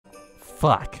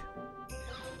Fuck.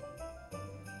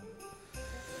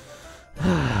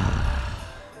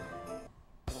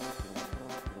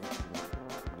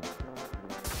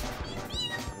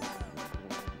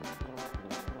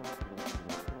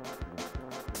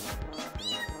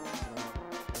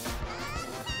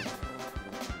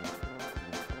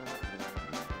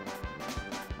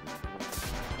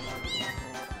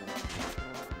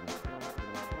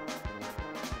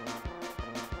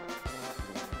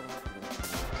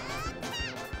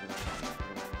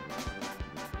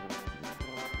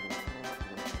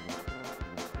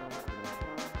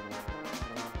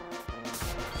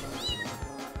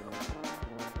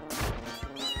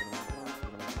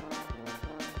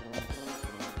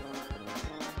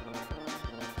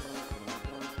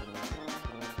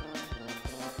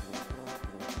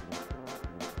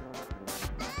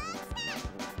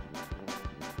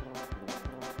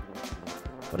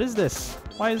 What is this?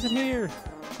 Why is it here?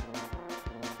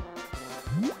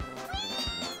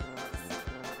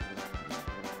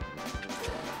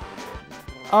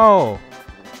 Oh.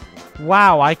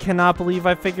 Wow, I cannot believe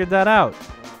I figured that out.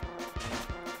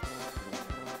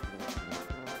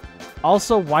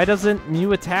 Also, why doesn't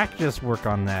Mew Attack just work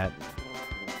on that?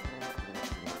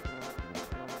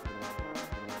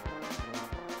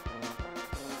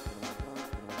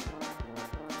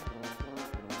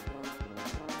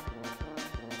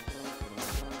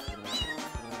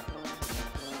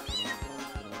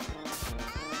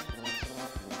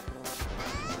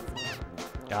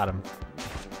 Got him.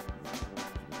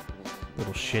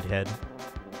 Little shithead.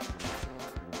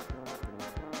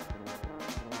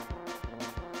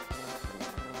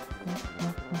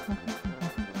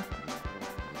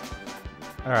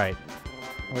 Alright.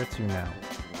 Where to now?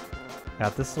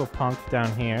 Got this little punk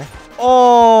down here.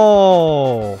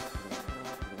 Oh!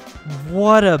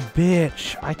 What a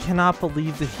bitch. I cannot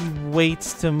believe that he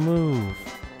waits to move.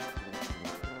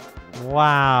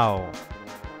 Wow.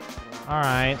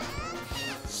 Alright.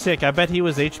 Sick. I bet he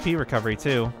was HP recovery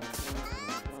too.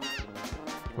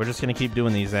 We're just gonna keep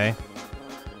doing these, eh?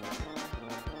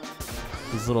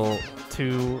 These little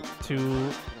two...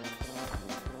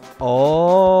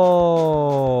 Oh.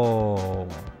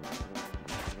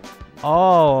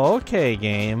 Oh, okay,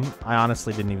 game. I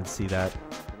honestly didn't even see that.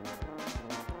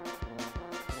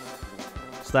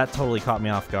 So that totally caught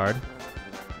me off guard.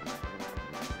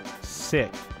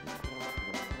 Sick.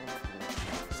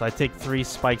 So I take 3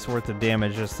 spikes worth of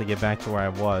damage just to get back to where I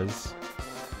was.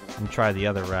 And try the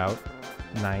other route.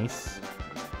 Nice.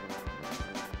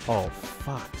 Oh,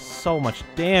 fuck. So much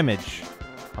damage.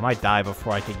 I might die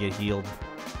before I could get healed.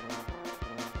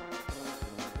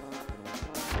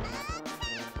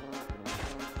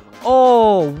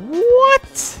 Oh,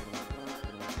 what?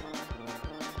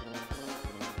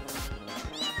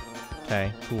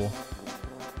 Okay, cool.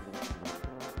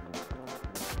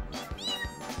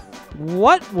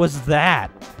 What was that?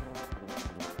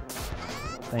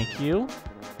 Thank you.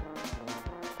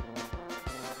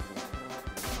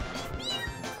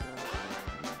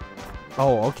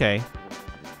 Oh, okay.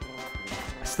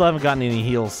 I still haven't gotten any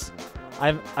heals.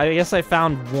 I guess I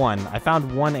found one. I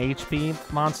found 1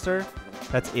 HP monster.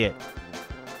 That's it.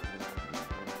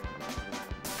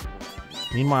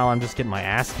 Meanwhile, I'm just getting my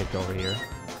ass kicked over here.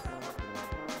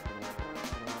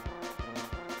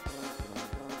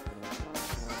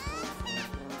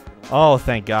 Oh,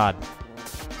 thank God.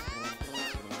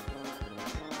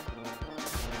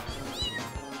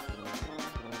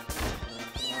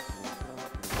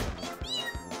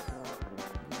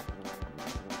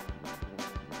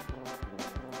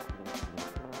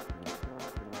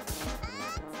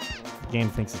 The game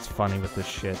thinks it's funny with this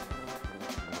shit.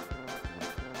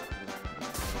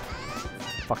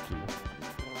 Fuck you.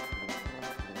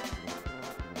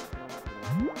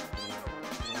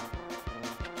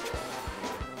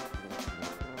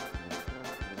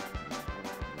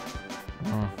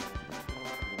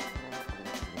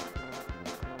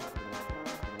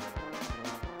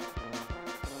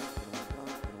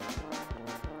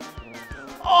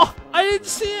 Oh, I didn't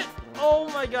see it. Oh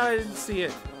my God, I didn't see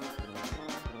it.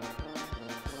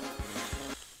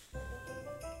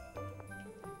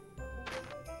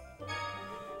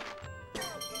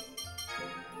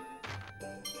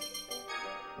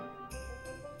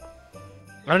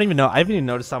 I don't even know. I haven't even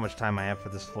noticed how much time I have for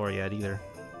this floor yet either.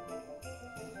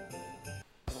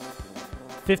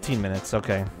 15 minutes,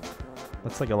 okay.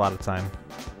 That's like a lot of time.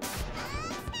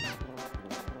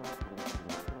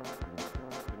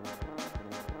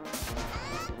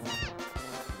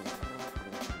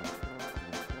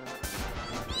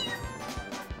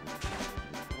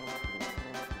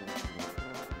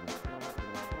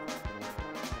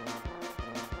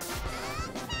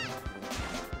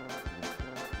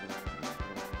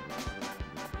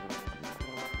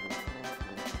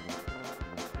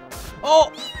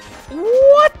 Oh!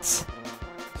 What?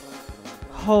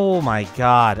 Oh my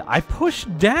god. I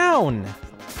pushed down!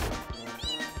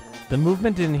 The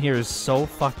movement in here is so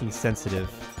fucking sensitive.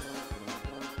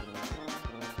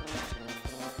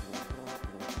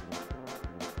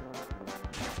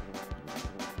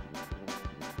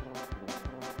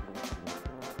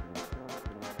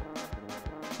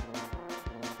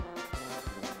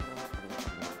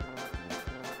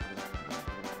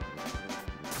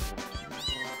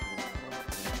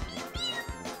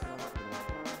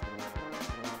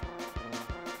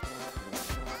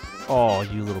 Oh,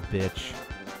 you little bitch.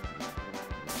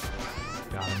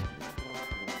 Got him.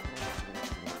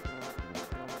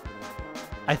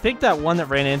 I think that one that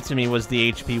ran into me was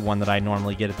the HP one that I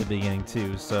normally get at the beginning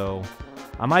too, so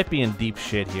I might be in deep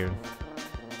shit here.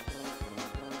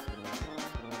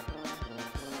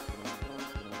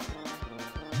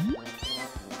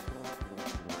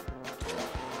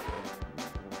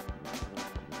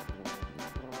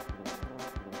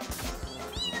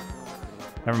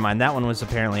 Never mind, that one was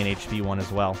apparently an HP one as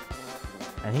well.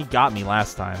 And he got me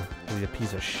last time. He's a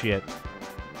piece of shit.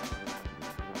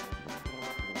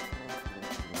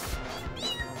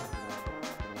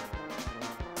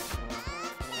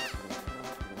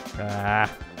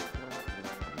 Ah.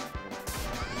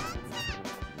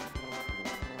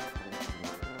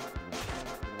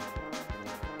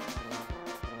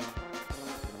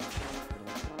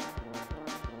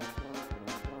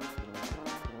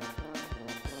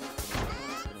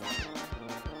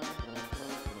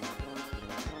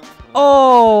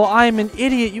 Oh, I'm an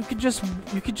idiot. You could just,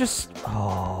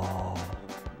 oh.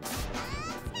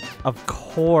 Of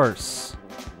course.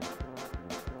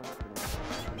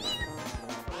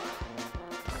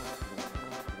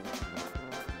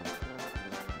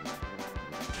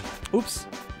 Oops.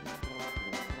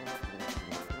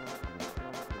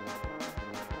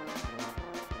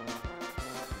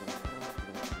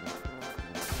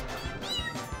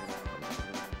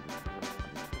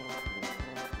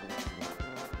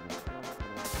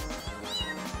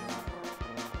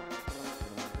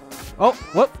 Oh,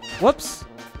 whoops.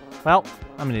 Well,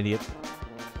 I'm an idiot.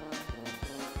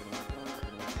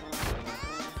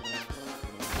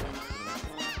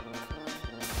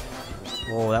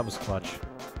 Whoa, that was clutch.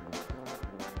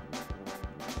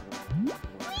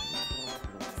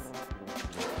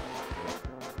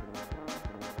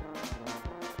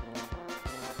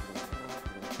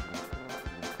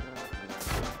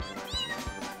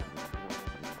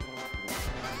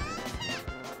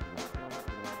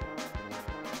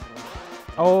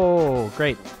 Oh,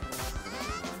 great.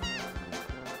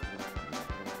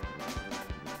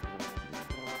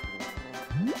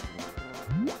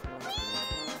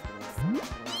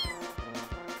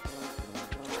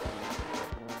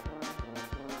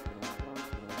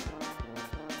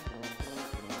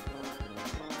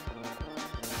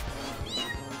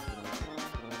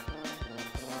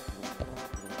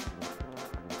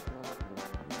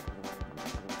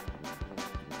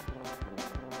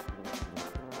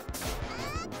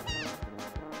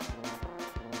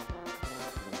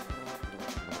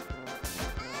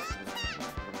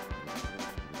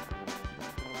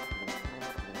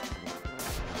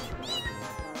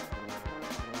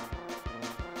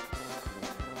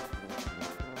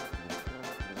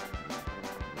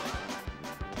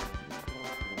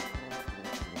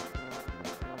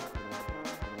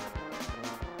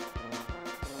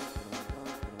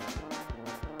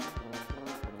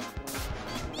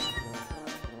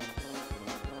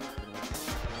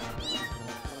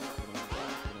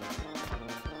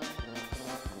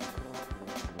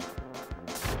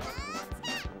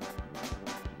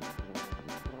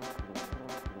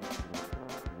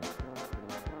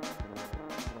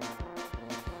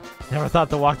 Never thought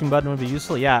the walking button would be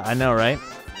useful? Yeah, I know, right?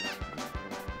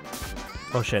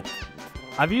 Oh shit.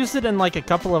 I've used it in like a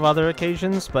couple of other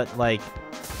occasions, but like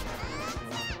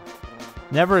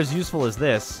never as useful as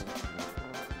this.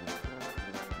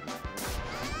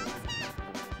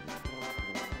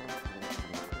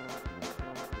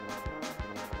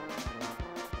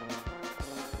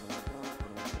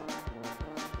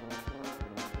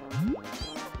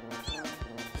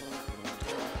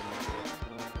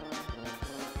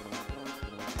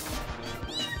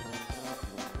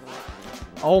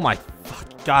 Oh my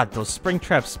fuck god, those spring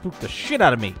traps spooked the shit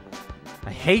out of me.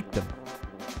 I hate them.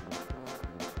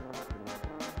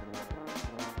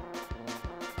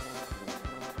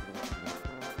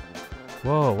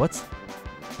 Whoa, what's...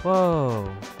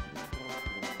 Whoa.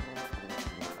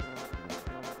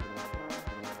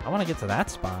 I want to get to that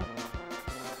spot.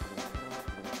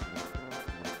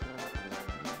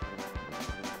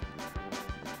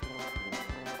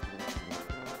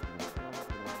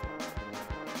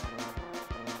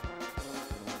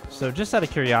 So just out of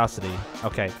curiosity,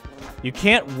 okay, you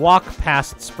can't walk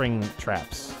past spring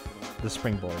traps, the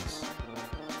springboards.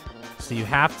 So you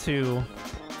have to,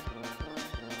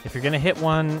 if you're gonna hit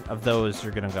one of those,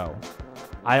 you're gonna go.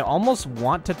 I almost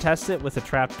want to test it with a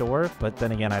trap door, but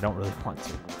then again, I don't really want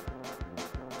to.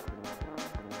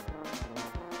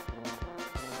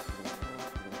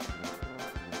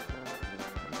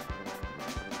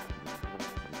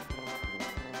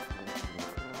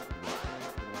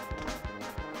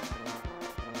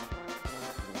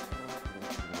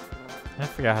 I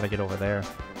forgot how to get over there.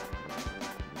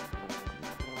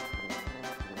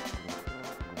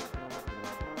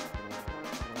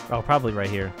 Oh, probably right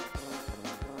here.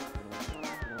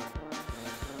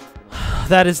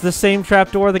 That is the same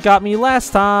trapdoor that got me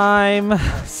last time!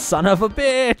 Son of a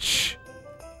bitch!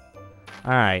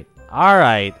 Alright,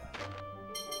 alright.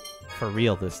 For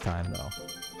real this time, though.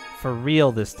 For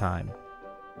real this time.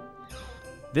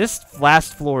 This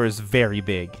last floor is very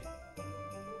big.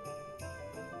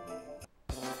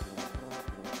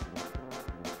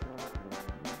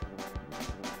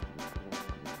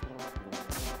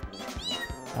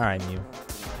 Alright, Mew.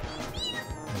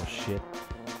 Oh, shit.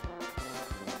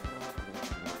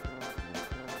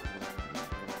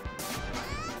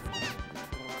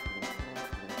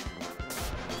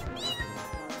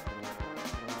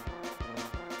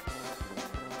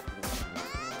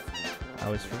 I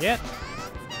always forget.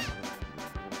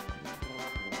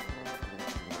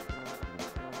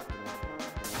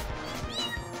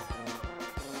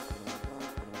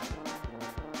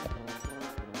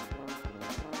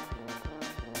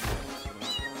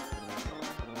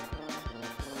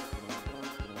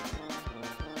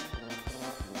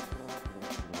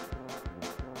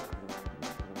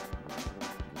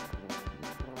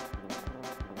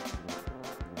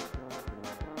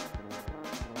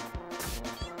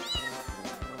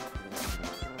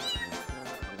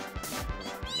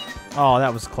 Oh,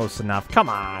 that was close enough. Come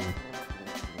on.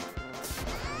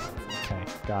 Okay,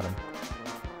 got him.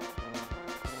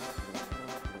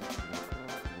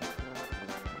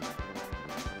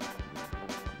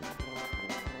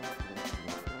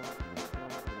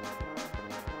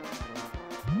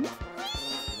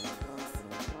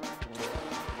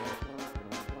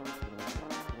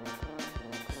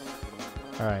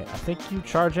 Alright, I think you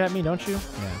charge at me, don't you?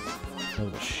 Yeah.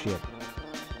 Oh, shit.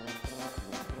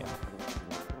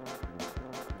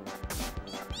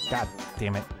 God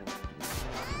damn it.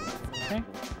 Okay.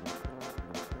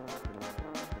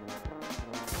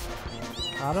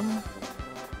 Got him.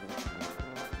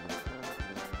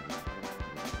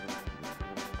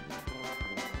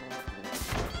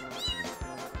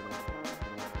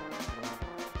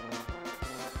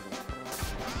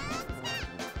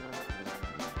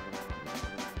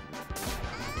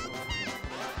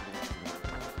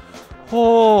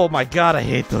 Oh my god, I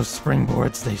hate those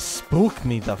springboards. They spook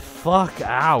me the fuck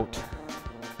out.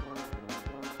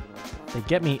 They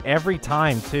get me every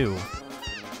time, too.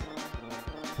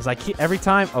 Because I keep... Every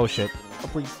time... Oh, shit. Oh,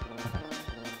 please. Okay.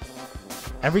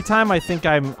 Every time I think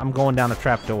I'm going down a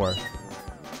trap door.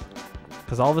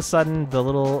 Because all of a sudden, the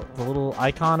little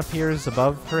icon appears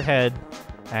above her head,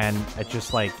 and it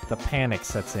just, like, the panic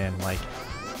sets in. Like,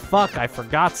 fuck, I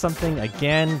forgot something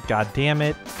again. God damn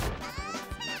it.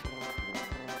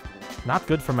 Not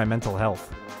good for my mental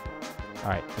health.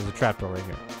 Alright, there's a trapdoor right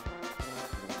here.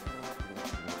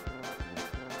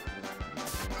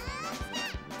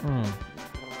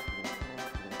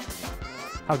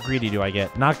 How greedy do I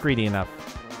get? Not greedy enough.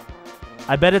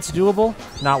 I bet it's doable.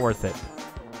 Not worth it.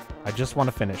 I just want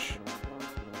to finish.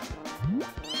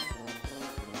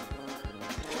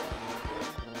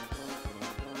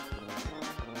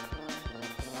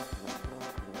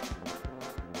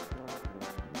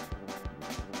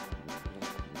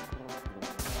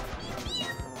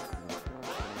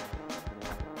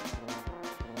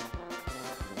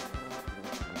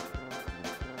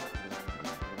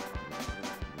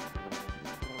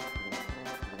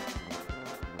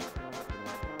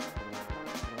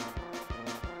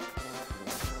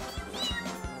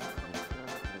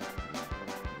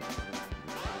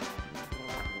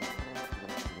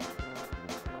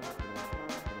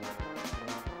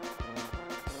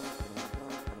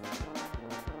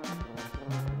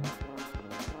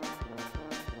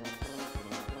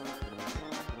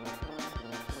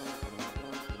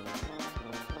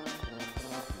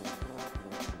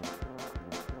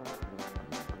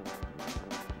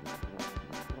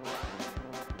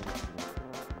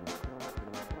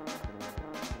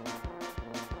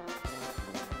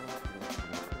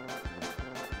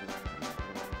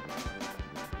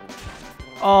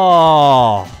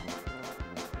 Oh,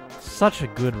 such a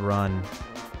good run.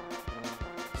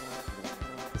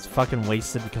 It's fucking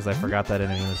wasted because I forgot that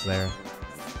enemy was there.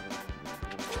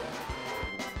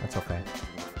 That's okay.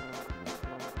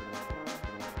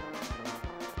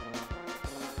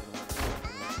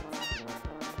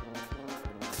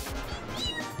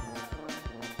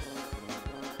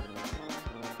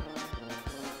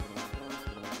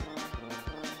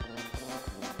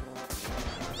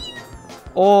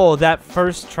 Oh, that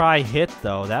first try hit,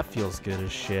 though. That feels good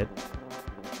as shit.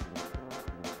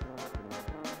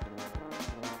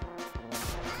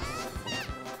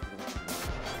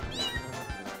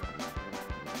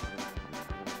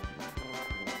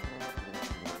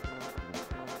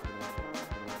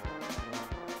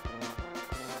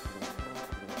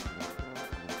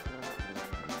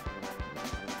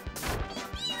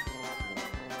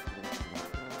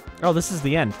 Oh, this is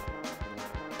the end.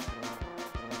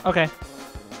 Okay.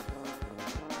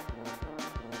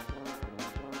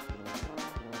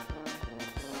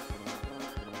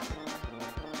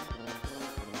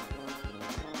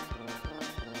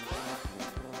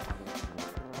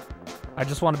 I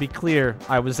just want to be clear.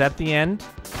 I was at the end.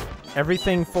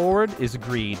 Everything forward is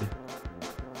greed.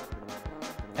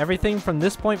 Everything from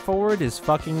this point forward is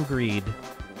fucking greed.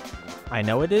 I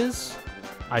know it is.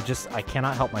 I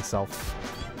cannot help myself.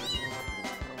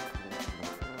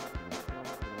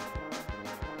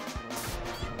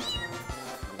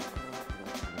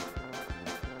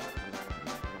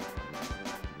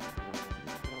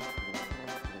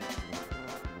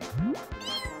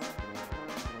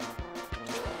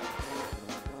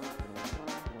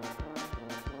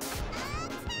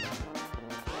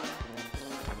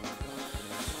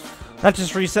 That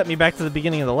just reset me back to the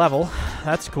beginning of the level.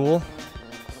 That's cool.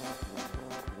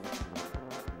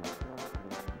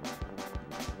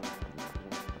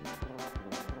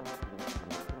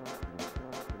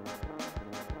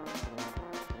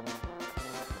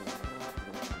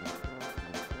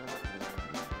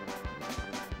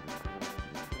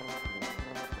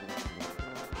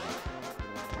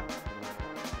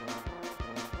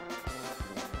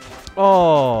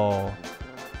 Oh.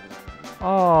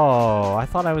 Oh, I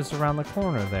thought I was around the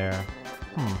corner there.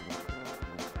 Hmm.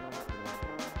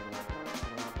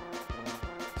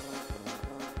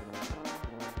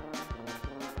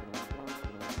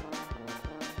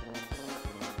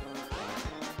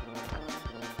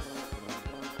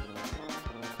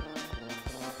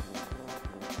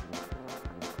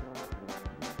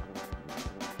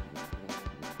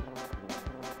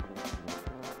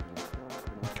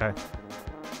 Okay.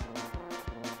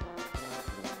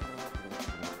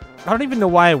 I don't even know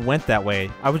why I went that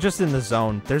way. I was just in the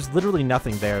zone. There's literally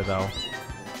nothing there, though.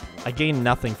 I gained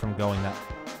nothing from going that...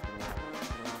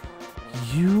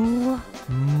 You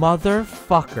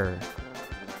motherfucker.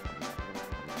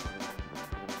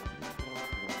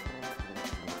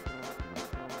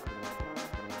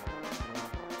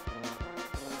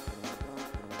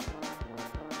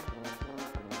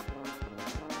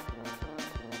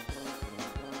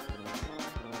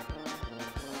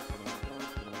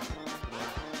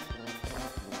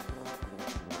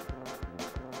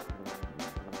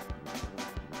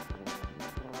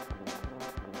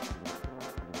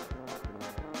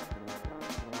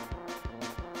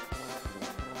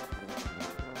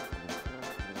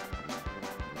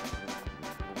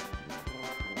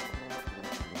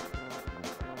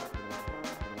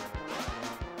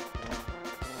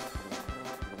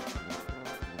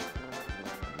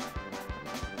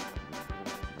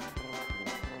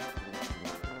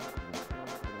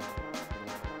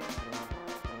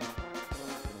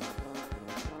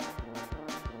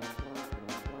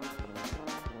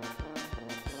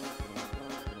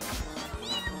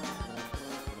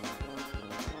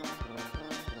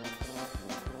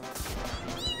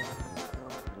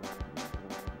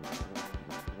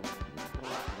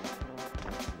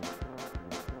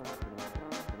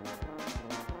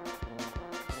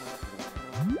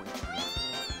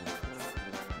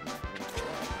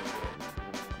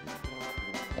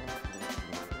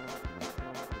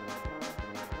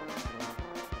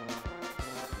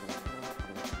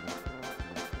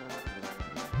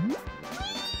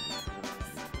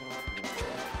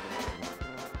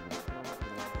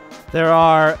 There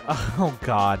are... Oh,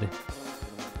 God.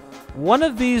 One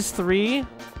of these three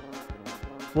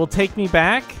will take me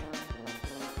back.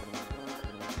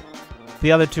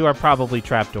 The other two are probably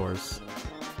trapdoors.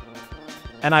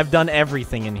 And I've done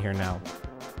everything in here now.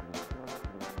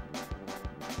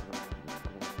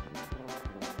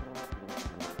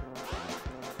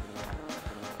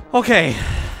 Okay.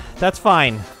 That's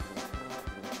fine.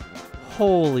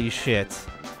 Holy shit.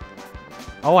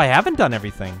 Oh, I haven't done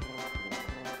everything.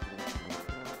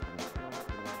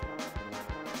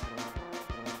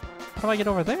 How do I get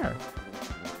over there?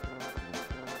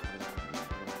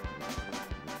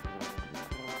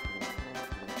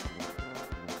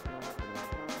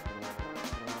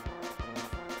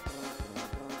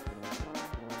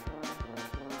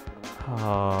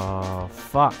 Oh,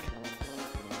 fuck.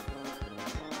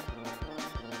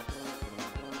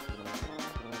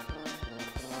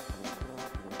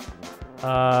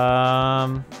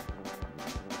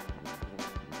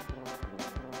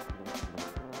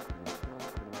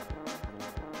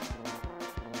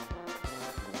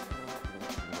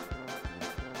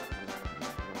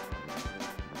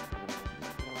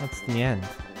 That's the end.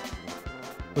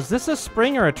 Was this a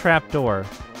spring or a trapdoor?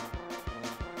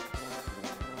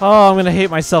 Oh, I'm gonna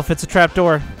hate myself. It's a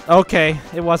trapdoor. Okay,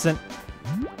 it wasn't.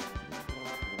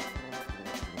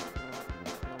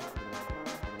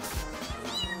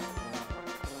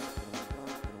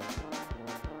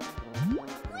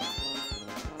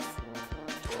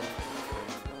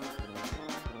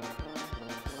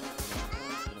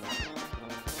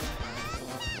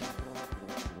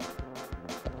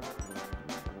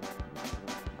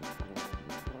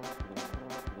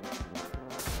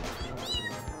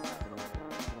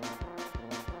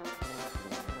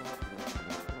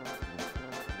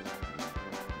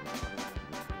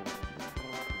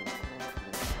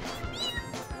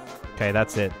 Okay,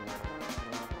 that's it.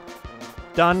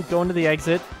 Done. Go into the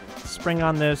exit. Spring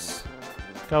on this.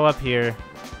 Go up here.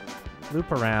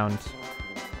 Loop around.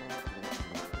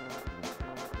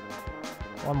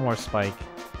 One more spike.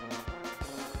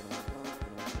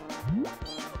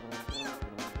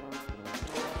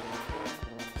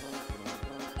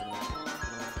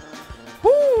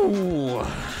 Whoo!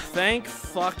 Thank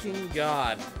fucking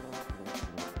God.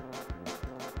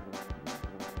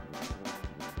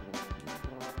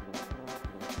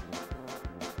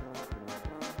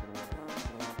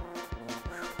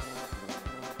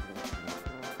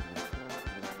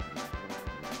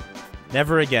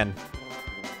 Never again.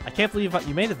 I can't believe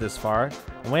you made it this far.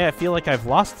 In a way, I feel like I've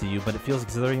lost to you, but it feels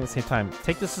exhilarating at the same time.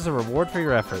 Take this as a reward for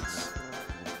your efforts.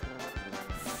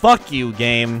 Fuck you,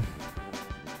 game.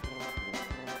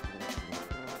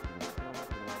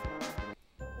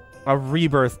 A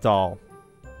rebirth doll.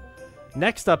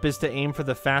 Next up is to aim for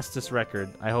the fastest record.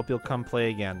 I hope you'll come play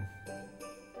again.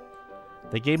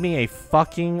 They gave me a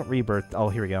fucking rebirth. Oh,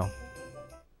 here we go.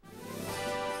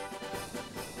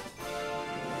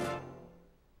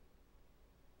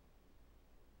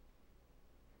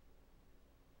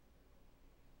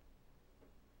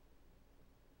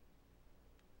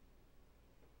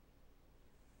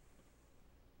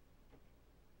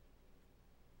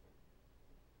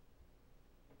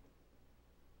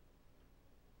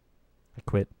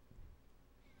 Quit.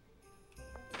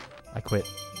 I quit.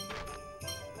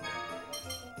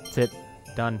 That's it.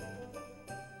 Done.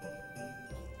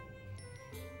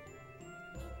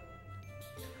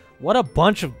 What a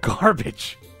bunch of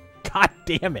garbage. God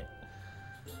damn it.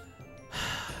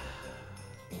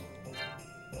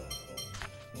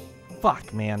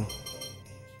 Fuck, man.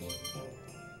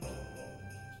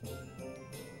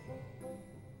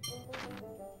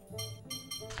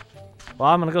 Well,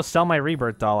 I'm gonna go sell my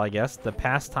rebirth doll, I guess. The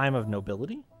pastime of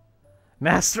nobility?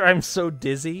 Master, I'm so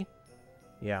dizzy.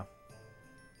 Yeah.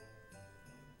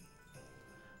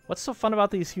 What's so fun about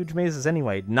these huge mazes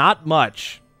anyway? Not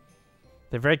much.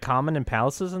 They're very common in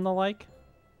palaces and the like.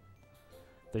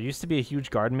 There used to be a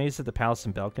huge garden maze at the palace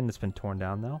in Belkin. It's been torn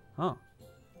down, though. Huh.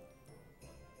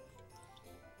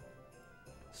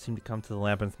 Seem to come to the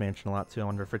Labyrinth Mansion a lot, too. I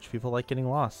wonder if rich people like getting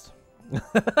lost.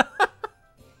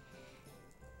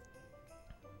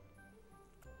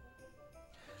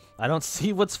 I don't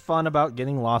see what's fun about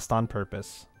getting lost on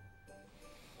purpose.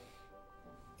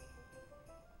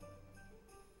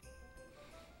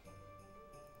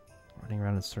 Running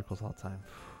around in circles all the time.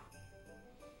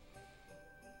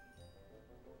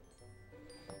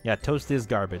 Yeah, toast is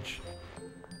garbage.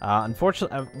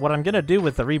 Unfortunately, what I'm going to do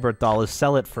with the rebirth doll is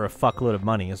sell it for a fuckload of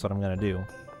money is what I'm going to do.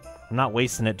 I'm not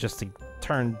wasting it just to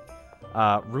turn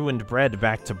ruined bread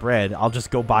back to bread. I'll just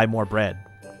go buy more bread.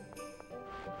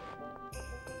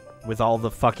 With all the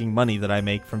fucking money that I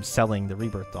make from selling the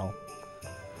rebirth doll.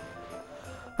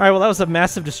 Alright, well that was a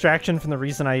massive distraction from the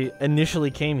reason I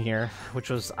initially came here, which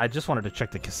was I just wanted to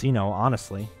check the casino,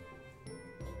 honestly.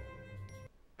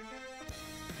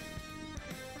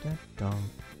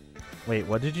 Wait,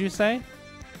 what did you say?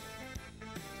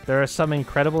 There are some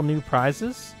incredible new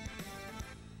prizes?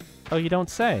 Oh, you don't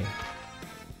say.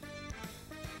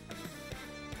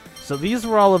 So these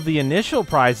were all of the initial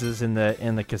prizes in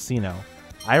the casino.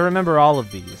 I remember all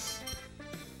of these.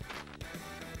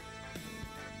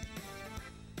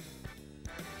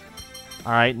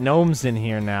 Alright, Gnome's in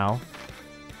here now.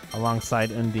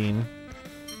 Alongside Undine.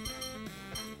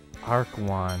 Arc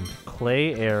Wand,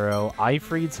 Clay Arrow,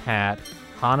 Ifrit's Hat,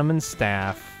 Hanuman's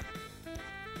Staff.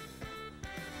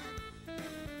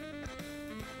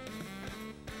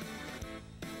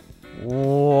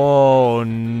 Whoa,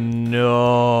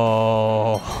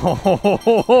 no. No,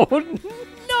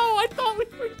 I thought we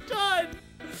were done.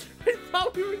 I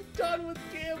thought we were done with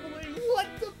gambling. What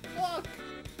the fuck?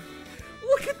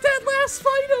 Look at that last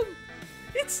item.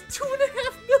 It's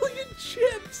 2.5 million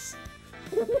chips.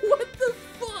 What the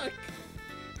fuck?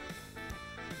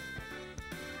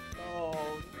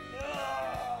 Oh,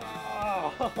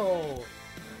 no.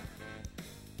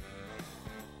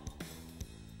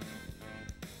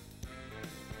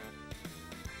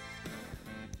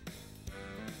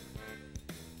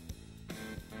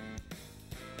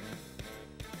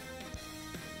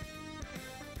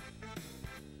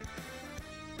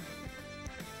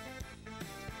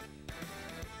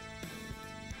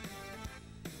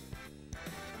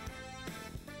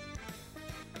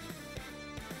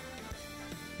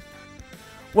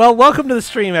 Well, welcome to the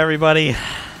stream, everybody.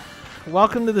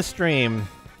 Welcome to the stream.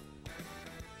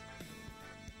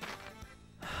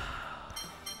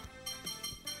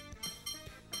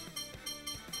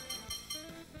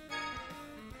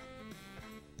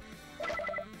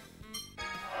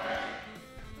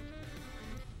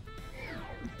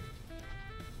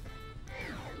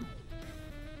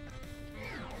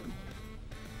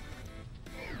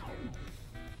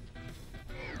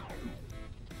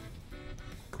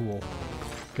 Cool.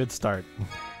 Good start.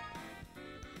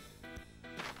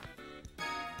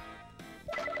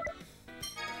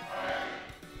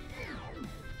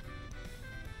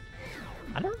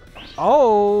 I don't...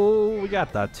 Oh, we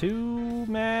got the 2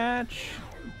 match.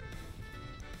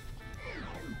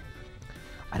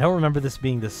 I don't remember this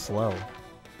being this slow.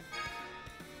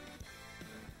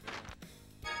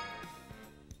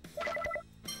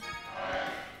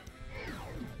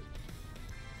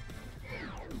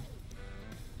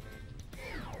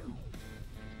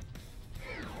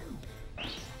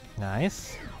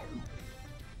 Nice.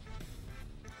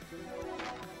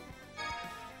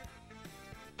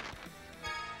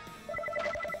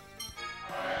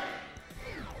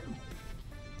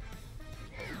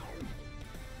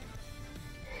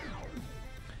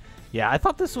 Yeah, I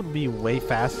thought this would be way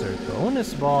faster.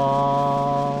 Bonus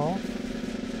ball.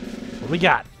 What do we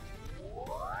got?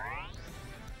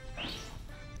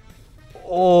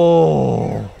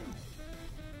 Oh.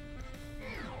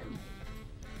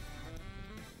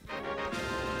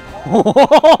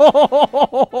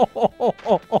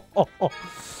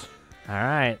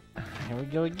 Alright, here we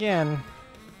go again.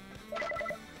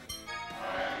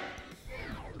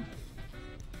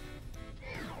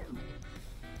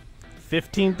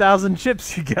 $15,000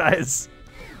 chips, you guys.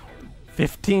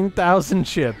 15,000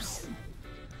 chips.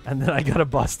 And then I got a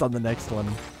bust on the next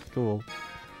one. Cool.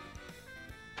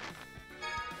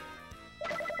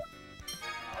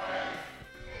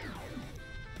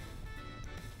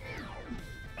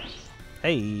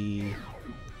 Hey.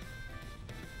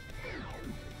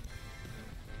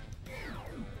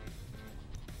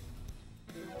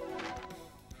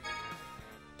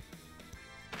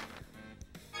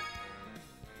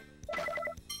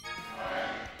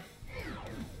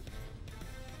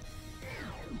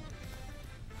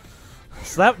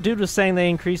 So that dude was saying they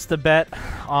increased the bet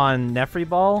on Nefri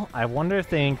Ball. I wonder if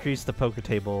they increased the poker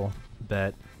table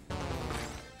bet.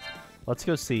 Let's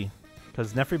go see,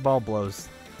 because Nefri Ball blows.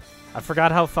 I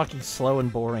forgot how fucking slow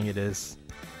and boring it is.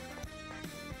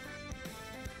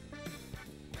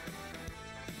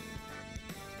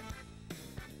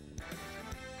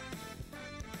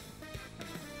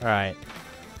 Alright.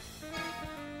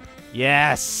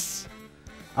 Yes!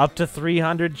 Up to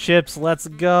 300 chips, let's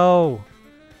go!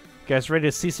 You guys ready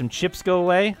to see some chips go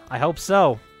away? I hope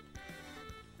so.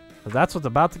 'Cause that's what's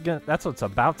about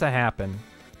to happen.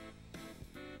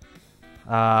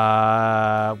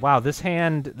 Wow, this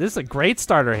is a great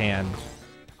starter hand.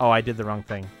 Oh, I did the wrong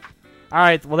thing.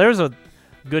 Alright, well there's a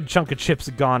good chunk of chips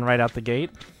gone right out the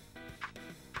gate.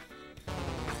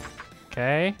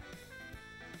 Okay.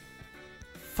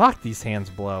 Fuck, these hands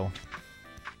blow.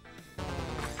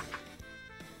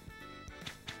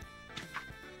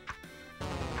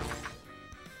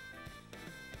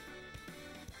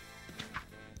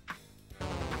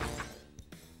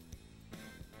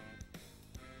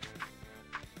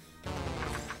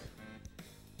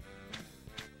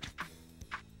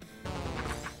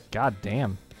 God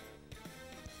damn.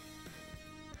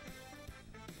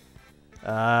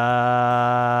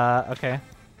 Okay.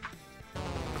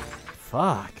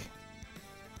 Fuck.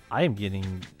 I am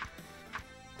getting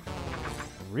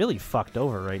really fucked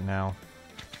over right now.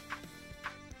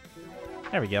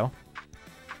 There we go.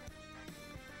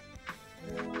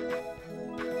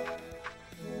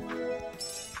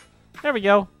 There we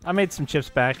go. I made some chips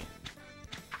back.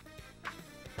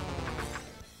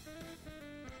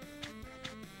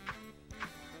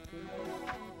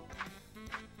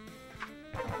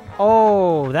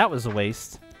 Oh, that was a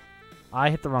waste. I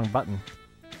hit the wrong button.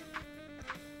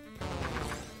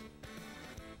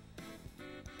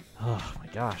 Oh my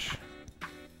gosh.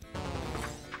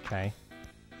 Okay.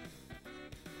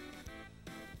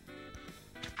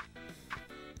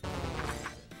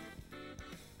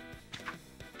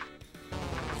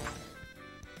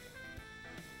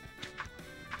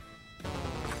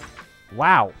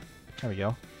 Wow. There we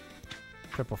go.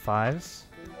 Triple fives.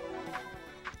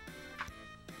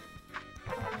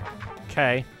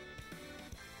 Okay.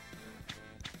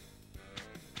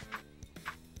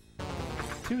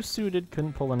 Two suited,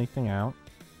 couldn't pull anything out.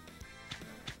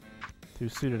 Two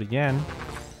suited again.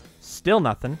 Still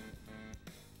nothing.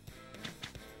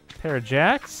 Pair of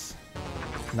jacks.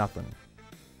 Nothing.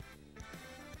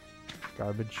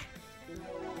 Garbage.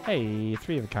 Hey,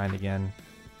 three of a kind again.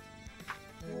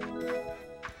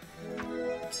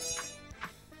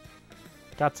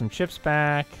 Got some chips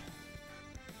back.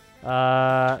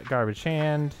 Garbage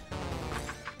hand.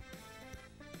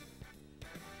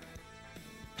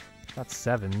 Got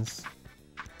sevens.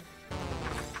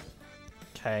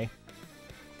 Okay.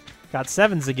 Got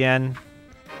sevens again.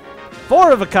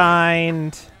 Four of a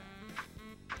kind.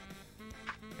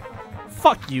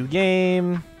 Fuck you,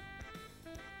 game.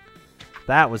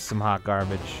 That was some hot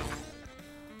garbage.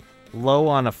 Low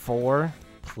on a 4,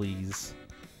 please.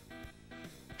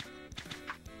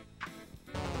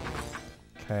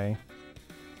 Okay.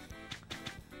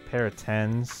 Pair of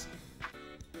 10s.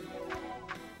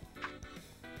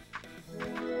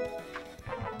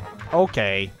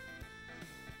 Okay.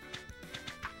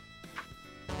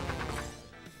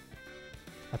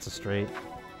 That's a straight.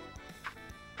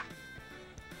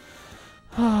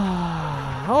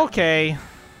 Okay.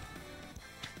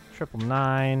 Triple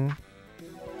 9.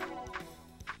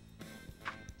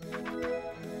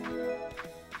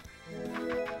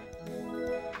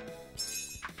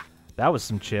 That was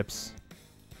some chips.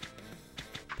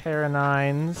 Pair of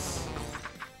 9s.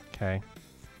 Okay.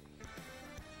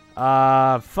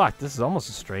 Fuck, this is almost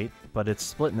a straight, but it's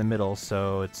split in the middle,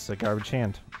 so it's a garbage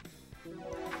hand.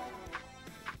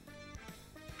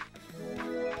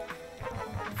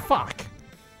 Fuck.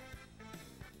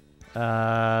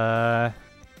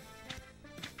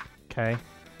 Okay.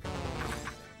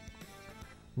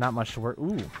 Not much to work.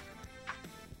 Ooh.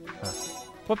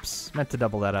 Whoops, meant to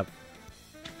double that up.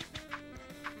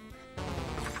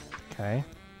 Okay.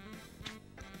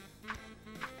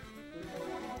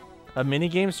 A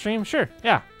minigame stream? Sure,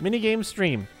 yeah. Minigame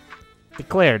stream.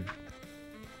 Declared.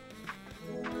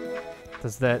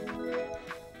 Does that...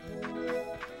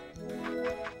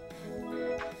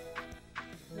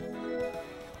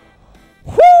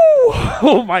 Whoo!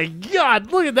 Oh my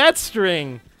god, look at that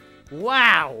string!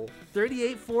 Wow!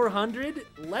 38,400?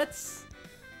 Let's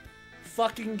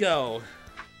fucking go.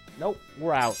 Nope,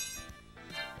 we're out.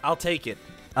 I'll take it.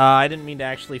 I didn't mean to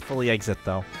actually fully exit,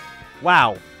 though.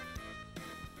 Wow.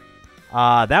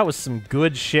 That was some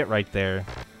good shit right there.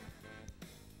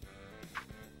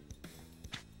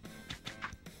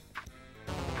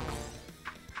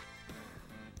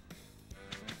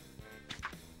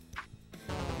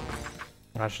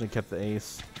 I should have kept the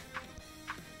ace.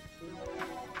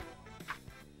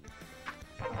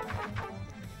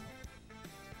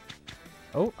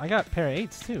 Oh, I got a pair of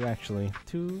 8s too, actually.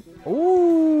 2.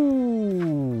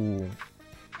 Ooh!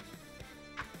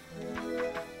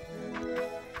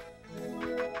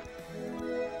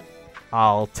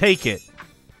 I'll take it.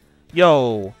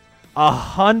 Yo,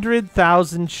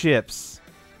 100,000 chips.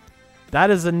 That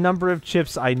is a number of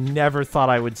chips I never thought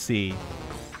I would see.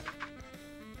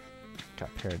 Got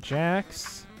a pair of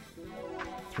jacks.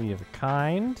 3 of a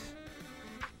kind.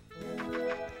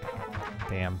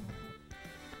 Damn.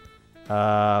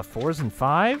 4s and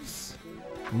 5s.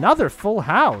 Another full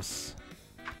house.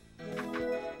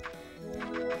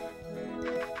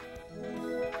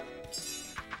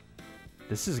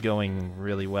 This is going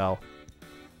really well.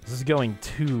 This is going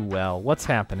too well. What's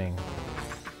happening?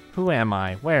 Who am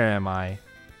I? Where am I?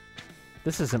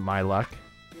 This isn't my luck.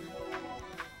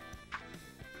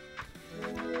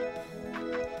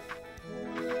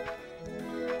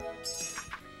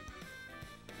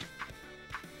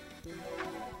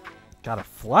 Got a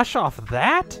flush off of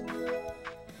that?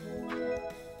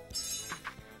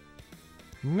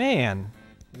 Man,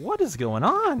 what is going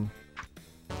on?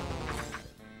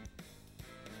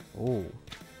 Oh.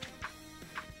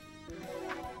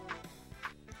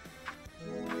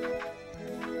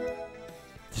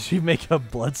 Did you make a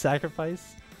blood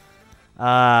sacrifice?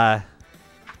 I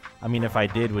mean, if I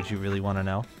did, would you really want to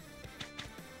know?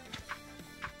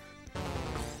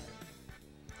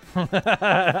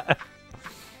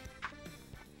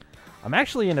 I'm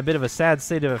actually in a bit of a sad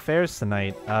state of affairs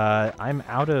tonight. I'm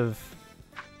out of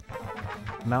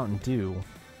Mountain Dew.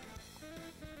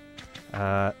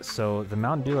 So the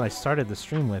Mountain Dew I started the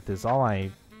stream with is all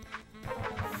I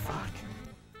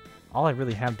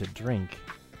really have to drink.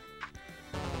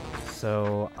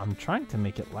 So I'm trying to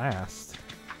make it last.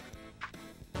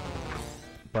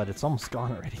 But it's almost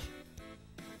gone already.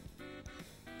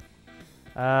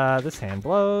 This hand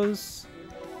blows.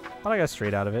 But I got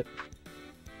straight out of it.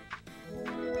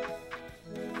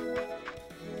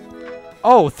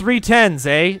 Oh, 3 10s,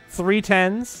 eh? 3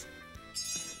 10s.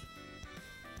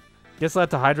 Guess I'll have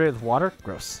to hydrate with water?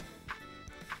 Gross.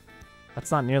 That's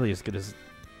not nearly as good as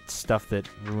stuff that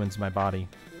ruins my body.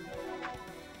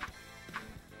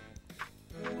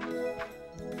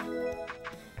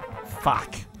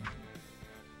 Fuck.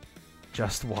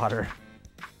 Just water.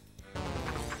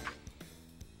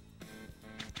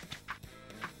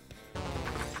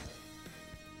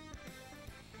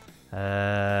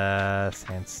 This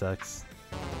hand sucks.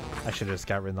 I should have just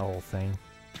got rid of the whole thing.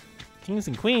 Kings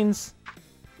and queens.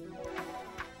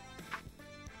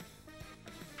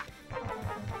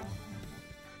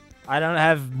 I don't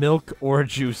have milk or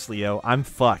juice, Leo. I'm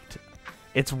fucked.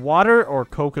 It's water or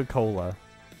Coca-Cola.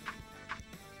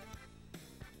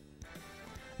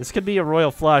 This could be a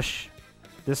royal flush.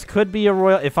 This could be a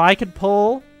royal... If I could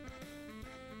pull...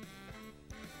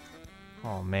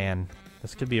 Oh, man.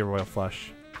 This could be a royal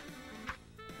flush.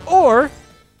 Or...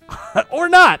 or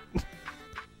not!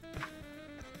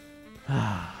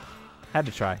 Had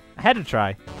to try. I had to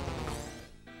try.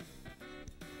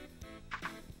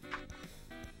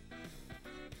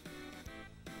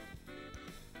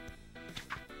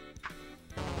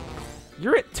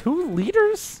 You're at 2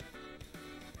 liters?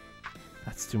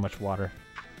 That's too much water.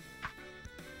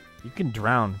 You can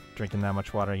drown drinking that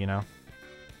much water, you know.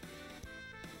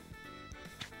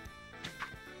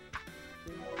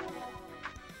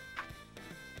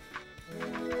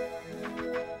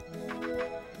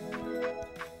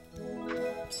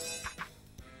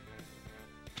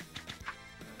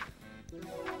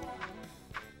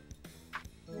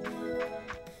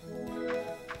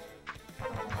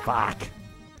 Fuck.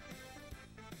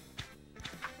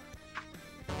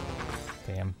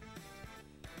 Damn.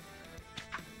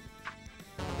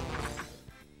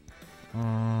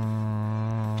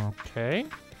 Okay.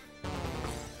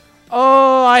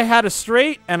 Oh, I had a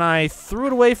straight and I threw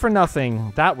it away for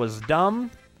nothing. That was dumb.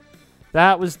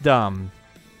 That was dumb.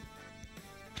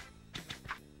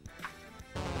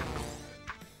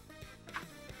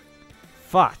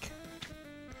 Fuck.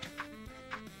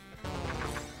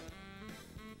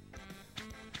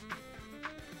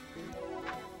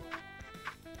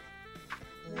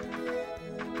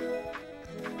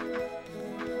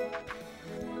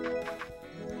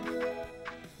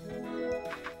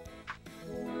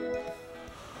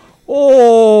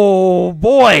 Oh,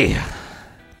 boy.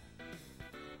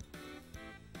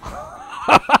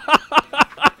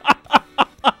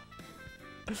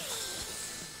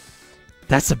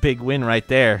 That's a big win right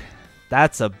there.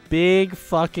 That's a big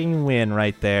fucking win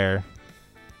right there.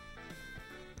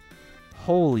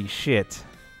 Holy shit.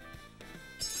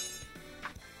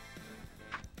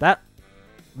 That...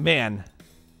 Man.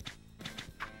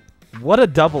 What a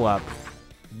double up.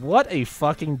 What a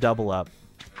fucking double up.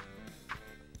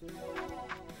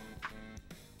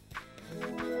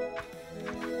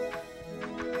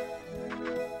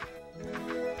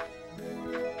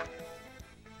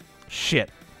 Shit.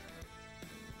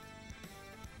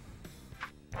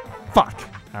 Fuck.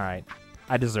 Alright.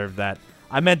 I deserved that.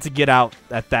 I meant to get out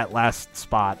at that last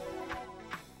spot.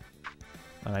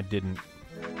 And I didn't.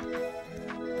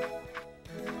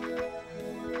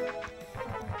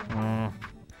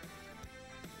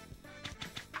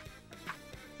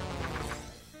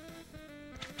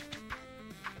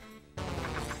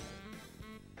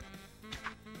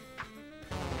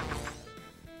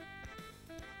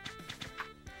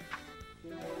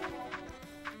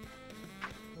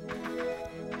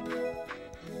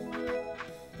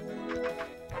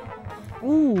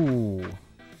 Ooh.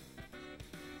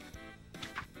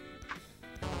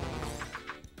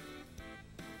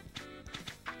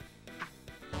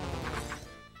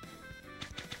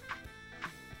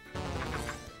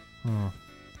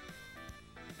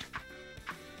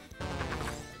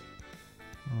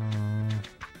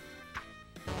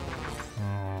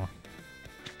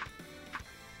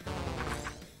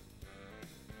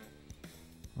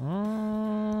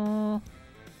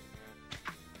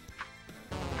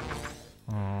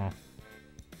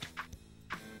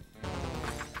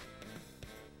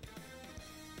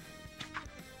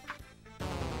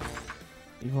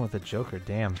 Even with a Joker,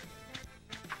 damn.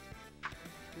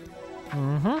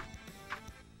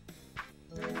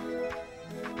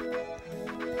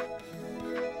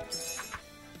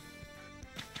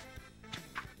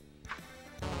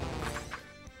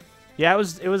 Yeah,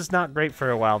 it was not great for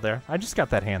a while there. I just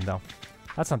got that hand though.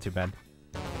 That's not too bad.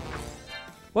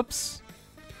 Whoops.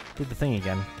 Did the thing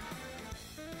again.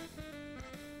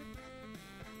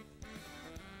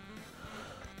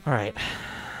 All right.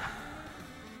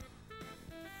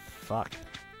 Fuck.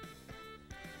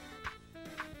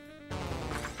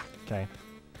 Okay.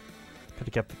 Could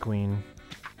have kept the queen.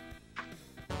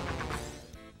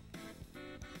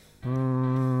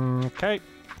 Okay.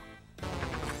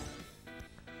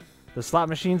 The slot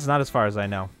machine's not as far as I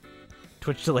know.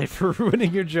 Twitch delay for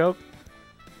ruining your joke.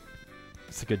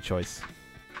 It's a good choice.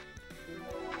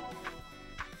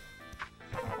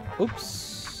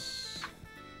 Oops.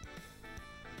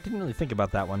 Didn't really think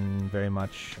about that one very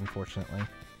much, unfortunately.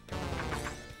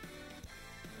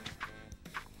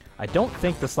 I don't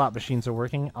think the slot machines are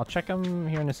working. I'll check them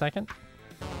here in a second.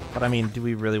 But I mean, do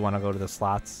we really want to go to the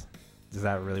slots? Is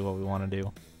that really what we want to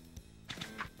do?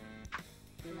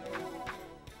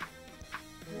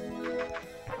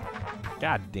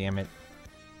 God damn it.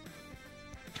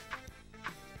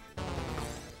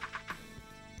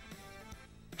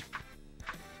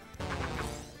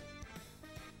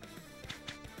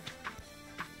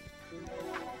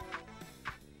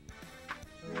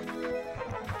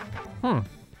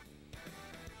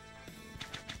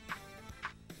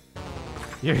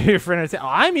 You're here for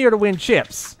entertainment. I'm here to win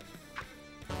chips.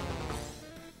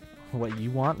 What you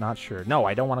want? Not sure. No,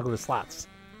 I don't want to go to slots.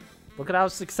 Look at how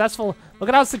successful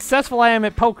I am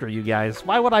at poker, you guys.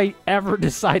 Why would I ever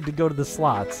decide to go to the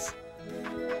slots?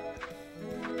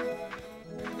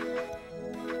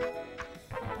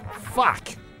 Fuck.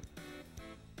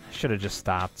 I should have just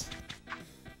stopped.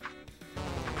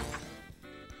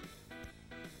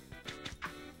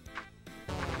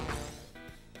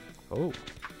 Oh.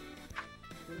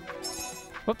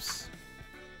 Whoops.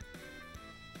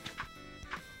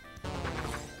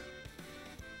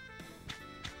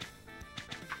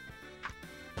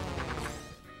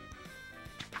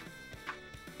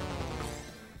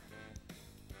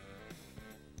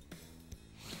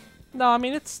 No, I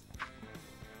mean, it's...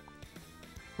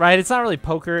 Right, it's not really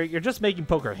poker. You're just making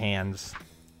poker hands.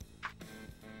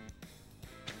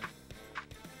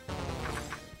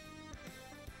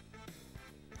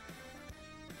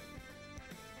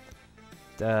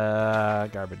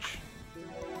 Garbage.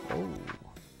 Oh.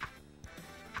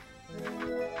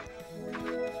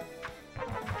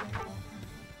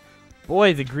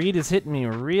 Boy, the greed is hitting me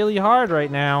really hard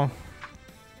right now.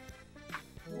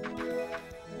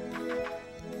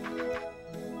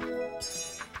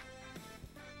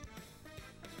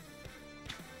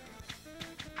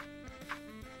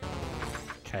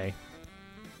 Okay.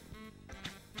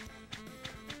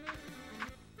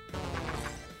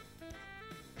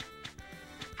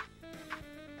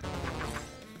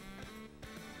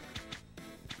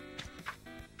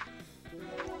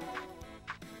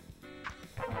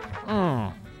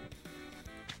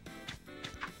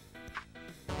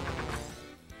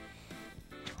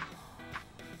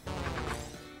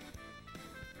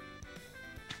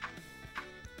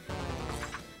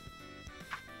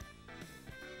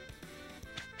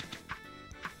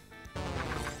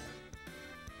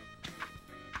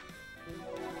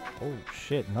 Oh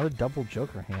shit, another double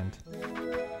joker hand.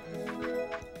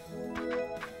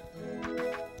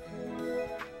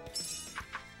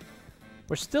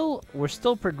 We're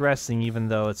still progressing, even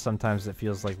though sometimes it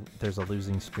feels like there's a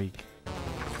losing streak.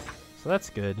 So that's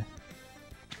good.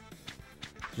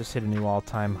 Just hit a new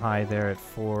all-time high there at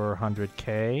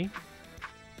 400K.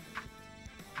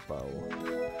 Bow.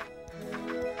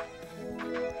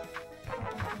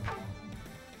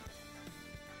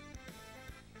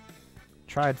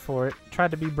 Tried for it.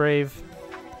 Tried to be brave.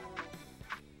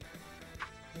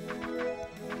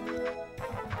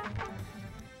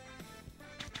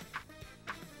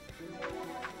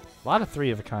 A lot of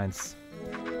three-of-a-kinds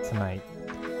tonight.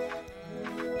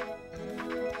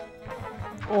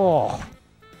 Oh.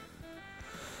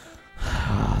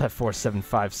 That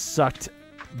 475 sucked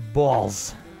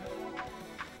balls.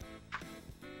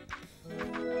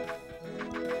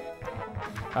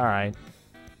 All right.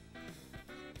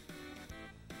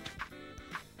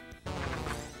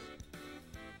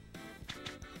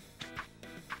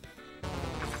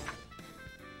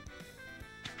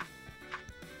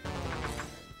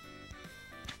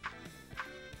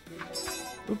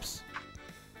 Oops.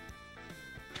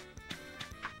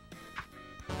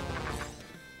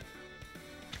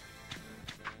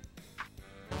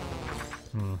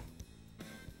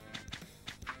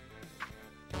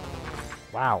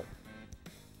 Wow.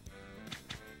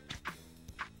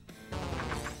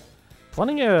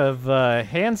 Plenty of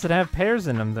hands that have pairs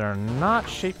in them that are not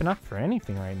shaping up for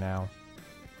anything right now.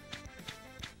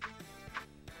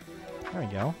 There we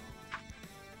go.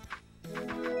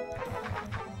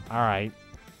 Alright.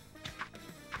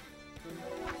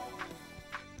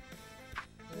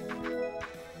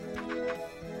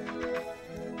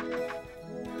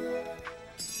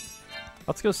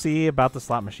 Let's go see about the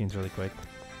slot machines really quick.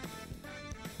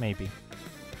 Maybe.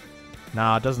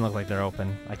 Nah, it doesn't look like they're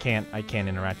open. I can't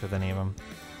interact with any of them.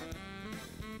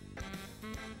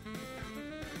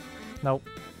 Nope.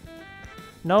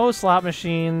 No slot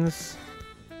machines.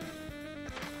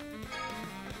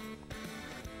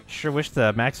 Sure wish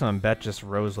the maximum bet just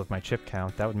rose with my chip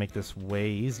count. That would make this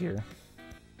way easier.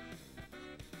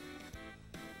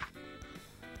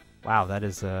 Wow, that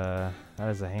is a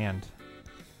hand.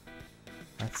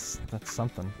 That's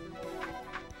something.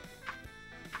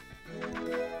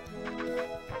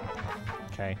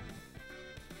 Okay.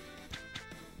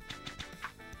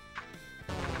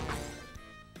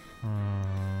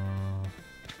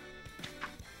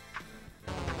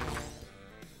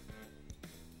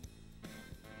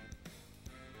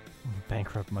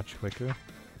 Bankrupt much quicker.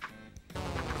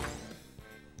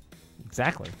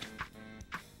 Exactly.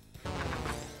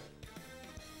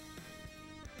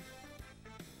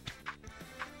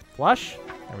 Flush?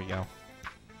 There we go.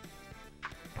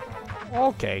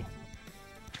 Okay.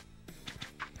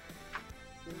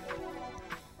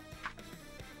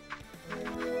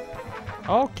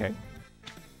 Okay.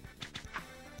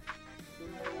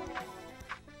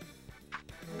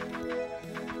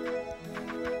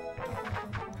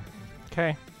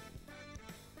 Okay.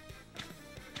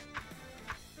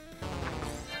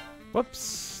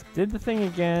 Whoops. Did the thing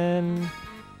again.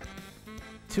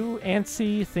 Too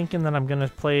antsy, thinking that I'm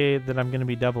gonna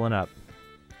be doubling up.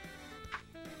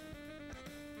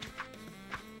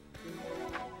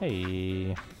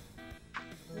 Hey.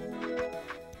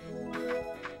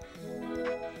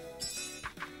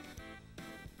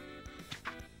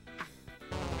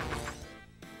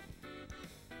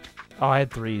 Oh, I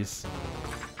had threes.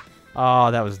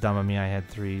 Oh, that was dumb of me. I had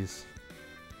threes.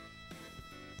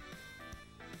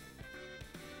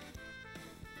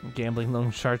 Gambling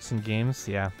loan sharks in games?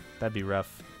 Yeah, that'd be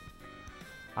rough.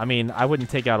 I mean, I wouldn't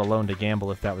take out a loan to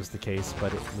gamble if that was the case,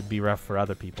 but it would be rough for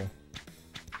other people.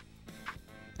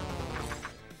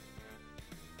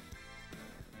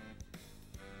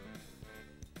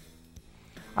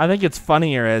 I think it's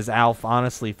funnier as Alf,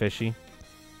 honestly, Fishy.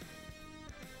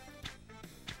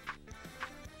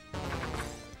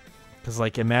 Because,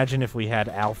 like, imagine if we had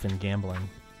Alf in gambling.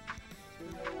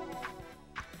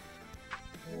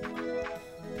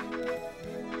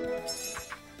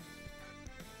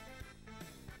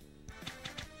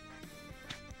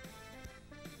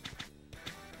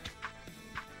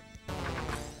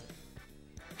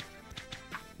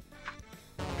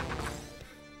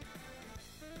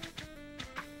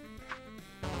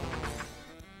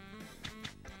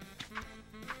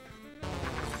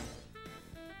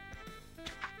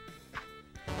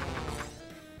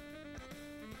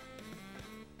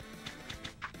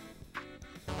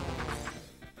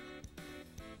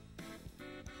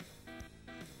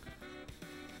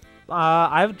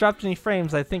 I haven't dropped any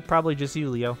frames. I think probably just you,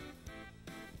 Leo.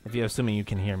 If you're assuming you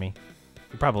can hear me.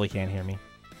 You probably can't hear me.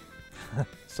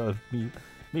 So me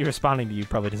responding to you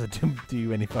probably doesn't do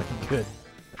you any fucking good.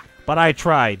 But I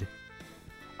tried.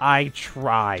 I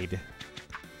tried.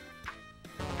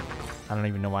 I don't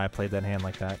even know why I played that hand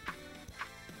like that.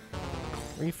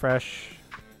 Refresh.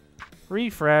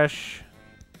 Refresh.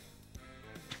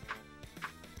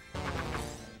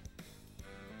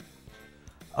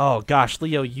 Oh gosh,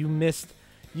 Leo, you missed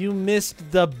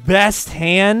the best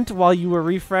hand while you were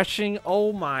refreshing.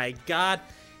 Oh my god.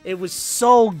 It was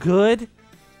so good.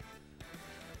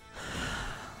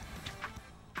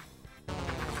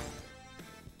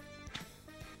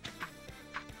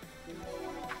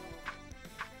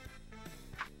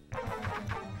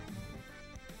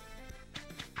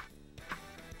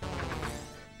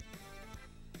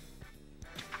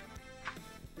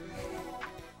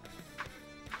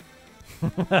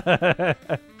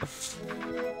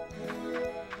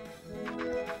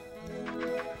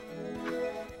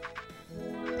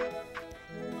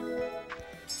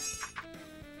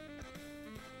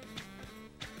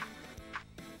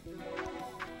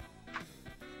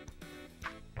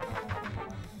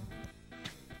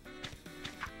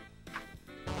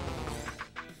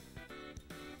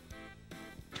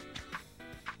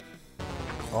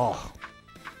 Oh,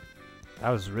 that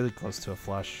was really close to a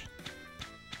flush.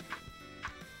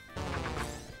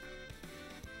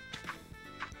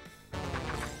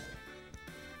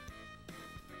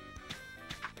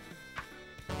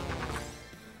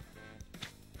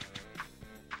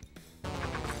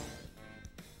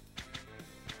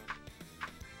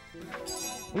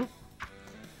 Oop.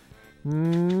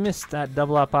 Missed that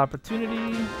double up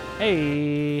opportunity.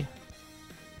 Hey.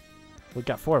 We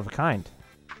got 4 of a kind.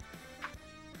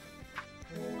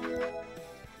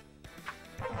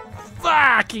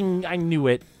 Fucking, I knew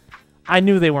it. I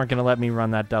knew they weren't going to let me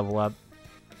run that double up.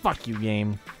 Fuck you,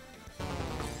 game.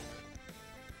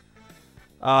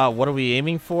 What are we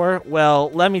aiming for?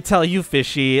 Well, let me tell you,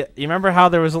 Fishy. You remember how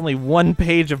there was only 1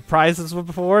 page of prizes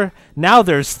before? Now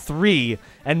there's 3,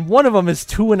 and one of them is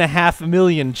 2.5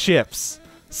 million chips.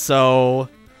 So,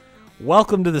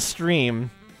 welcome to the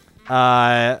stream.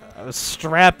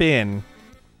 Strap in.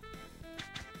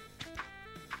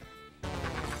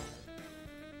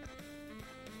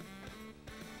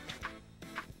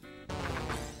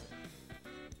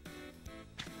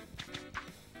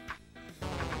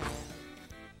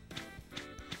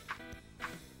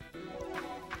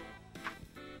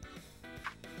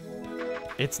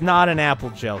 It's not an apple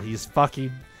gel. He's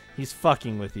fucking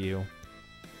with you.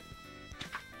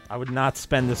 I would not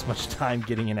spend this much time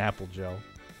getting an apple gel.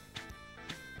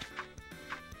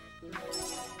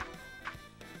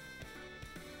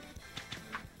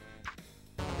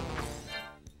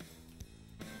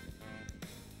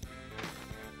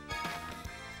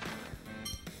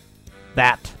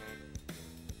 That.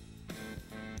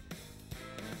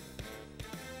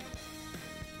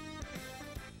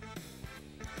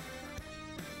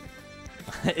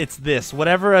 It's this.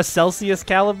 Whatever a Celsius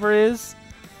caliber is,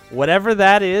 whatever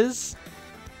that is.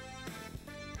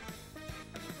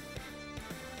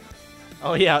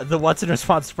 Oh, yeah, the what's in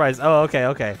response surprise. Oh, okay,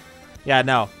 okay. Yeah,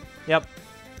 no. Yep.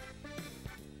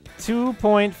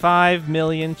 2.5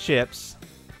 million chips.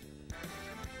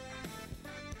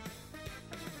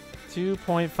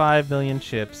 2.5 million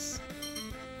chips.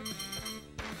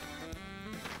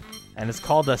 And it's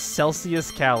called a Celsius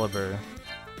caliber.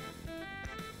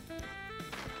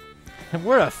 And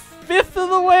we're 1/5 of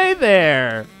the way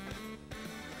there!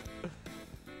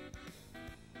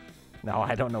 No,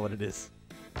 I don't know what it is.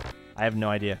 I have no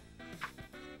idea.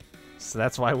 So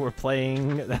that's why we're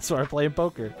playing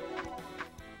poker.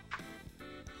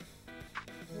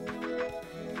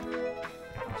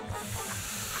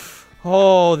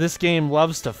 Oh, this game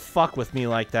loves to fuck with me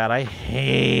like that. I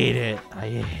hate it. I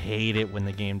hate it when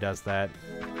the game does that.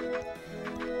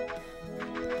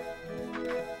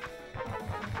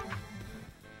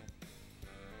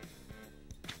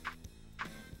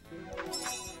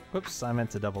 Whoops, I meant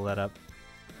to double that up.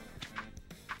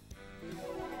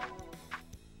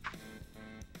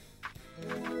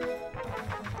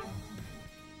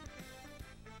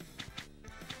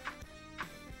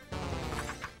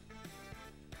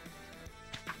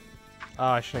 Oh,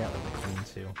 I should have got like the queen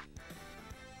too.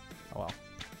 Oh well.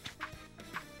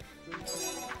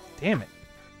 Damn it.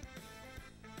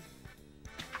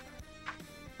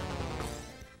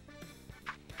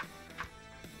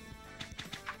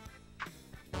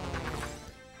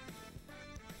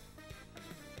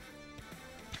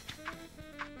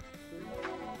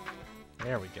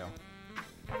 There we go.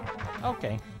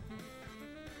 Okay.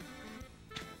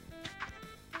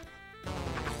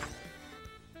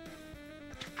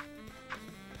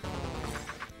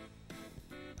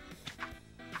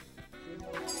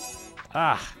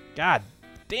 Ah, god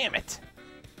damn it.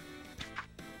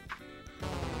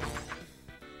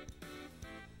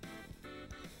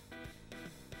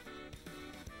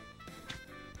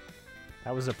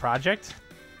 That was a project?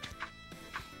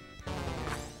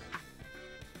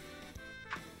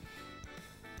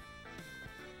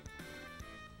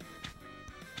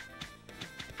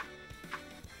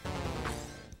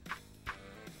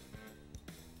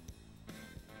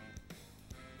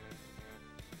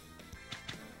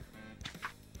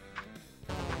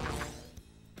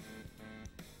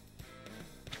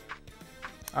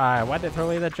 Why'd they throw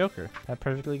away that Joker? That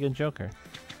perfectly good Joker.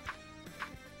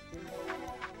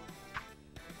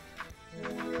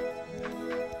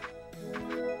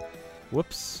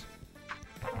 Whoops.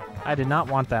 I did not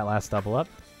want that last double up.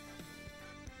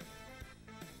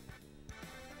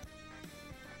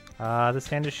 This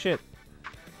hand is shit.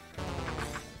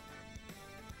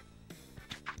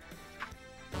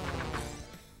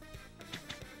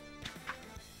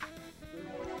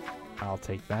 I'll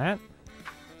take that.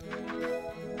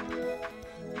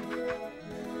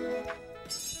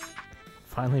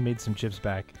 Finally made some chips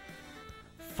back.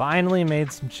 Finally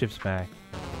made some chips back.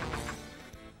 I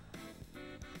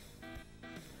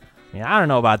mean, I don't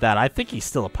know about that. I think he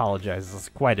still apologizes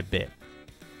quite a bit.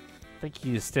 I think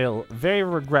he's still very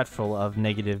regretful of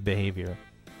negative behavior.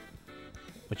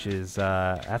 Which is,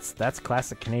 that's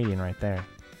classic Canadian right there.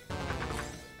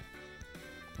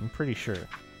 I'm pretty sure.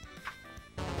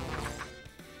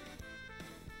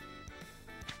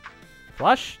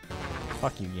 Flush?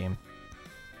 Fuck you, game.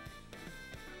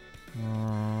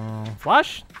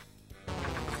 Flush?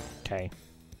 Okay.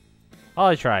 All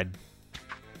I tried.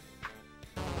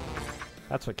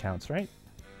 That's what counts, right?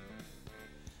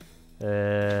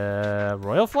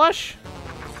 Royal Flush?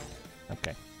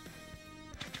 Okay.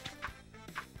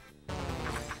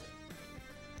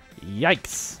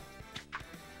 Yikes.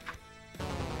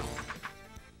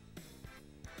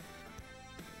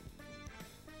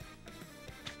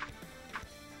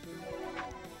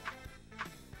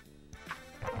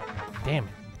 Damn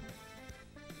it.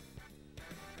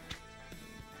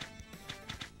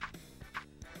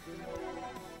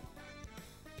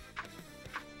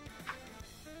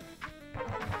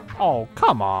 Oh,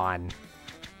 come on.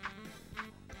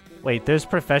 Wait, there's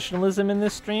professionalism in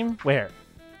this stream? Where?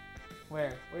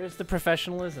 Where? Where's the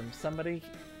professionalism? Somebody,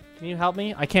 can you help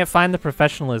me? I can't find the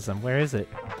professionalism. Where is it?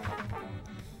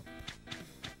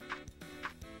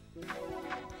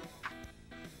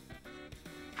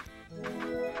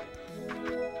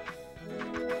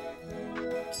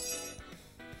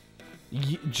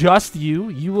 Just you?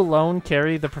 You alone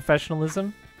carry the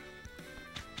professionalism?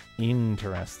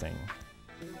 Interesting.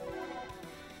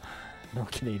 No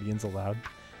Canadians allowed.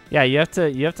 Yeah, you have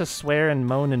to swear and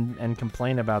moan and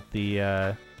complain about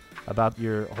the about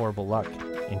your horrible luck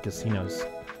in casinos.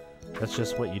 That's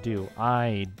just what you do.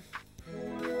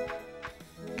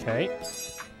 Okay.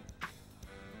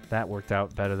 That worked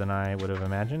out better than I would have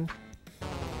imagined.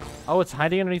 Oh, it's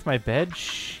hiding underneath my bed?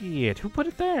 Shit, who put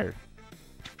it there?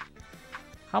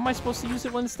 How am I supposed to use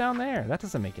it when it's down there? That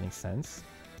doesn't make any sense.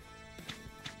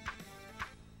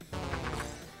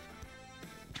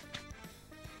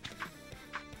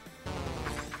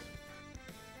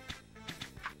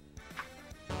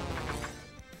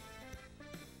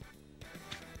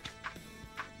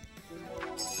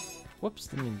 Whoops,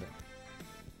 didn't mean to.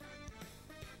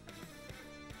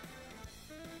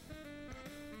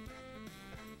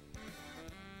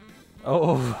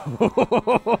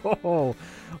 Oh,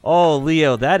 oh,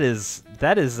 Leo, that is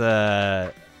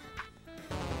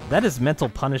mental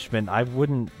punishment I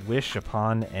wouldn't wish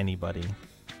upon anybody.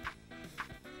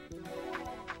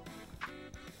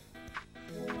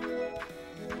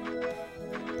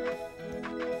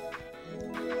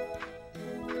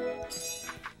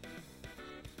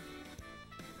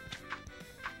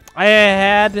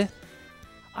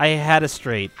 I had a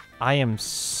straight. I am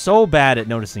so bad at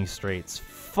noticing straights.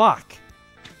 Fuck.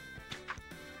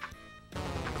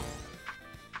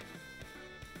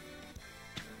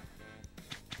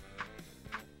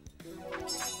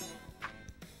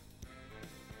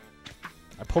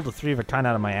 I pulled a 3 of a kind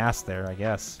out of my ass there, I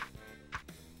guess.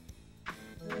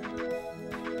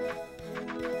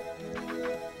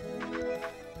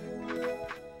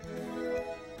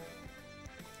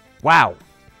 Wow.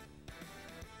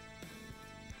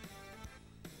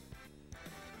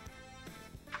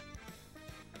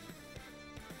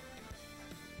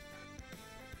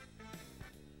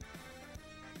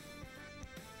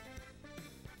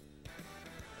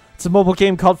 It's a mobile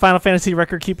game called Final Fantasy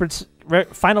Record Keepers.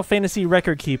 Final Fantasy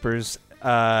Record Keepers.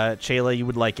 Chayla, you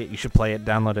would like it. You should play it.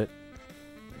 Download it.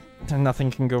 Nothing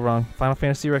can go wrong. Final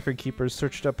Fantasy Record Keepers.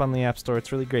 Search it up on the App Store.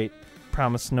 It's really great.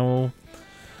 Promise, no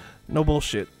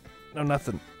bullshit. No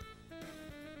nothing.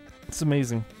 It's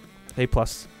amazing. A+.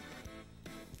 It's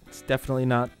definitely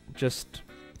not just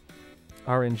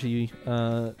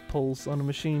RNG pulls on a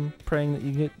machine praying that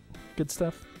you get good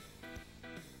stuff.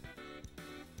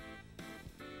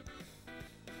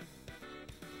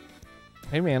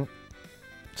 Hey man,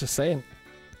 just saying.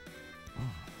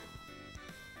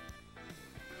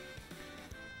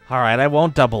 Alright, I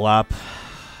won't double up.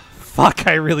 Fuck,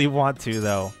 I really want to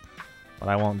though. But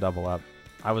I won't double up.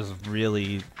 I was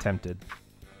really tempted.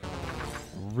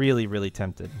 Really, really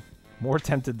tempted. More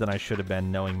tempted than I should have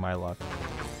been, knowing my luck.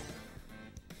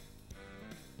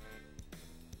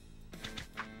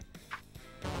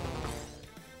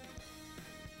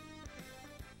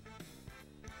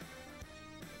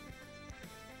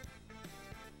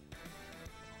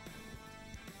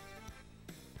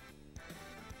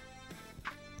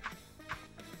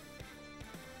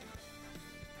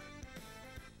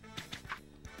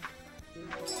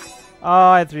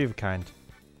 Oh, I had 3 of a kind.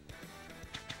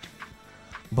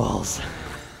 Balls.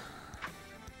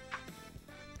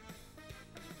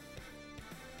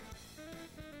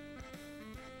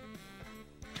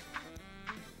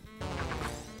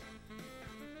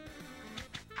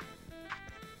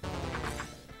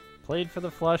 Played for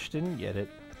the flush, didn't get it.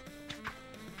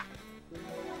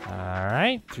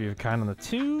 Alright, 3 of a kind on the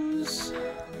 2s.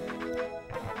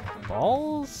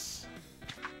 Balls.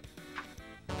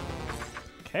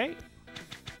 Okay.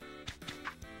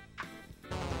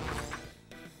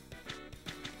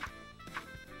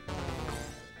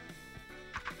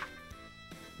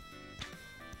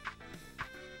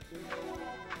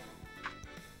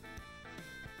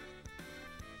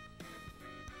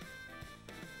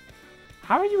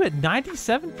 How are you at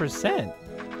 97%?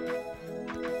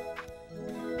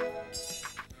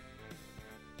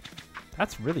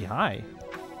 That's really high.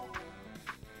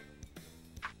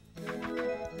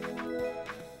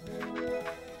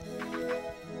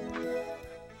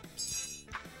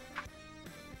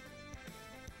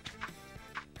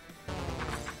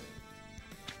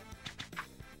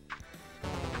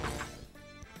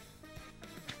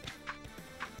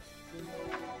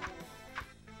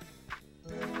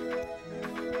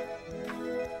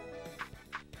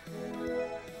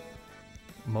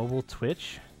 Mobile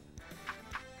Twitch?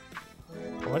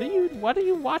 What are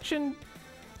you watching?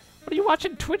 What are you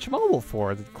watching Twitch mobile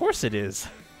for? Of course it is.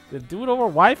 Do it over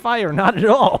Wi-Fi or not at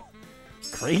all.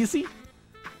 Crazy?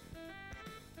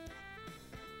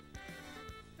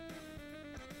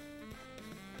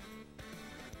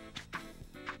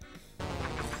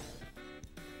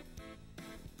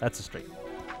 That's a straight.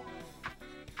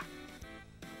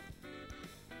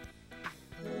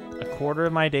 A quarter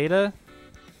of my data?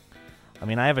 I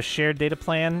mean, I have a shared data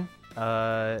plan,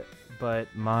 but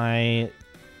my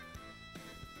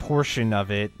portion of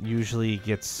it usually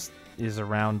is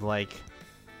around like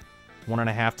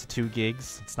 1.5 to 2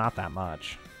 gigs. It's not that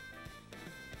much.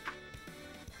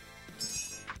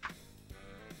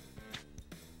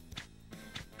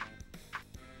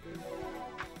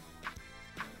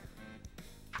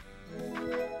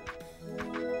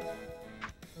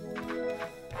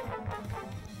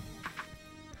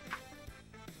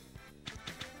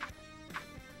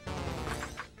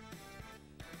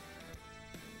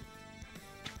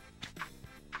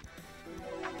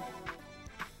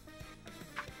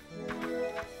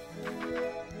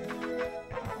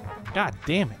 God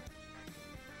damn it.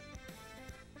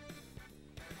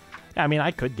 Yeah, I mean,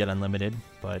 I could get unlimited,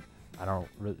 but I don't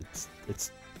really,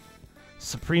 it's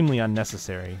supremely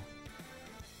unnecessary.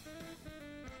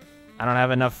 I don't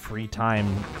have enough free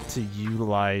time to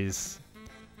utilize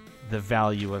the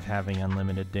value of having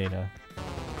unlimited data.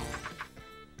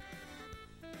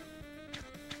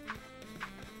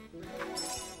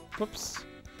 Whoops.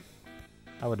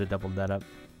 I would have doubled that up.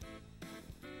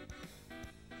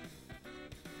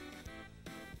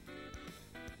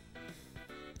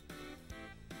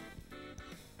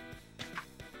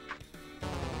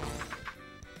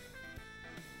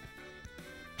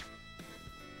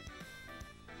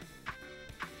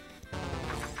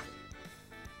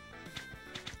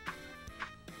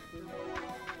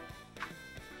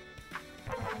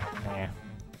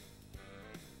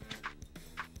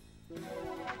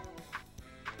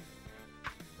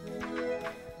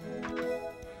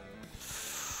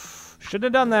 Shouldn't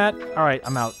have done that. All right,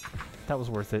 I'm out. That was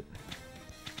worth it.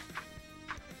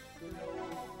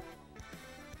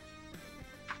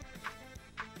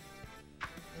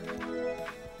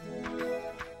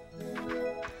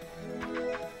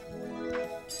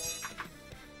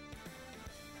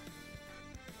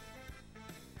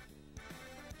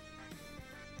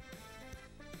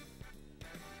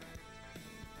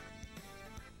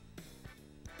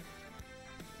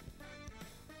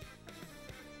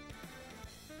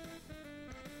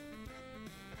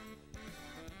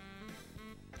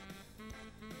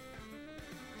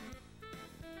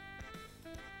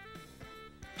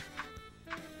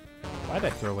 Why'd I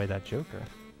throw away that Joker?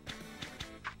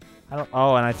 I don't.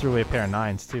 Oh, and I threw away a pair of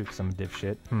 9s too, because I'm a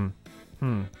dipshit.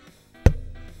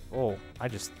 Oh, I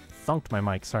just thunked my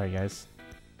mic. Sorry, guys.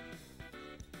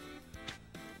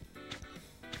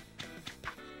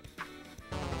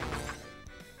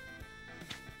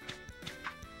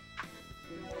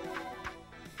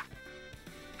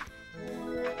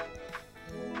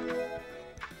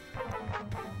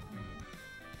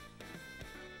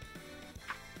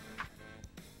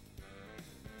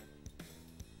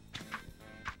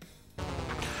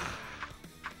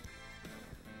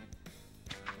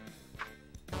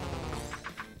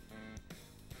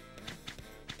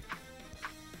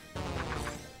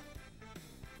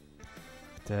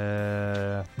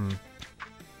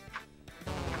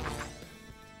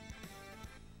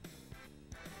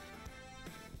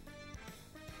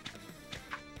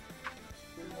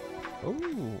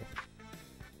 Ooh.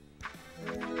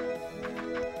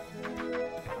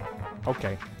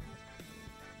 Okay.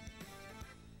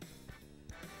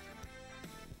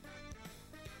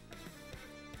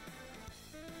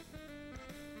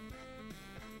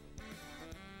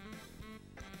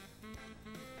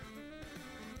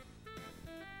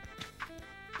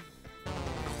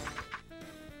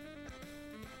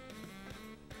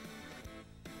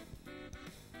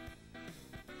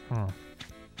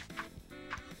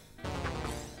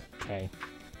 Okay.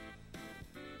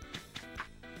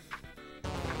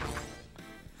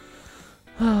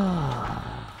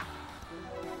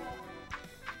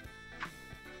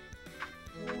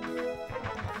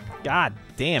 God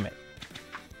damn it.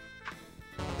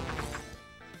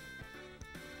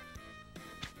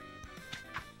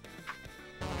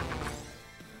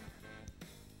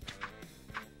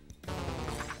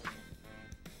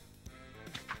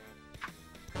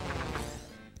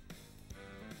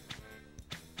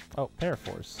 Oh,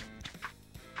 Paraforce.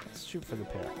 Let's shoot for the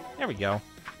pair. There we go.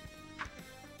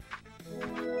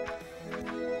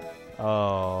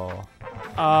 Oh.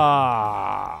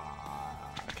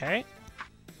 Okay.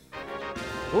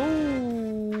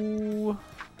 Ooh.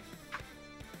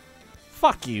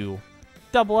 Fuck you.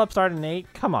 Double up, start an 8.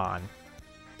 Come on.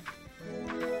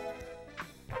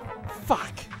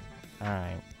 Fuck.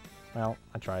 Alright. Well,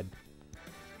 I tried.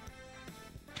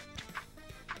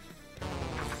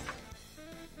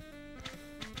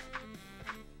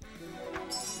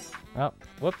 Oh,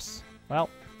 whoops. Well.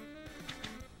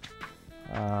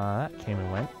 That came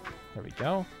and went. There we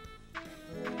go.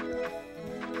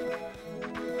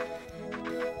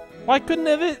 Why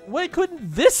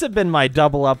couldn't this have been my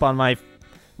double up on my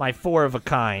 4 of a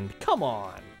kind? Come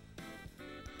on.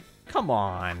 Come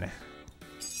on.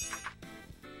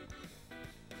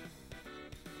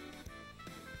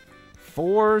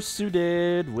 Four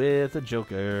suited with a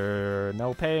joker.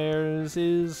 No pairs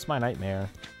is my nightmare.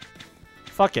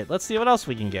 Fuck it. Let's see what else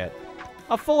we can get.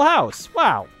 A full house.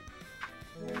 Wow.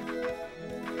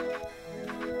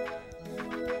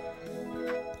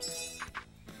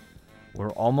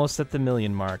 We're almost at the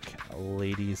million mark,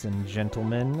 ladies and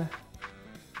gentlemen.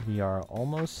 We are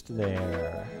almost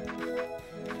there.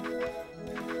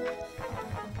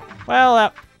 Well,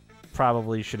 that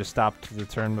probably should have stopped the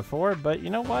turn before, but you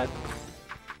know what?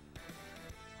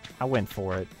 I went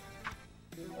for it.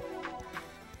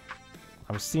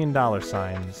 I was seeing dollar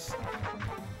signs.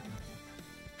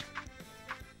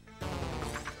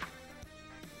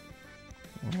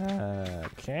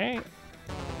 Okay.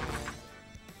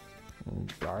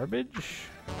 Garbage.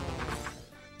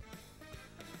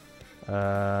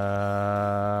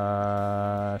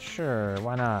 Sure,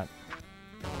 why not?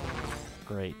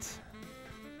 Great.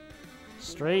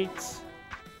 Straight.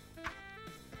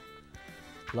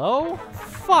 Low?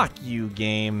 Fuck you,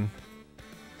 game.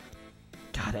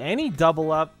 God, any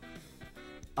double up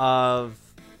of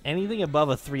anything above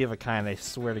a 3 of a kind, I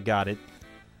swear to God, it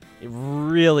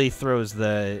really throws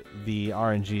the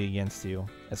RNG against you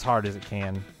as hard as it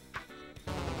can.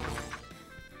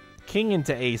 King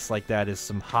into ace like that is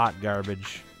some hot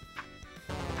garbage.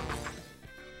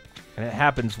 And it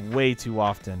happens way too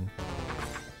often.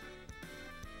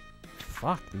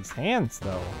 Fuck, these hands,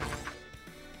 though.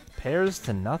 Pairs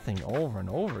to nothing over and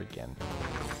over again.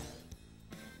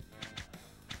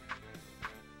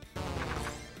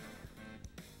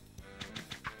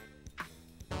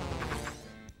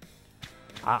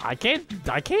 I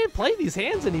can't play these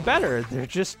hands any better. They're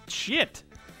just shit.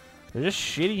 They're just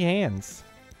shitty hands.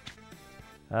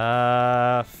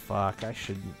 Fuck. I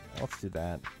should. Let's do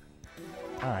that.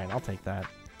 All right, I'll take that.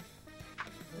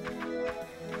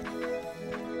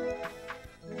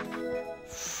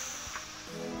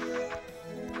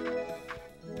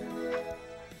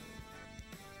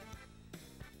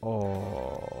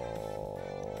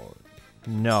 Oh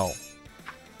no.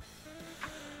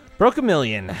 Broke a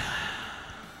million.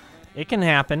 It can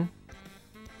happen.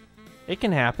 It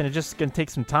can happen. It's just gonna take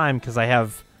some time because I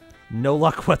have no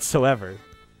luck whatsoever.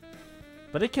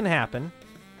 But it can happen.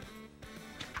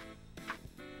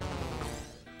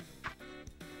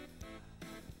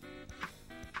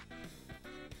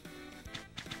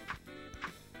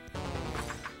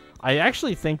 I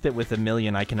actually think that with a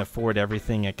million I can afford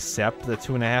everything except the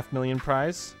 2.5 million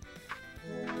prize.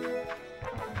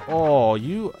 Oh,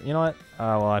 you know what?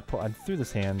 Well, I threw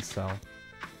this hand, so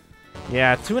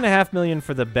yeah, 2.5 million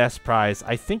for the best prize.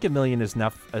 I think a million is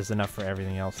enough for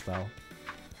everything else, though.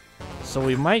 So what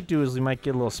we might do is we might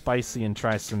get a little spicy and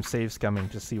try some save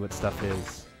scumming to see what stuff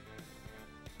is.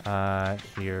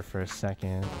 Here for a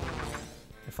second.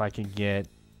 If I could get,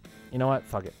 you know what?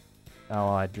 Fuck it. Oh, well,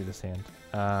 I drew this hand.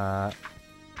 All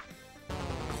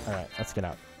right, let's get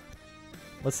out.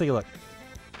 Let's take a look.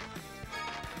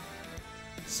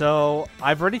 So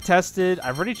I've already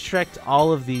checked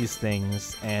all of these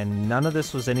things, and none of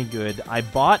this was any good. I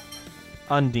bought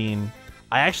Undine.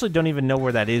 I actually don't even know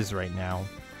where that is right now.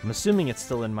 I'm assuming it's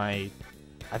still in my...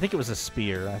 I think it was a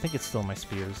spear. I think it's still in my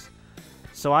spears.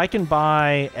 So I can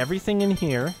buy everything in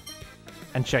here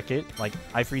and check it, like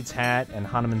Ifrit's hat and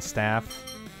Hanuman's staff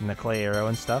and the clay arrow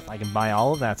and stuff. I can buy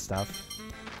all of that stuff.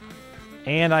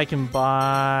 And I can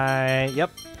buy...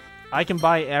 Yep. I can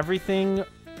buy everything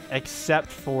except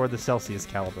for the Celsius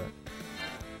caliber.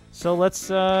 So let's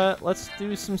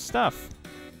do some stuff.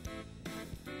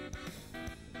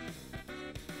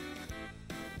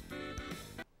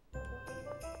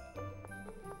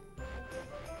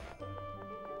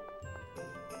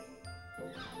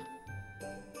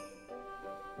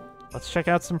 Let's check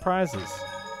out some prizes.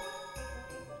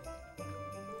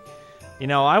 You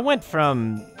know, I went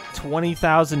from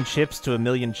 20,000 chips to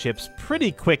 1,000,000 chips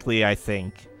pretty quickly, I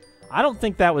think. I don't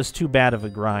think that was too bad of a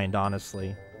grind,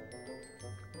 honestly.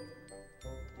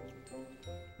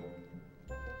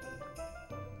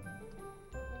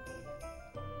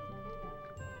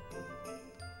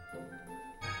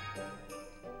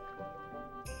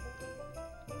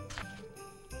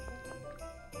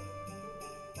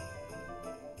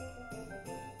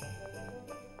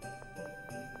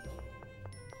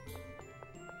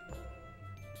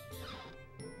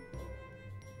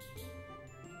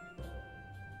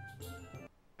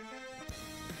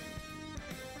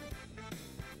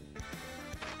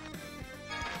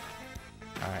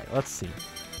 Alright, let's see.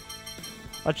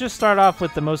 Let's just start off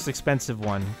with the most expensive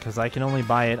one, because I can only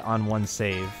buy it on one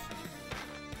save.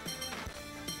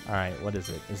 Alright, what is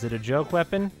it? Is it a joke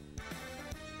weapon?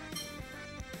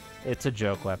 It's a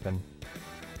joke weapon.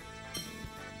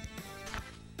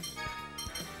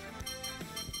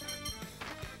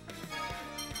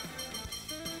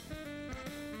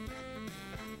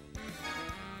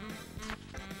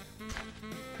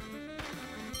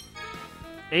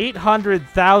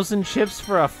 $800,000 chips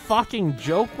for a fucking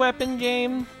joke weapon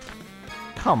game?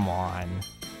 Come on.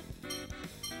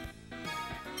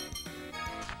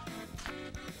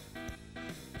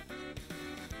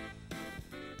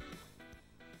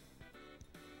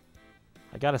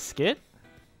 I got a skit?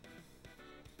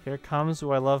 Here comes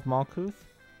who I love, Malkuth.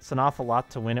 It's an awful lot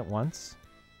to win at once.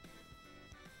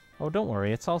 Oh, don't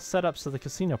worry. It's all set up so the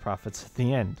casino profits at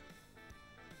the end.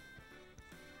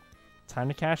 Time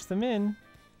to cash them in.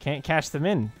 Can't cash them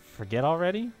in. Forget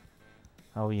already?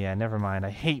 Oh yeah, never mind. I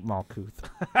hate Malkuth.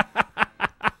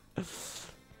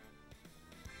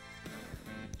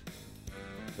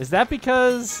 Is that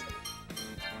because...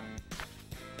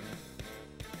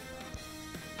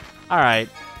 Alright.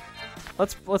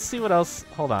 Let's see what else.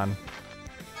 Hold on.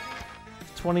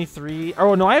 23.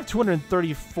 Oh no, I have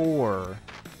 234.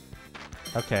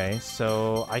 Okay,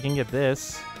 so I can get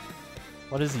this.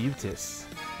 What is Utis?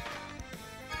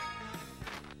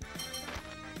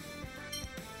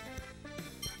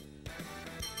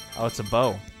 Oh, it's a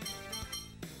bow.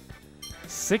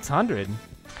 600?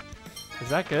 Is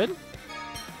that good?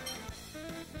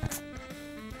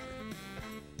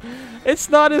 It's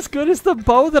not as good as the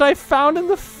bow that I found in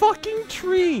the fucking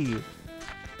tree!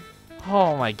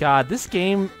 Oh my god, this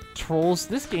game trolls.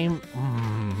 This game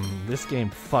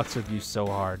fucks with you so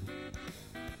hard.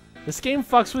 This game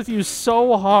fucks with you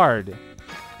so hard.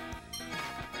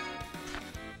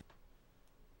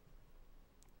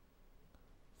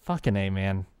 Fucking A,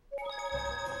 man.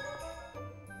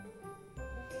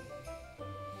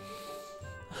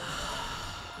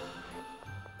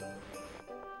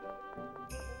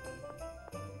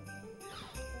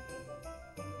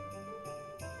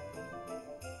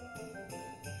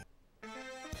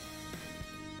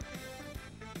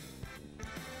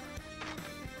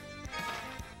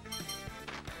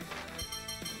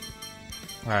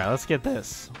 Alright, let's get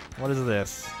this. What is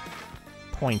this?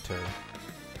 Pointer.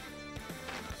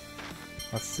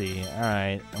 Let's see.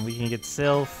 Alright, and we can get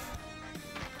Sylph.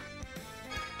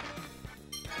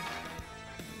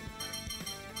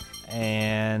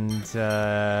 And,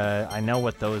 I know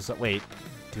what those... Wait,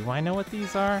 do I know what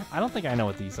these are? I don't think I know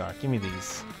what these are. Give me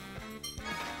these.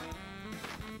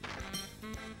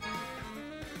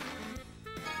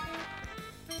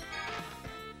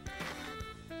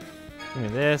 Give me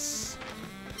this.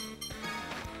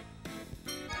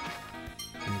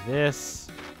 Give me this.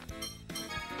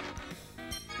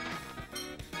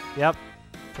 Yep.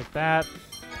 Take that.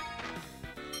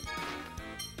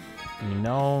 Give me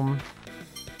Gnome.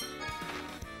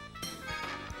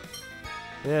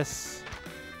 This.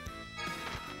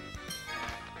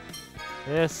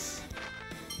 This.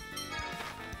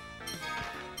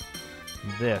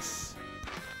 This.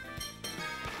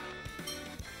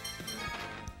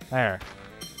 There.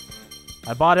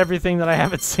 I bought everything that I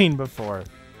haven't seen before.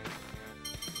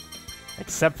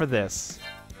 Except for this.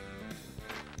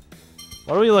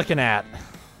 What are we looking at?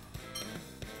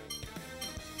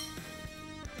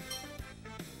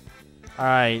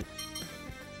 Alright.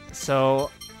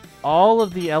 So, all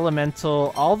of the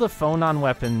elemental, all the Phonon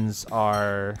weapons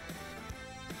are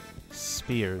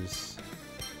spears.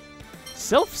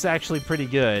 Sylph's actually pretty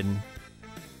good.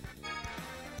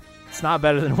 It's not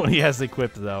better than what he has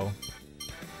equipped, though.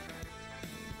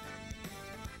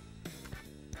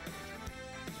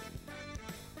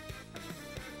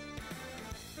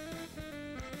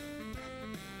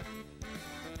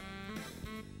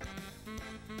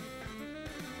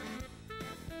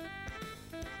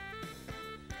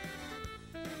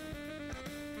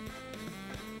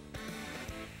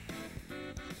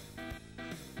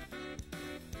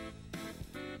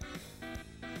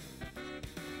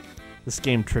 This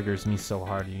game triggers me so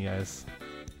hard, you guys.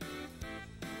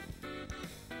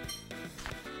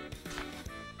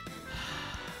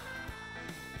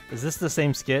 Is this the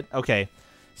same skit? Okay.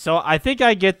 So I think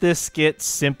I get this skit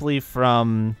simply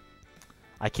from...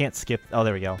 I can't skip... Oh,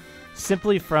 there we go.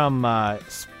 Simply from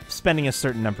spending a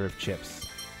certain number of chips.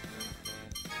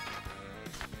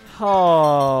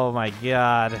 Oh my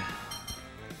god.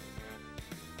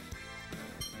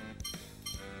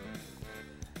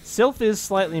 Sylph is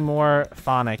slightly more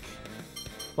phonic.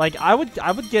 Like I would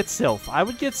get Sylph. I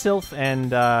would get Sylph and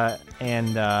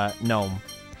Gnome.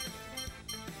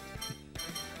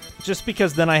 Just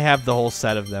because then I have the whole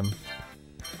set of them.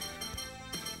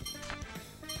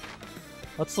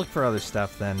 Let's look for other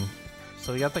stuff then.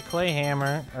 So we got the clay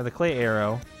hammer, or the clay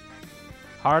arrow.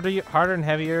 Harder and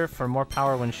heavier for more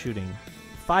power when shooting.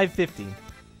 550.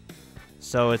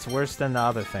 So it's worse than the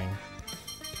other thing.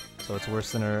 So it's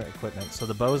worse than her equipment. So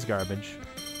the bow's garbage.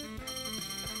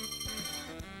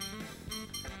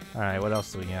 Alright, what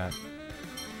else do we got?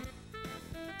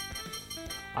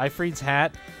 Ifreed's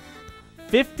hat.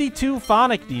 52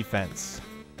 phonic defense.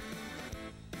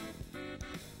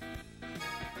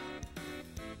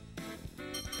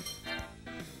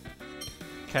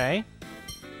 Okay.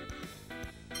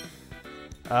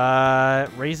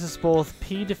 Raises both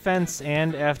P defense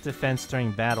and F defense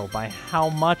during battle. By how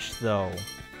much, though?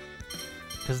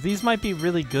 Because these might be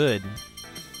really good.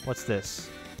 What's this?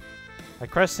 A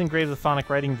crest engraved with phonic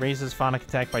writing raises phonic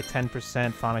attack by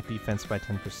 10%, phonic defense by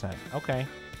 10%. Okay.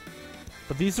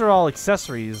 But these are all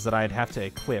accessories that I'd have to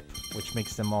equip, which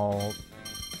makes them all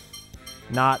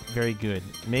not very good.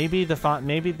 Maybe the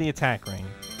attack ring.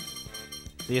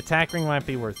 The attack ring might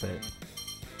be worth it.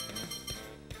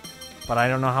 But I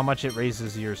don't know how much it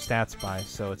raises your stats by,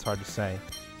 so it's hard to say.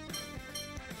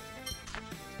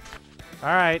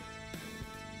 Alright.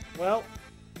 Well,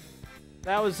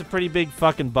 that was a pretty big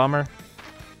fucking bummer.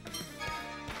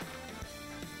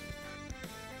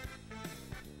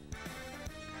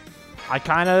 I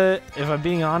kinda, if I'm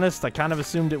being honest, I kind of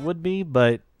assumed it would be,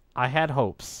 but I had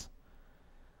hopes.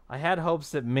 I had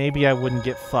hopes that maybe I wouldn't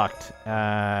get fucked,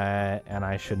 and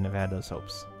I shouldn't have had those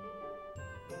hopes.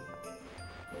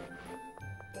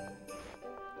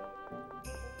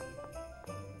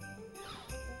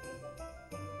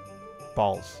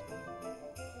 Balls.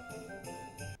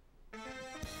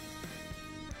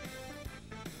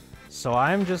 So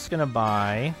I'm just gonna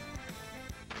buy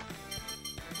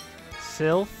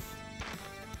Sylph.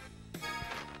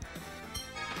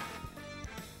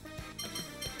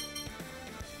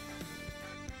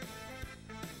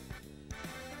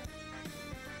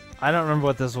 I don't remember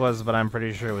what this was, but I'm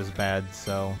pretty sure it was bad,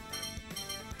 so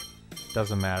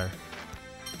doesn't matter.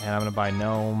 And I'm gonna buy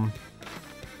Gnome.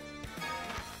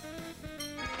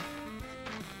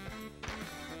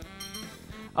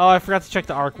 Oh, I forgot to check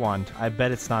the Arc Wand. I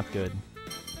bet it's not good.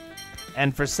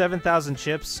 And for 7,000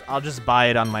 chips, I'll just buy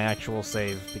it on my actual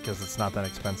save, because it's not that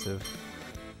expensive.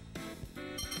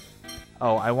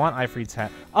 Oh, I want Ifreed's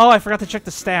hat. Oh, I forgot to check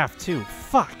the staff, too.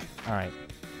 Fuck! Alright.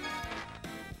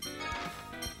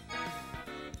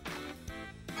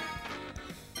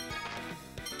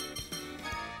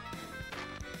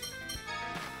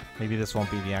 Maybe this won't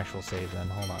be the actual save then.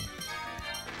 Hold on.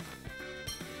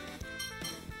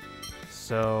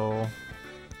 So...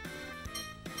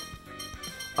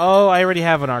 Oh, I already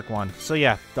have an Arc Wand. So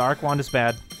yeah, the Arc Wand is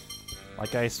bad.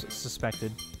 Like I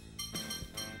suspected.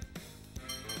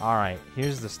 Alright,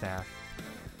 here's the staff.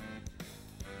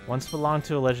 Once belonged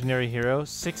to a legendary hero.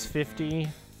 650,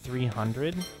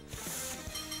 300.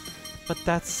 But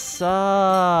that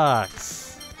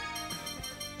sucks.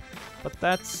 But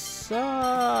that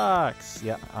sucks.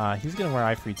 Yeah, he's gonna wear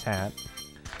Ifreed's hat.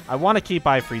 I want to keep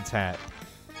Ifreed's hat.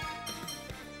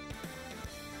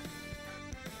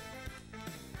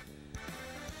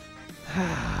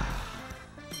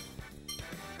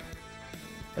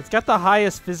 It's got the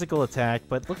highest physical attack,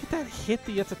 but look at that hit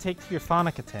that you have to take to your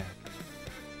phonic attack.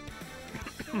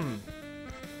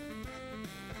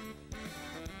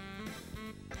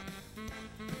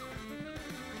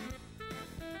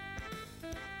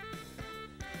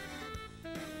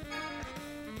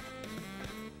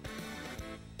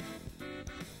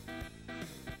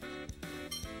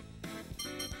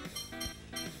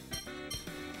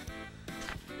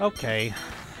 Okay,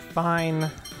 fine.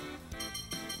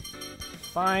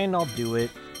 Fine, I'll do it.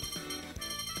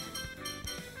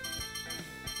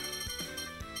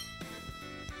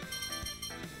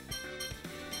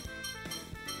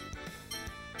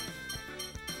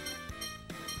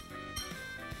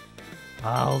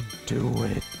 I'll do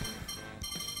it.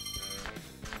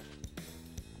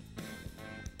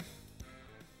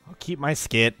 I'll keep my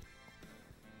skit.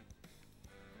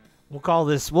 We'll call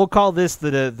this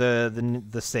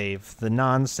the save, the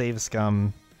non-save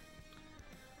scum.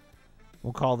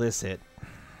 We'll call this it.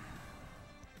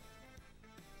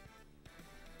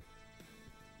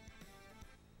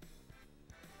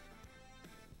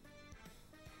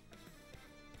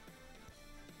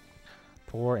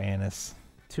 Poor Annis.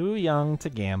 Too young to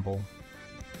gamble.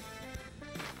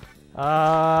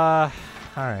 Alright.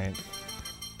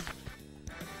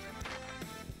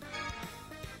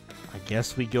 I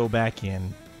guess we go back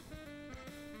in.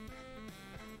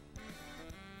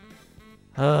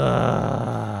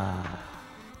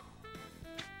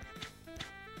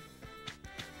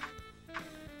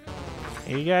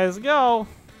 Here you guys go.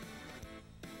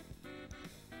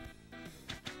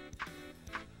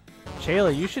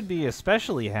 Shayla, you should be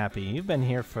especially happy. You've been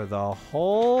here for the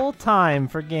whole time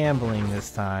for gambling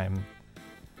this time.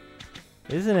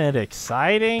 Isn't it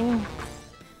exciting?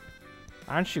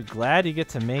 Aren't you glad you get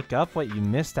to make up what you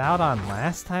missed out on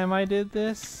last time I did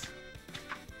this?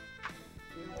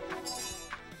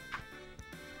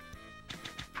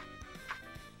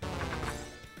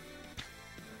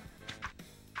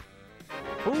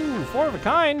 Ooh, 4 of a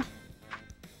kind!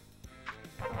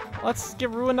 Let's get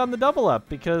ruined on the double up,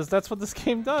 because that's what this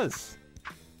game does.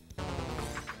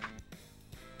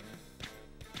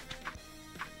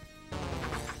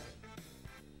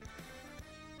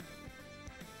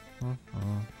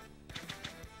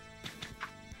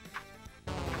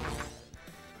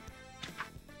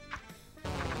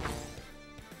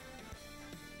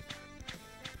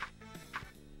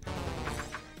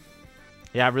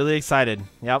 Yeah, really excited.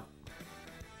 Yep.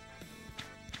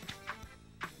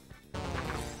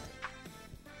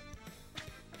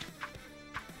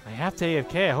 I have to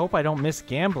AFK. I hope I don't miss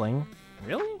gambling.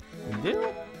 Really? You do?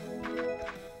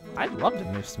 I'd love to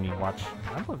miss me watch.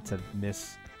 I'd love to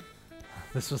miss.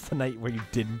 This was the night where you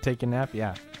didn't take a nap?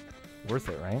 Yeah. Worth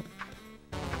it, right?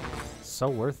 So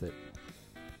worth it.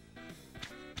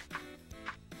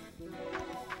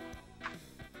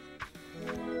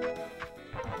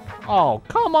 Oh,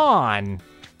 come on!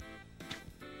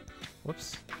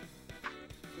 Whoops.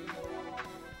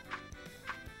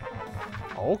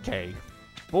 Okay.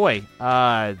 Boy,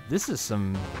 this is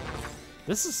some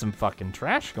fucking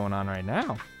trash going on right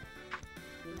now.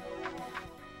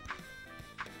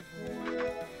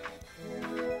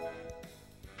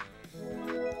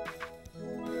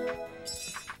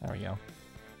 There we go.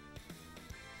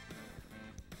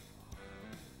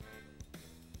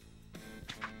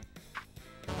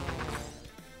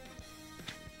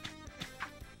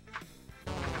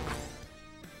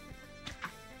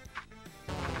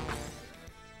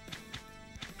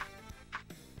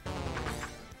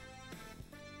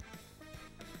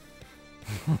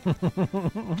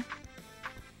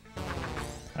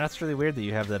 That's really weird that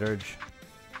you have that urge.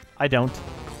 I don't.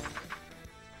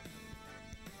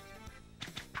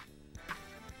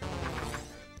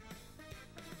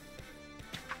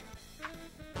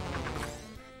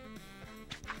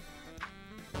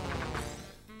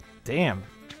 Damn.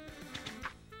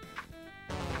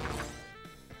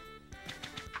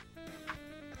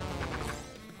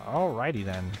 Alrighty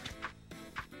then.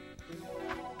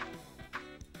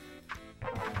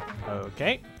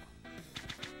 Okay.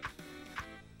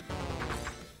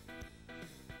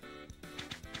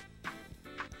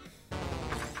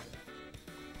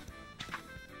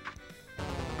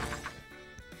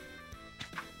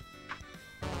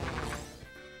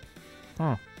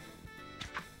 Hmm.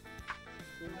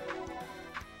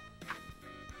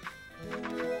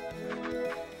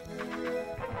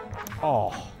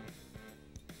 Oh.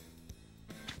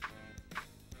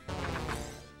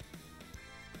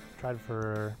 Tried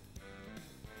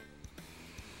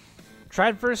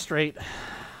for a straight.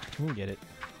 You can get it.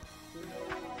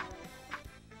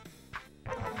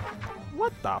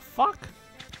 What the fuck?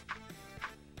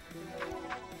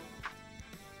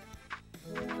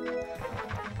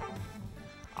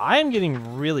 I am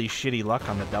getting really shitty luck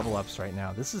on the double ups right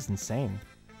now. This is insane.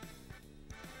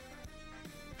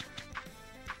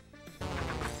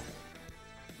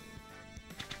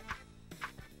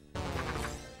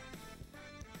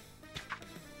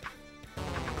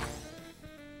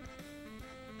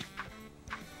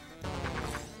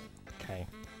 Okay.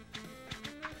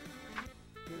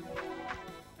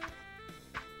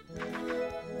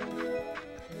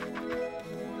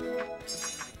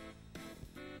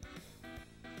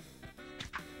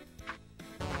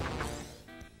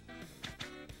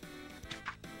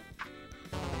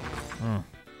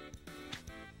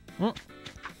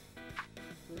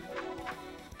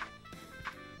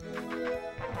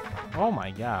 Oh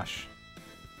my gosh.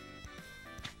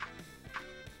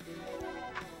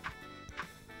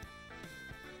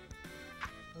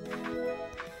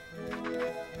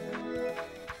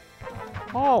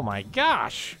 Oh my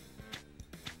gosh!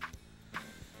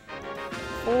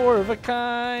 4 of a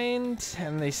kind,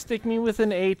 and they stick me with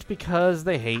an 8 because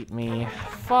they hate me.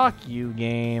 Fuck you,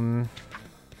 game.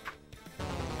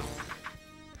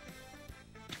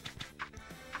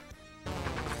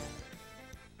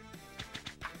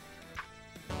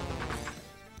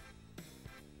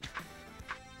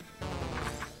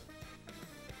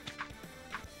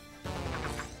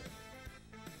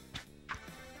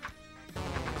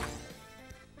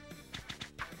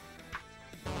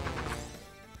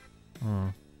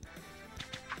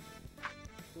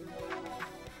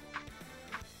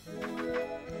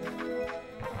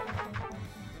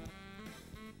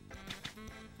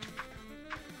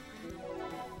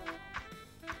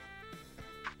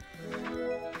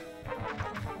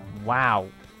 Wow.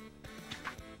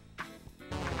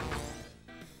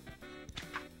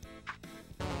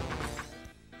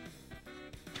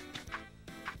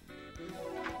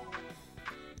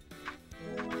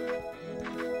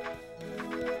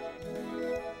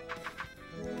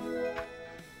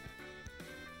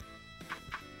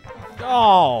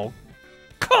 Oh,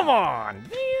 come on, man.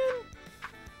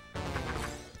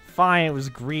 Fine, it was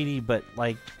greedy, but,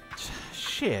 like,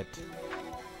 shit.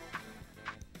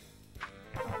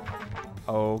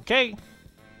 Okay.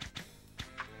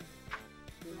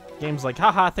 Game's like,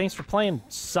 haha, thanks for playing,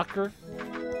 sucker.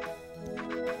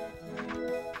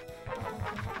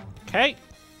 Okay.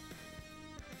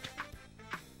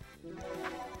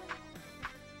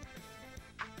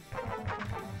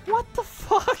 What the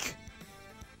fuck?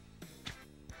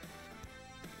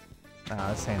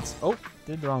 Ah, this hand's... Oh,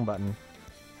 did the wrong button.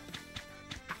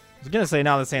 I was gonna say,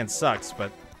 now this hand sucks,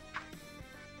 but...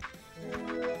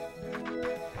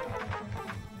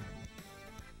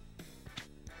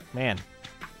 Man.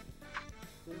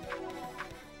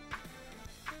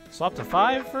 Swap to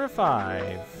 5 for a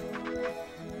 5.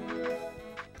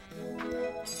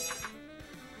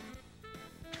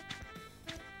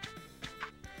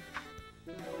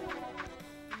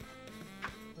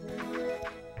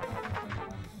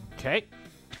 Okay.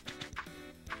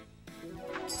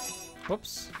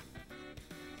 Whoops.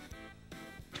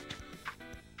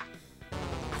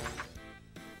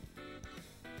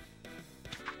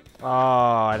 Oh,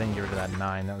 I didn't get rid of that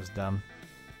 9. That was dumb.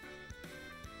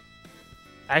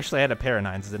 Actually, I had a pair of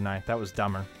 9s, didn't I? That was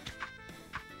dumber.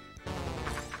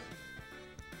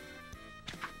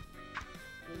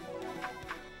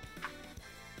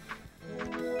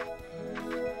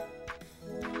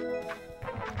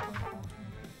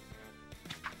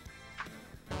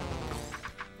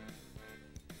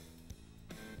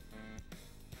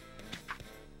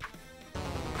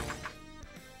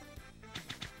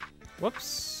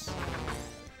 Whoops.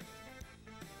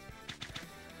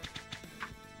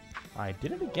 I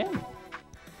did it again.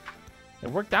 It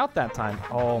worked out that time.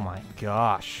 Oh my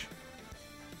gosh.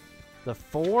 The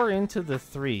 4 into the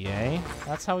 3, eh?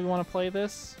 That's how we want to play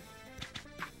this?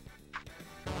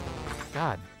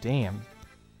 God damn.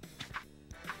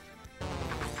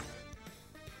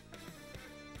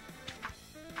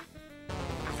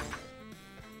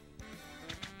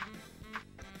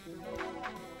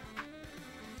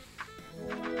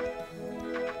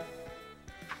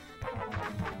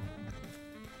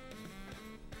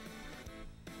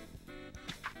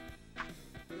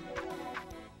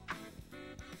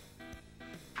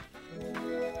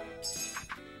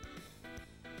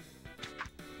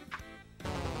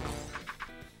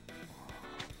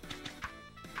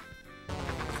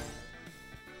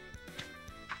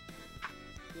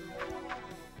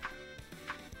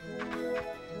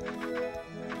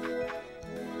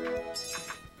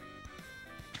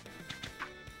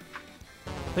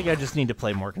 I think I just need to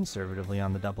play more conservatively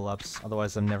on the double ups,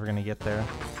 otherwise I'm never gonna get there.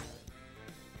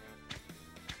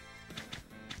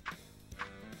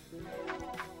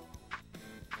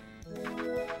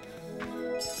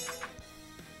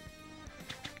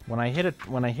 When I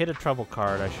hit a trouble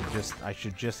card, I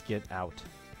should just get out.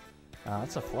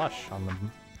 That's a flush on the.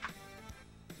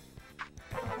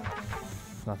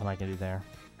 Nothing I can do there.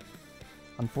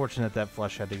 Unfortunate that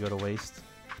flush had to go to waste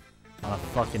on a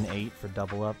fucking 8 for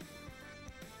double up.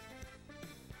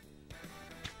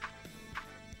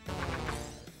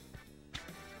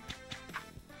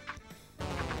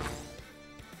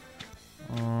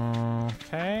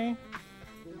 Okay.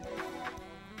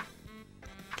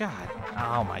 God.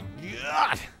 Oh my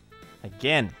god.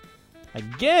 Again.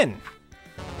 Again.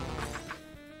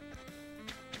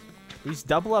 These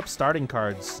double up starting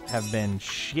cards have been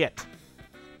shit.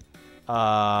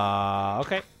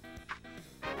 Okay.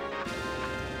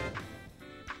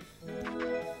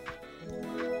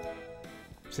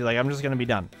 See, like, I'm just gonna be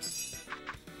done.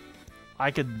 I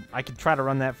could try to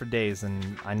run that for days,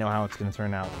 and I know how it's gonna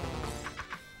turn out.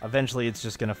 Eventually, it's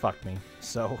just gonna fuck me.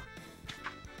 So,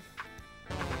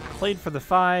 played for the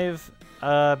 5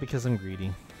 because I'm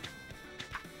greedy.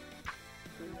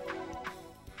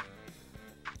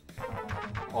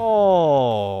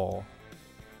 Oh.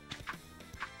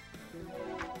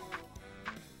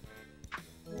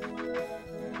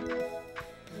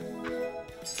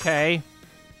 Okay.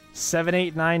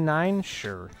 7899?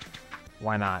 Sure.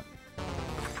 Why not?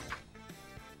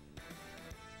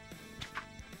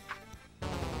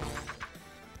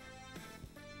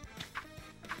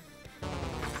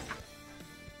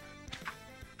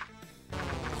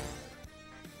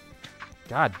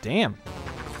 God damn.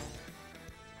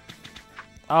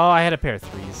 Oh, I had a pair of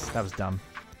 3s. That was dumb.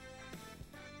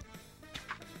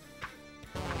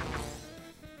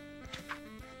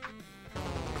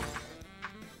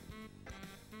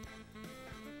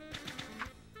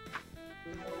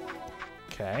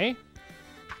 Okay.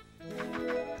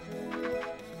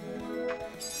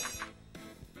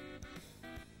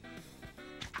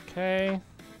 Okay.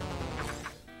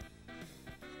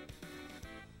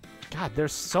 God,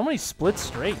 there's so many split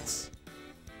straights.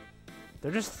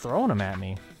 They're just throwing them at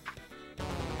me.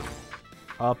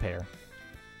 A pair.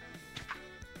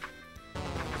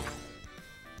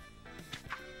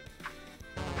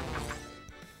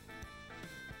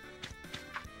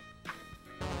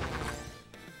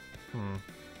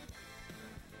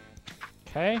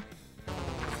 Okay.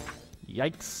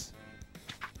 Yikes.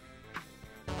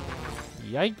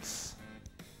 Yikes.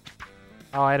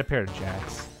 Oh, I had a pair of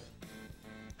jacks.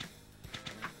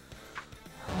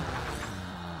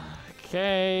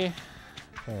 Okay.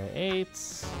 Pair of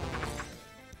 8s.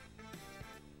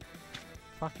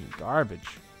 Fucking garbage.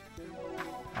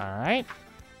 Alright.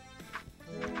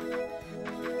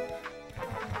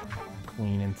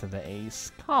 Queen into the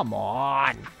ace. Come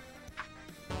on!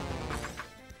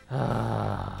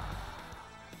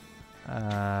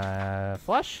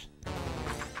 Flush?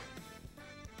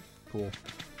 Cool.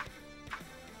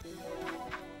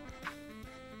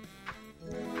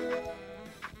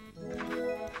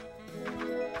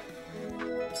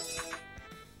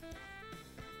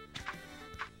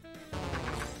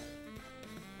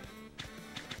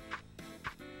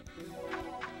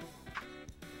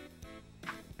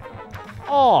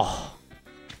 Oh!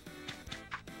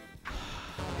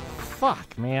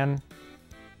 Fuck, man.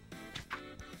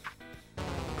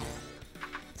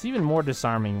 It's even more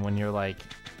disarming when you're like,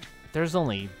 there's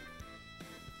only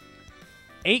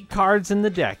 8 cards in the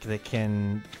deck that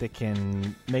can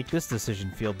make this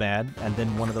decision feel bad, and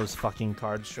then one of those fucking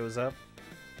cards shows up.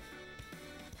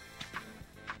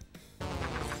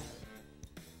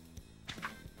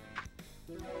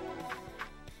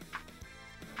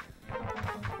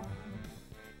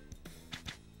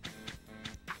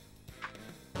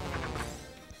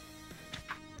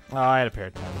 Oh, I had a pair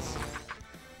of 10s.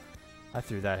 I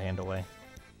threw that hand away.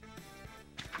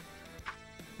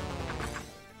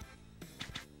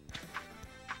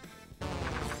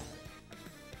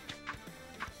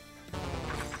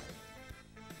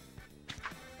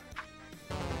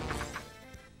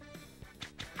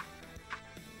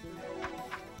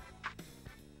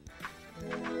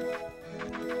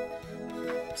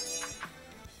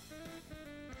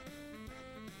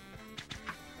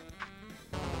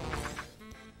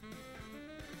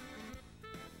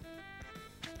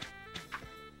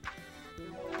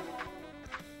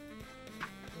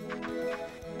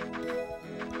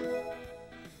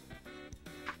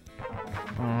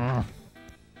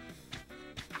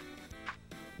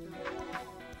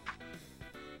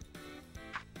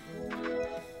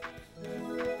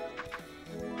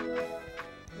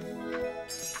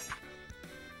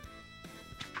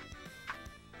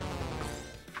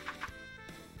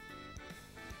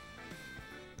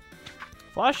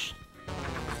 Flush?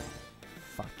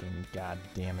 Fucking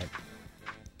goddamn it.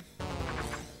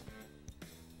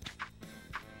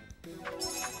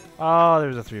 Oh,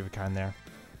 there's a 3 of a kind there.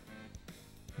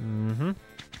 Mm-hmm.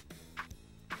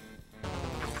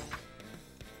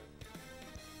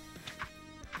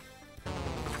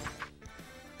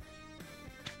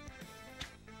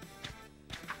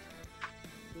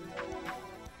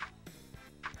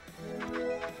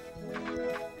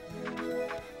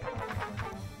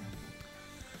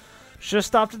 Should have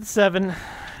stopped at the 7.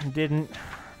 Didn't.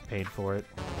 Paid for it.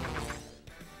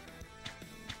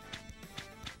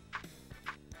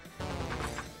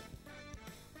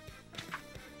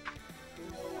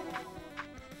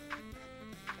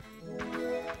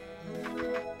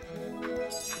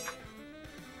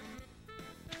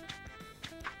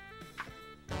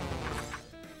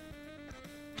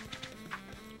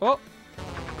 Oh!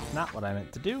 Not what I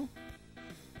meant to do.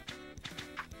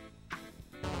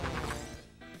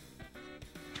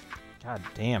 God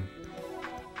damn.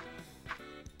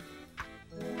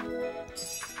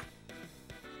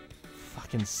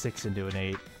 Fucking 6 into an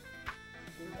 8.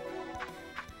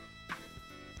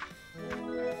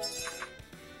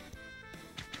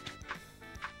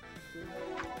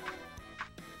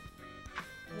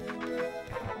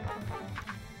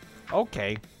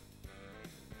 Okay.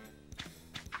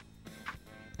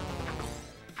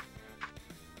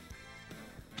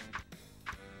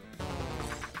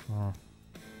 Oh.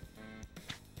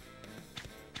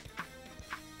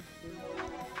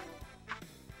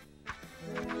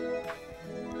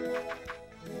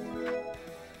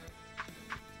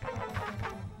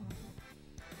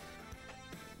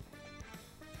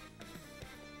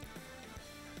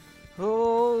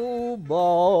 Oh,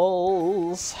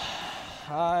 balls.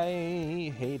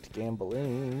 I hate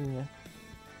gambling.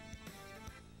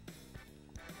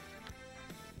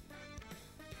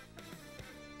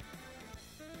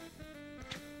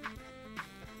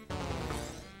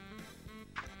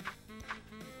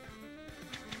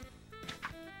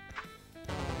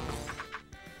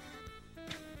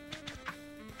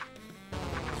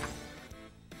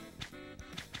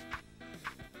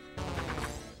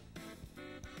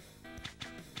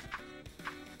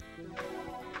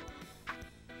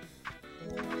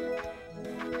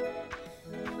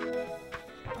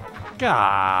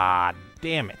 God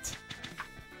damn it.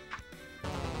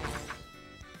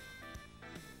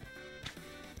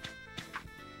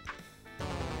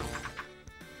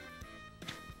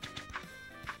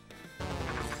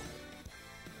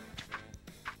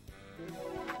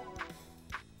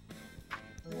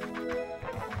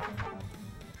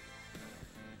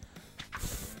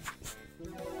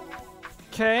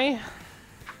 Okay.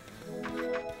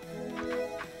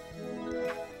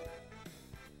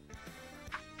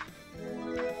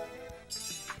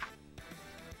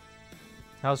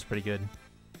 That was pretty good.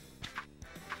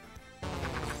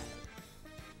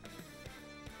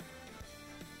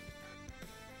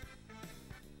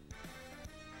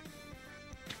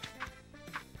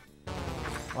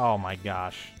 Oh my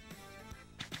gosh.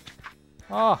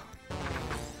 Oh.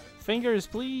 Fingers,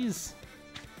 please.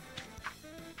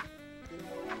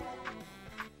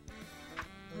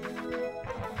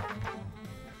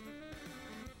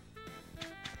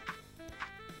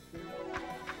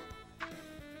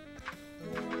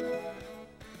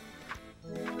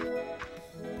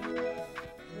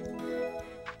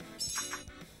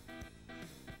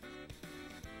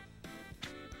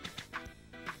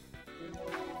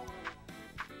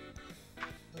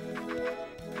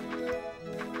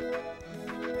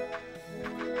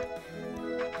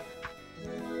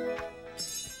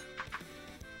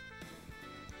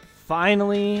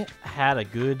 Finally had a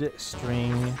good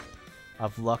string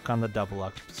of luck on the double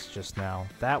ups just now.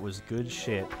 That was good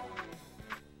shit.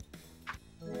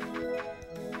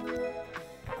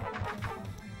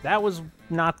 That was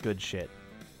not good shit.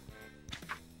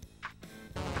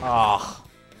 Oh.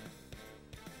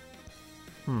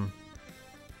 Oh,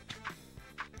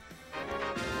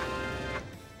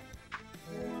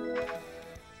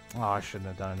 I shouldn't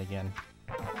have done it again.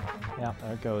 Yeah,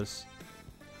 there it goes.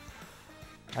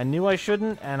 I knew I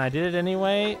shouldn't, and I did it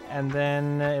anyway, and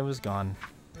then it was gone.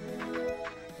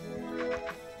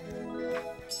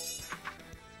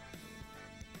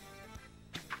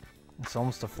 It's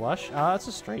almost a flush. It's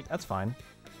a straight. That's fine.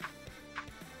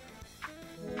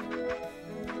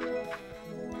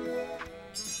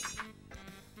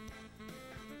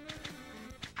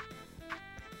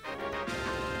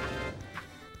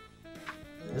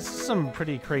 This is some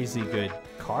pretty crazy good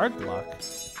card luck.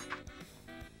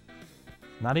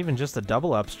 Not even just the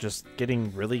double ups, just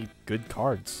getting really good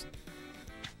cards.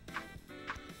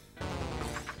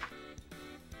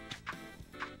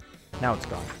 Now it's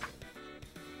gone.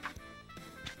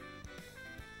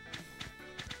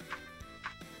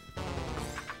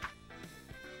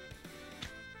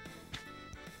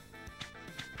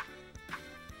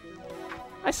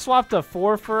 I swapped a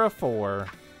 4 for a 4.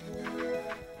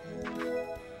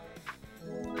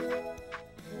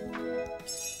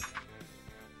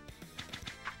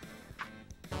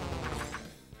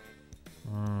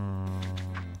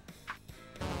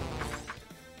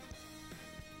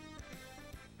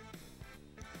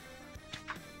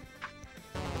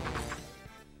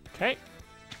 Okay.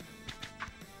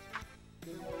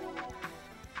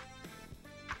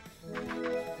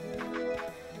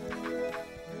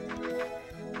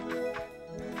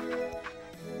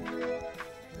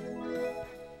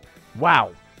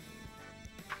 Wow.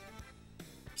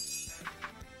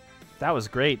 That was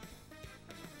great.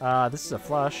 This is a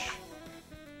flush.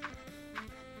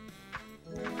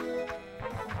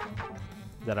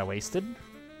 That I wasted.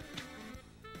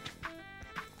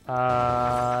 And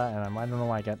I don't know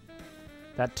why I got...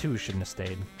 That 2 shouldn't have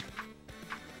stayed.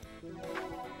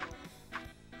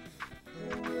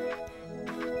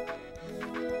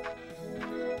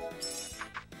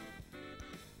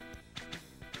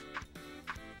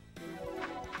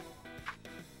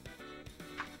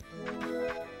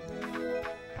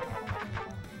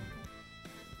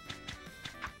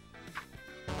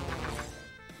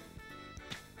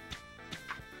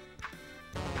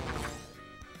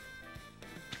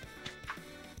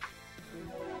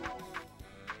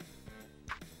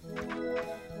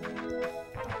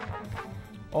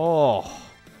 Oh.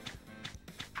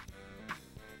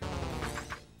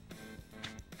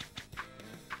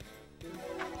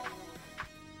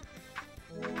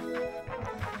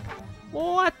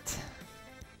 What?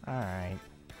 All right.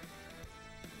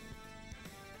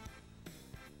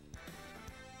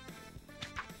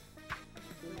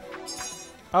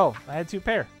 Oh, I had 2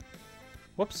 pair.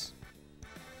 Whoops.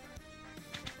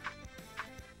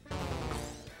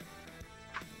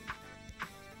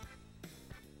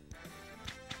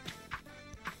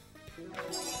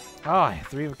 Oh,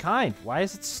 3 of a kind. Why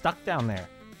is it stuck down there?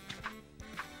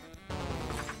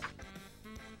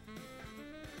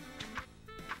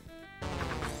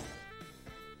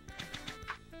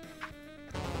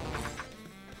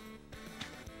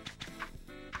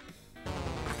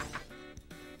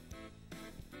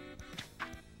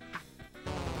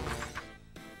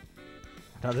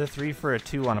 Another 3 for a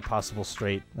 2 on a possible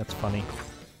straight. That's funny.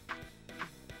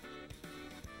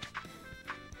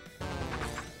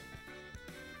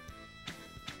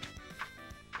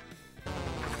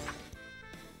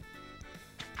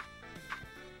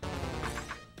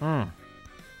 Hmm.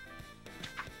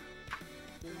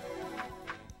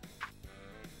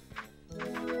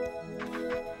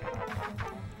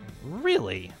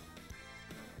 Really?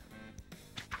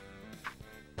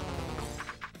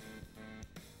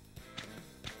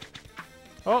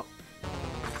 Oh!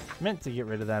 Meant to get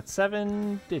rid of that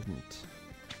 7, didn't.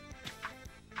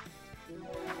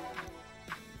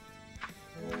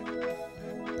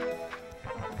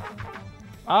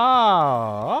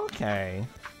 Oh, okay.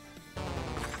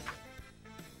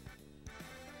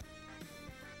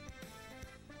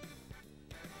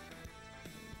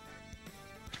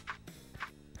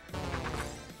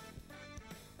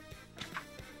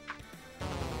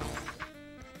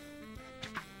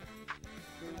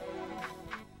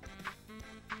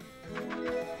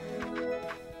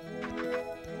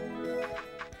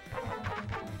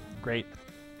 Great.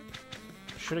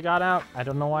 Should have got out. I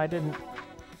don't know why I didn't.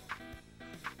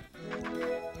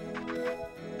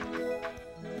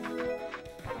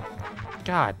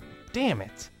 God damn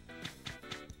it.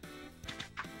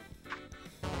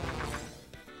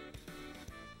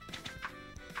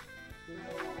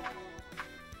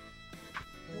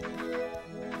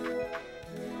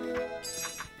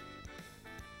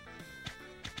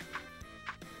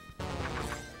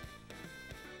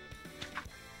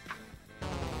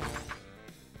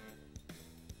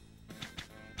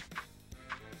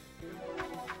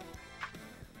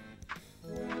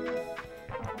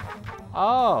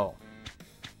 Oh.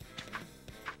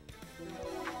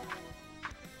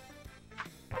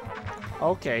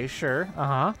 Okay, sure.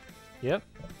 Uh-huh. Yep.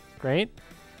 Great.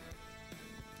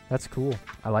 That's cool.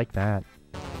 I like that.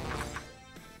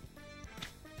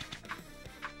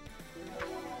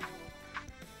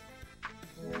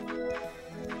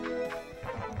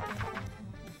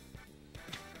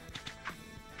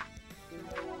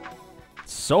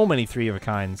 So many 3 of a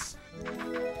kinds.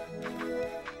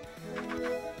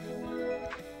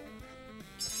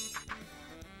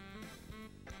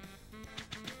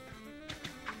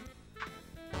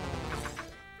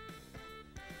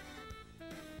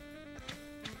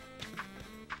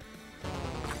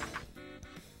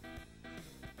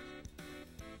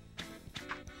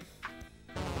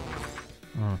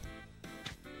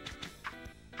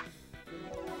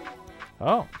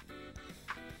 Oh.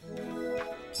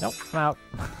 Nope, I'm out.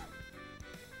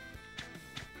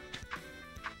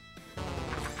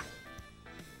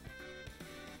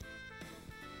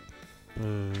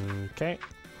 Okay.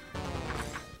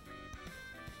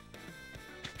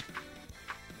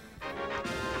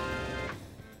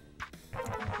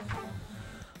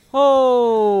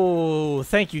 Oh,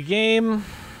 thank you, game.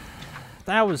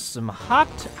 That was some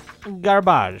hot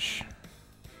garbage.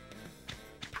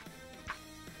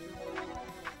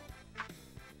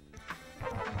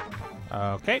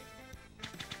 Okay.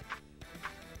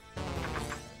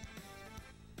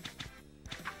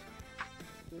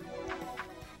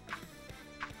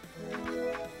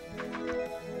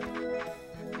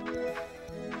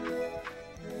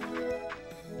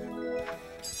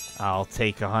 I'll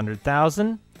take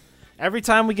 100,000. Every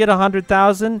time we get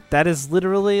 100,000, that is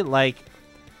literally like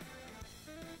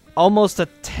almost a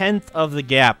tenth of the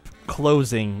gap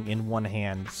closing in one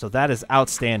hand. So that is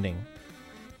outstanding.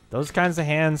 Those kinds of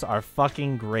hands are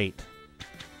fucking great.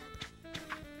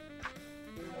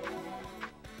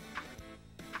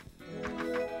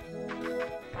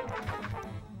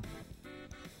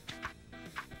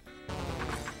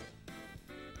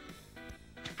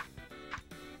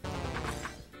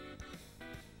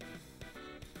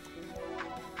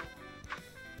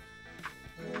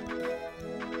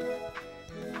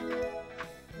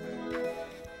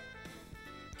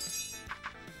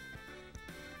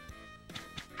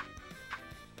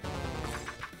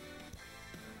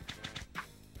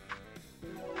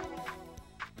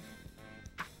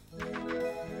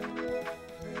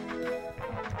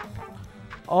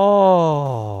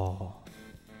 Oh.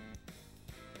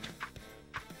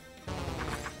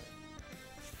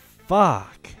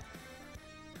 Fuck.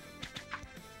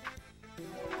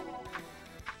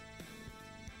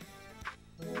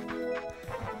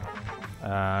 All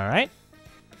right.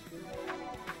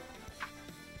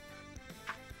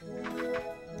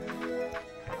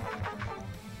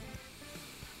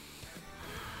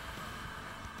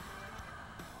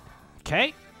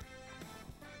 Okay.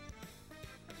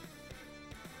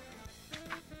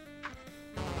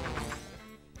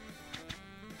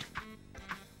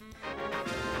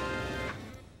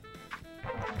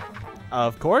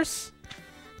 Of course.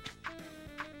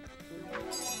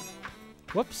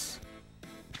 Whoops.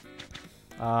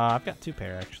 I've got 2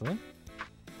 pair, actually.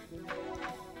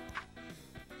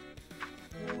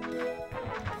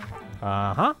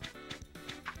 Uh-huh.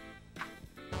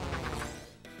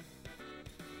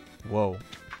 Whoa.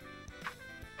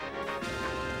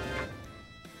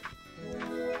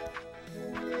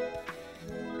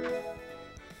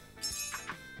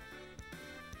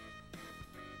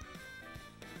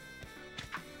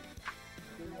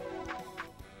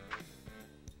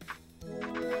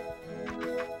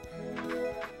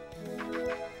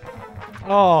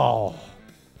 Oh.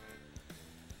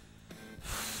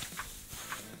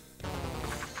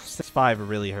 6-5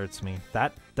 really hurts me.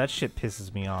 That shit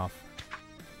pisses me off.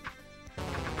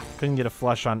 Couldn't get a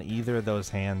flush on either of those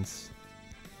hands.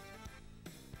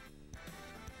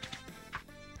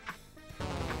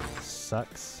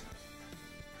 Sucks.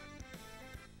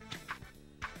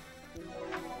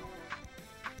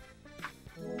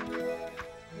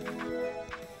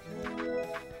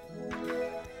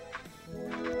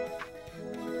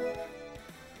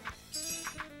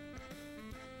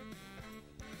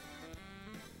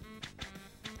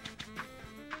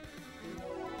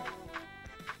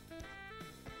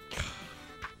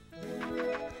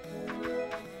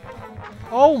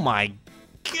 Oh my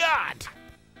god!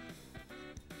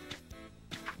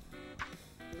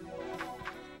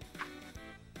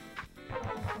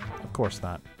 Of course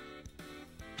not.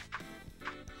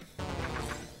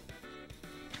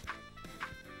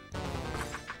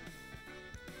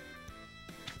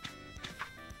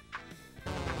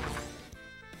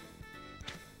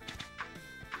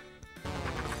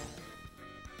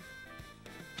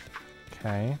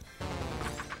 Okay.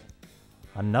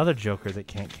 Another Joker that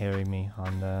can't carry me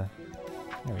on the...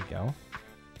 There we go.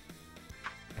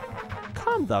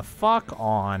 Come the fuck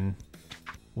on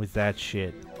with that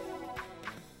shit.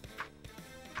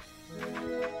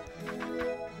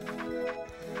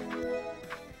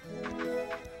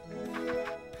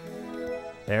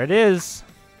 There it is.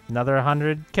 Another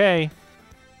 100K.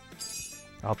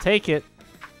 I'll take it.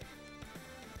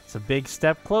 It's a big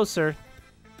step closer.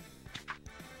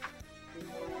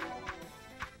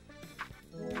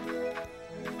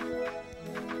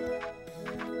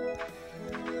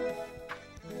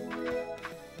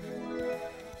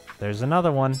 There's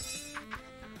another one.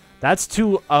 That's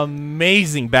 2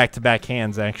 amazing back-to-back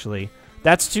hands, actually.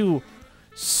 That's 2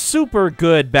 super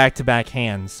good back-to-back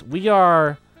hands. We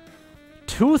are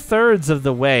 2/3 of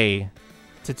the way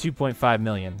to 2.5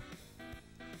 million.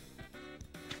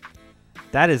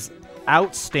 That is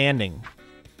outstanding.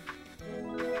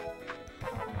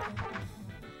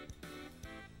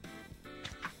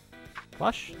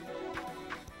 Flush?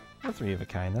 Or 3 of a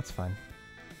kind, that's fine.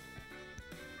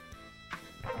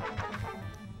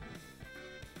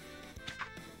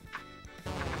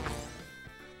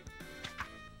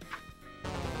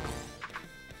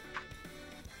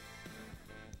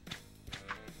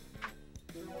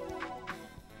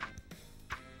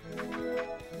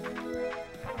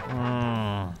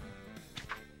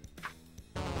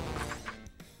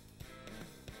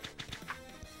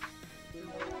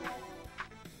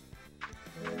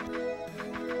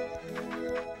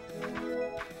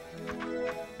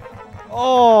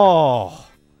 Oh!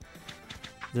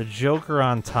 The Joker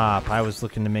on top. I was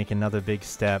looking to make another big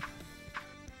step.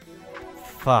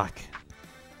 Fuck.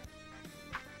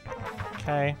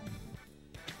 Okay.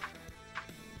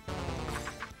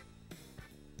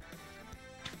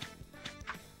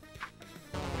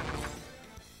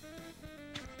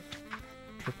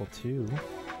 Triple two.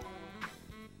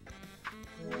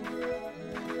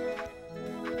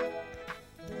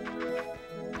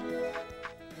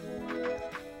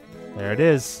 There it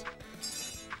is.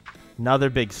 Another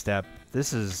big step.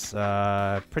 This is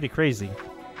pretty crazy.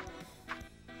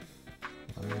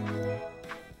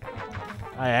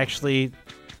 I actually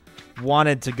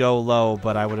wanted to go low,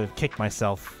 but I would have kicked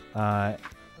myself,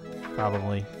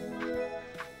 probably.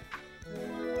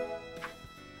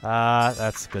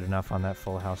 That's good enough on that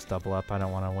full house double up. I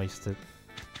don't want to waste it.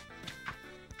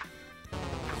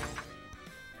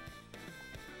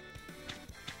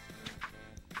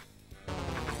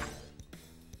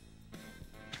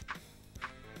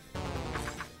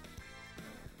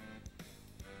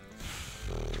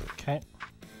 Okay.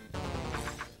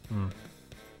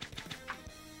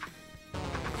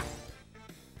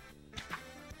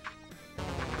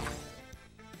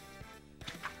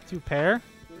 Two pair.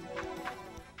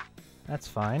 That's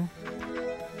fine.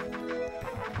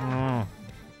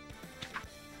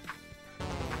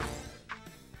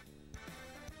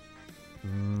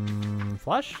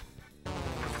 Flush?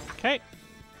 Okay.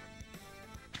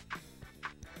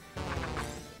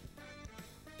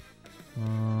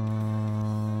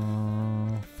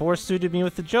 Four suited me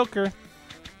with the Joker.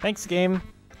 Thanks, game.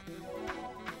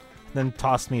 Then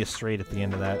tossed me a straight at the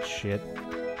end of that shit.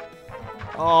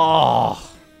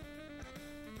 Oh!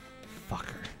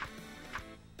 Fucker.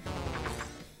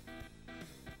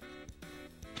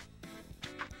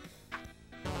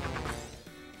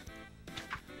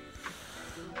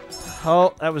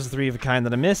 Oh, that was 3 of a kind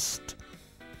that I missed.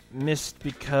 Missed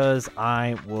because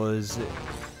I was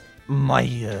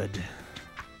mad.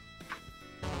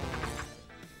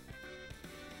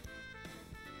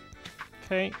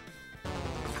 Okay.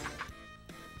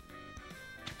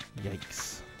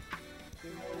 Yikes.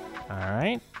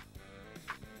 Alright.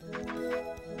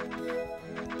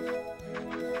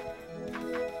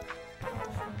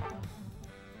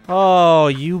 Oh,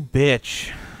 you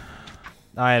bitch.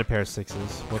 I had a pair of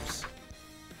 6s. Whoops.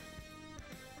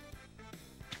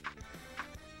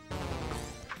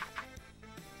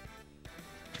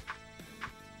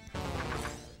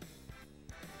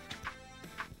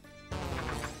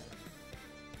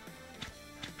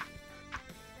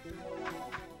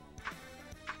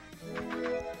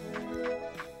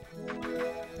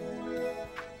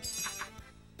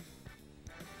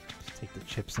 Take the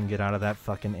chips and get out of that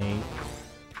fucking 8.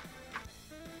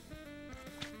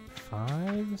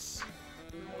 5s.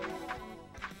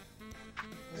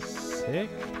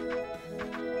 6.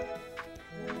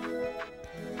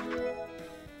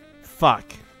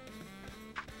 Fuck.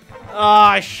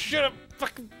 I should have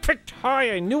fucking picked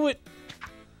high. I knew it.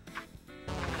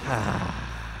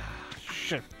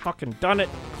 Should have fucking done it.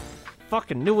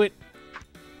 Fucking knew it.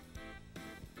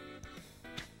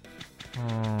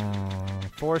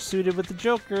 4 suited with the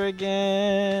Joker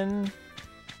again.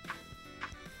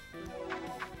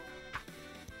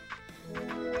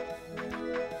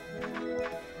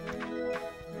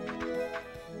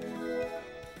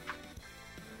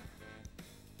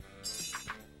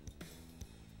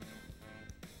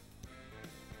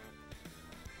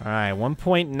 Alright,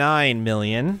 1.9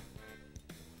 million.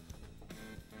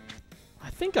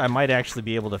 I think I might actually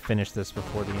be able to finish this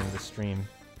before the end of the stream.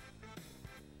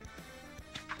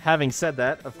 Having said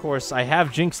that, of course, I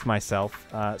have jinxed myself,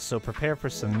 so prepare for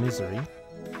some misery.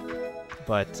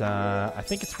 But I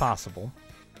think it's possible.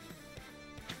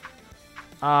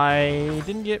 I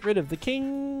didn't get rid of the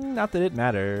king, not that it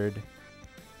mattered.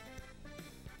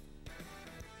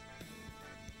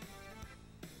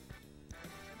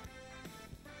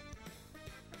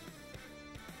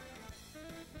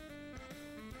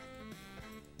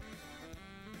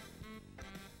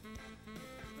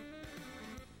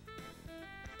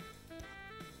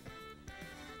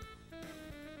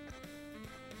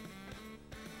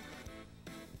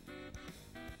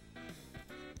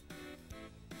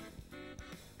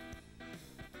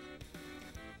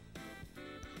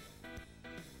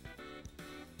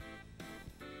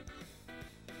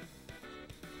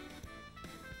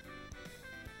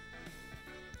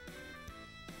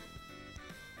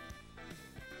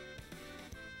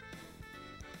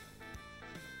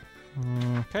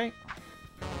 Okay.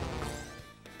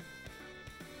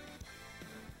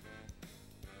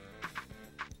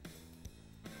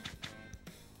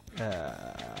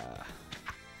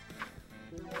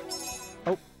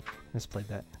 Oh, misplayed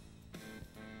that.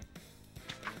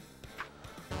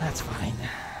 That's fine.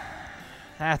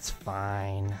 That's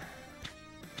fine.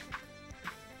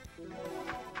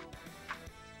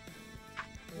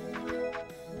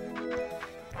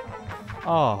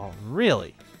 Oh,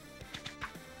 really?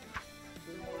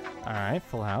 Alright,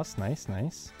 full house. Nice,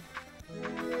 nice.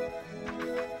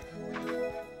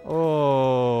 Oh,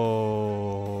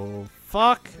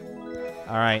 fuck.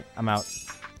 Alright, I'm out.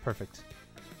 Perfect.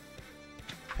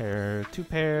 Pair, two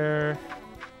pair.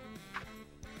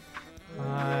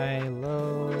 High,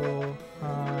 low,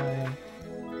 high.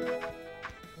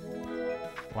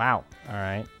 Wow.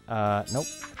 Alright. Nope.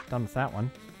 Done with that one.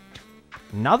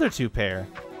 Another two pair.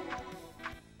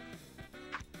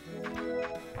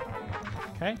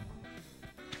 Okay.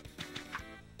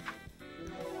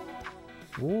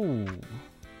 Ooh.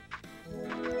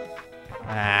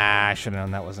 Ah, I should have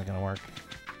known that wasn't going to work.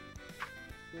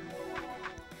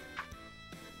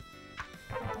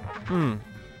 Hmm.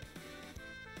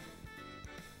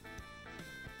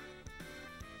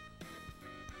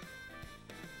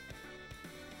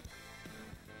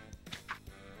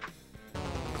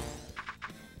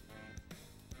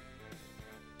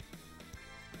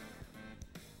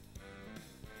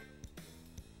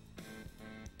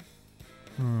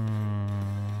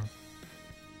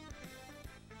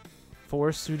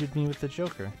 Four suited me with the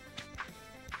Joker.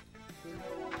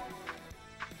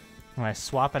 And I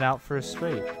swap it out for a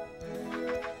straight.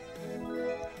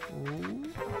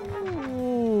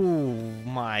 Ooh,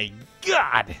 my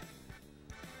God!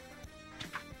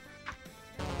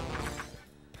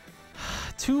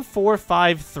 2, 4,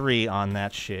 5, 3 on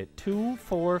that shit. 2,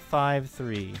 4, 5,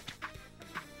 3.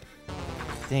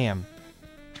 Damn.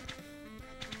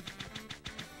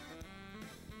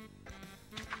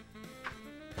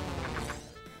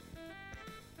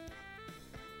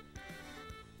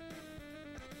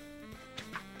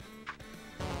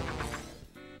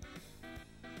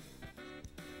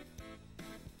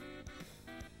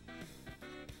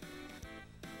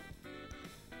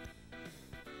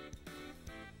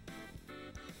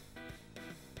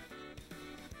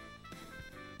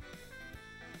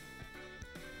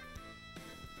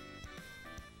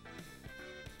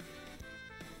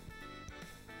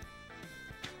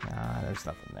 There's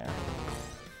nothing there.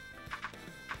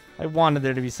 I wanted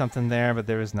there to be something there, but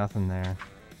there was nothing there.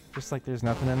 Just like there's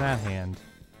nothing in that hand.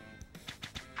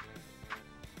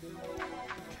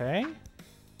 Okay.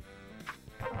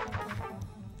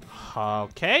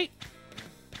 Okay.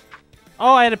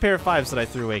 Oh, I had a pair of fives that I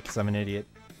threw away because I'm an idiot.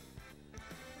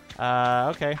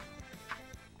 Okay.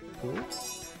 Cool.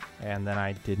 And then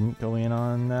I didn't go in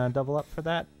on double up for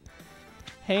that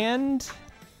hand.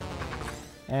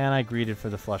 And I greeted for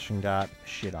the flush and got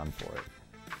shit on for it.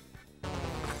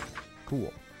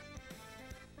 Cool.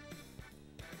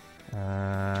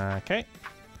 Okay.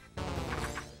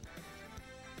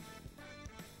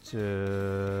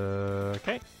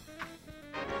 Okay.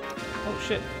 Oh,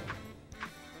 shit.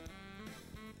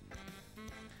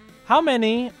 How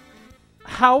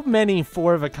many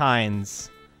four of a kinds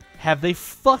have they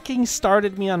fucking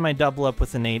started me on my double up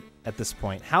with an 8 at this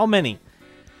point? How many?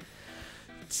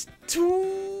 It's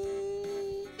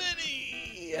too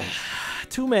many.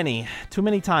 Too many. Too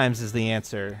many times is the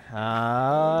answer.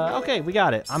 Okay, we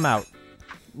got it. I'm out.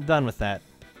 I'm done with that.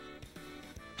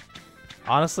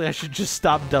 Honestly, I should just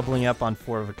stop doubling up on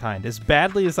four of a kind. As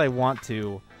badly as I want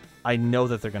to, I know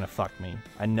that they're gonna fuck me.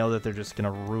 I know that they're just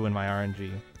gonna ruin my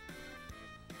RNG.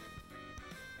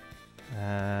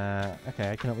 Okay,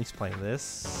 I can at least play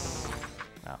this.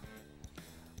 No.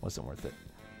 Wasn't worth it.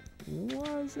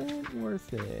 Wasn't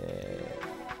worth it.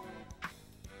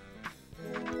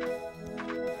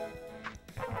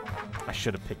 I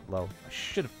should have picked low. I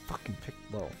should have fucking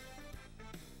picked low.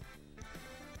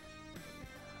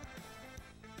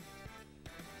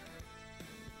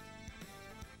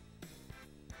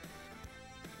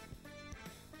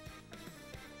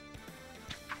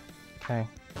 Okay.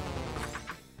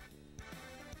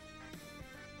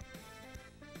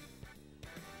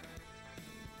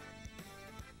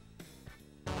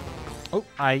 Oh,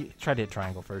 I tried to hit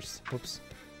triangle first. Whoops.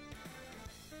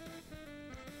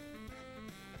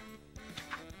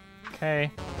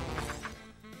 Okay.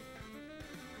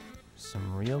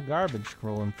 Some real garbage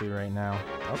rolling through right now.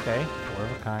 Okay, four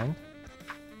of a kind.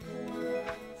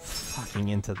 Fucking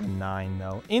into the 9,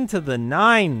 though. Into the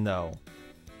 9, though.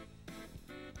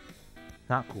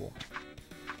 Not cool.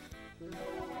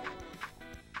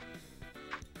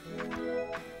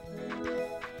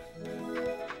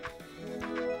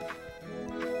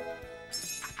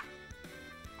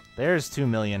 There's 2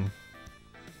 million.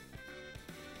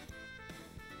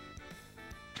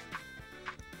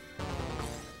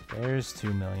 There's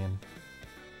 2 million.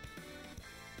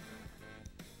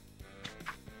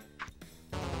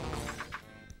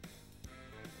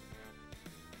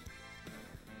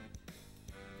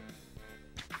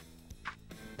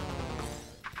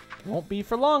 Won't be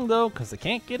for long, though, because I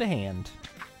can't get a hand.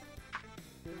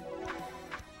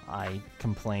 I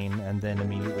complain and then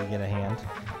immediately get a hand,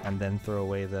 and then throw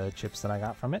away the chips that I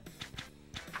got from it.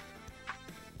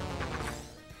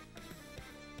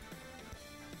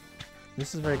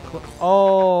 This is very close.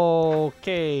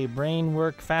 Okay, brain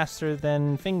work faster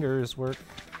than fingers work.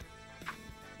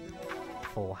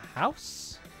 Full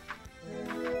house.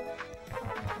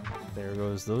 There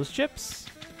goes those chips.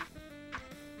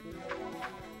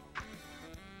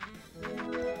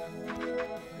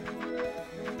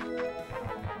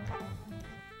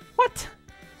 What?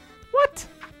 What?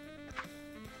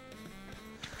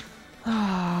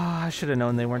 I should have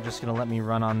known they weren't just going to let me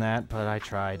run on that, but I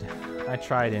tried. I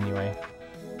tried anyway.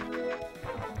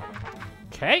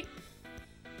 Okay.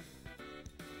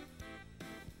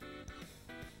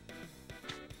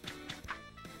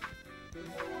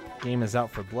 Game is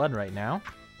out for blood right now.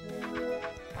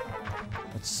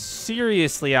 It's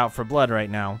seriously out for blood right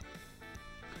now.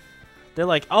 They're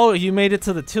like, oh, you made it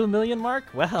to the 2 million mark?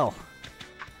 Well,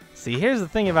 see, here's the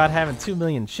thing about having 2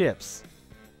 million chips.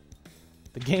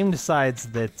 The game decides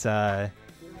that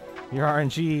your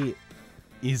RNG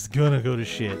is gonna go to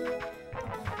shit.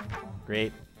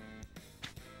 Great.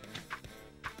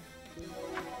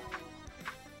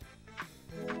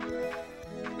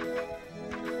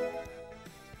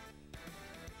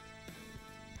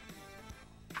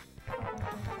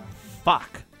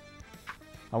 Fuck.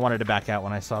 I wanted to back out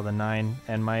when I saw the 9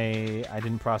 and I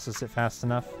didn't process it fast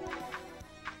enough.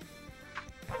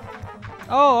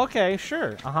 Oh, okay,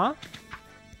 sure. Uh-huh.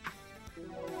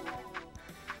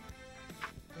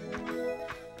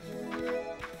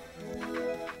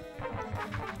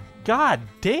 God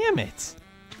damn it!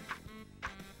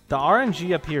 The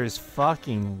RNG up here is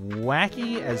fucking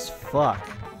wacky as fuck.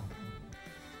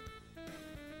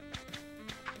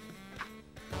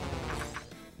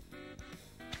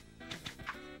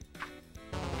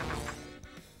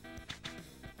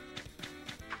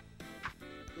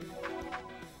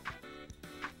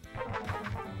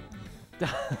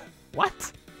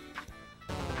 What?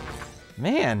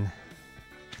 Man.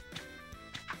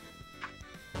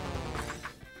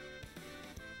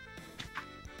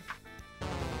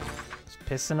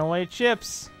 Pissing away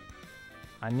chips.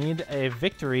 I need a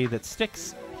victory that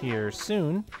sticks here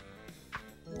soon.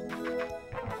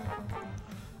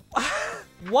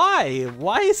 Why?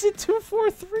 Why is it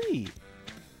 2-4-3?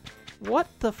 What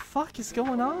the fuck is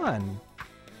going on?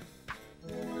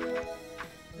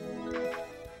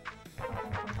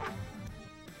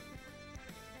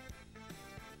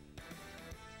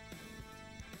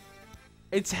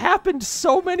 It's happened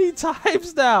so many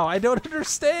times now. I don't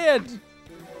understand.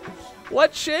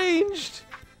 What changed?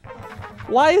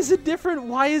 Why is it different?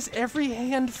 Why is every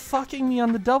hand fucking me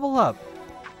on the double up?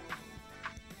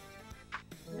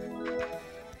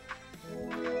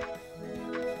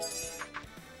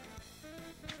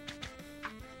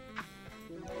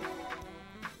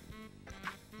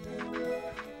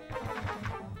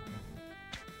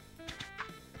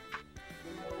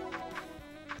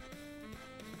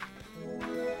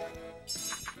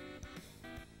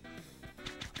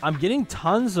 I'm getting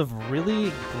tons of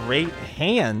really great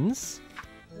hands,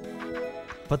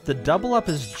 but the double up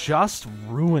is just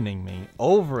ruining me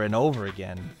over and over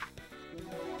again.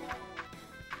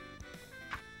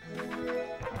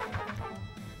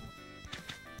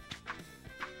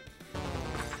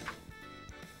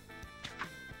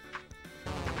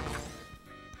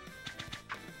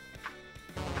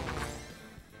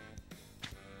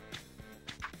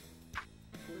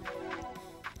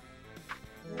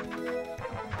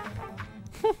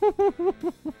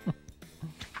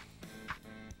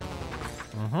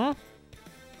 Mm-hmm.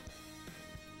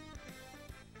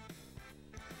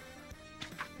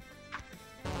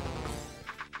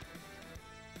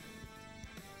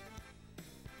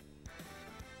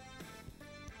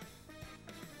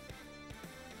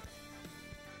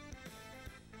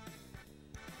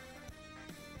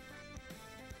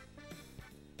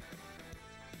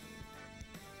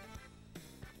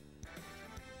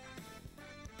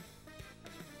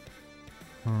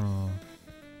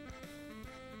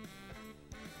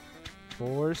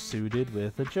 Four suited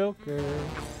with a joker.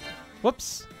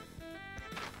 Whoops.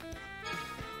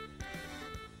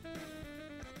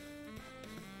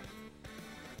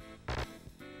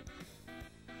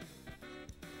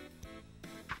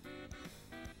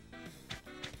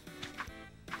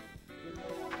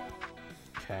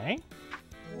 Okay.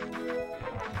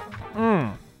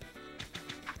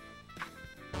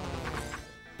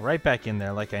 Right back in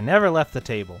there like I never left the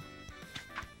table.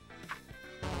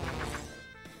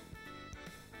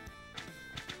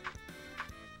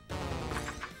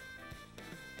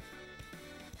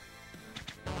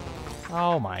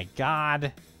 Oh my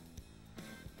god.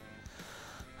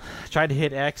 Tried to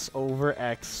hit x over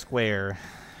x square,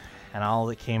 and all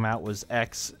that came out was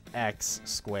x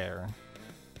square.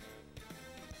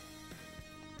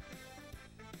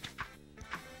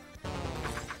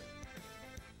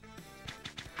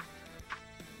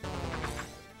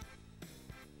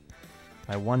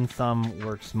 My one thumb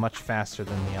works much faster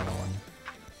than the other one.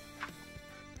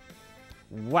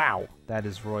 Wow, that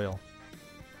is royal.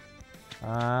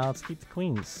 Let's keep the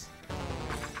queens.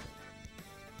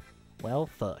 Well,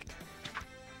 fuck.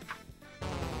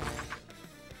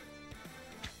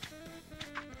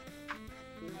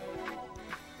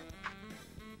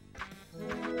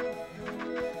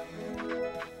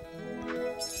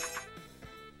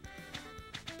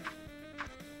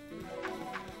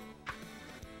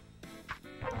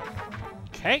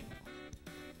 Okay.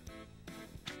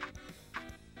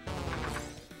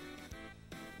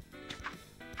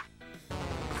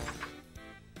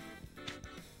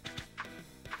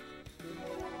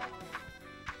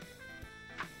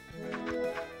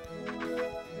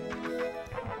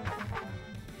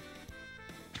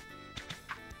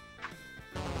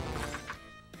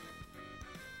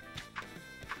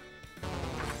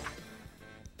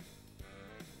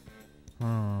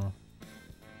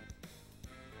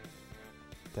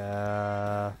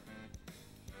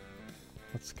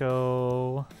 Let's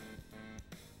go.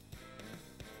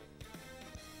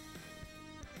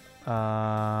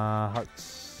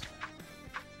 Hearts.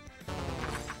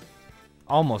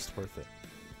 Almost worth it.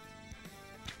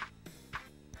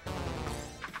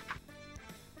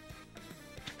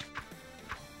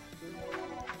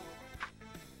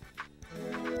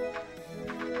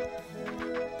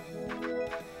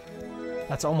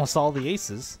 That's almost all the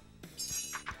aces.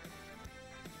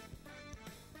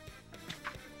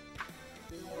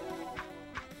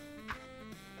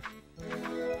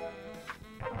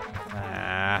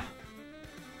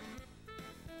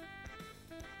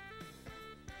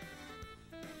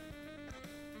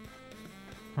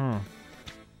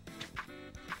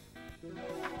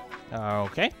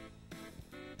 Okay.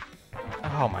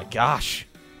 Oh my gosh.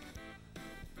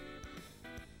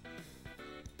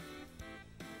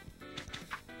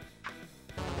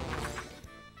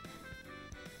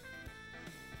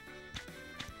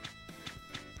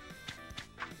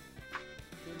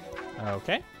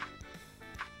 Okay.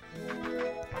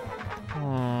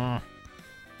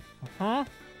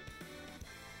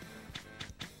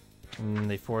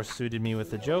 They force-suited me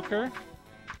with the Joker.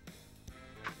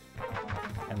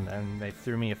 And then they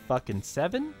threw me a fucking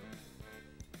 7?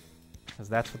 Because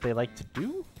that's what they like to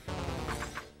do?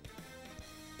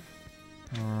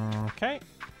 Okay.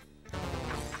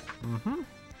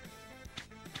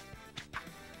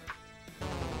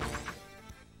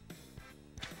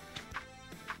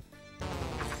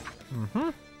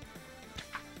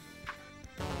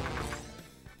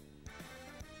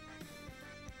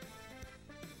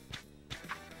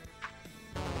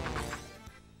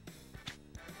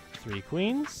 Three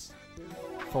queens.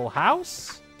 Full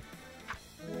house.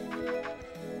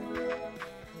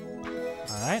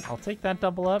 Alright, I'll take that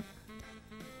double up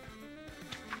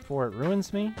before it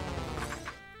ruins me.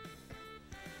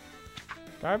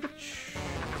 Garbage.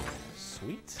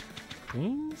 Sweet.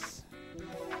 Queens.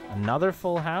 Another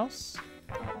full house.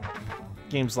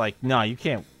 Game's like, no, you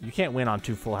can't win on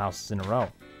 2 full houses in a row.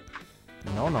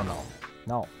 No.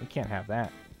 No, we can't have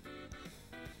that.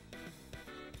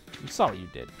 You saw what you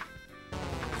did.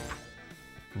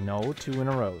 No 2 in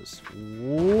a rows.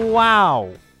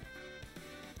 Wow.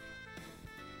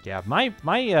 Yeah, my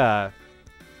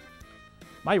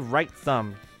right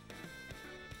thumb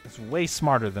is way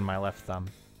smarter than my left thumb.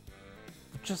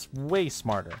 Just way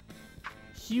smarter.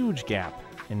 Huge gap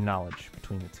in knowledge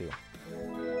between the two.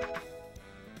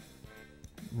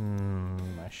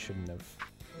 I shouldn't have.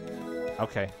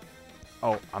 Okay.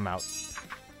 Oh, I'm out.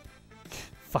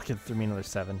 Fucking threw me another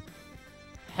 7.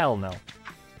 Hell no.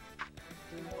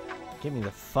 Get me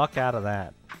the fuck out of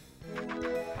that.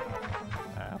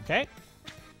 Okay.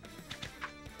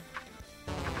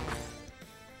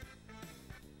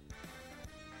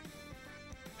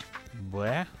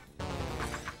 Bleh.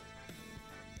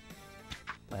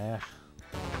 Bleh.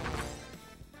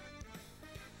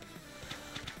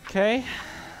 Okay.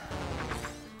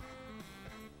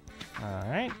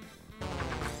 Alright.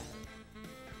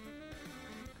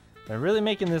 They're really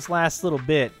making this last little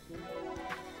bit.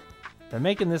 They're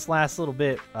making this last little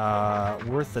bit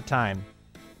worth the time.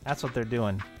 That's what they're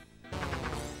doing.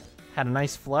 Had a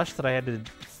nice flush that I had to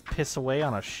piss away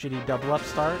on a shitty double up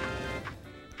start.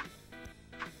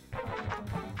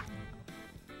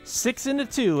 6 into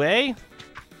 2, eh?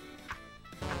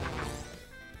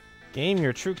 Game,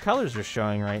 your true colors are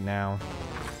showing right now.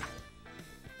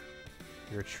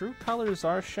 Your true colors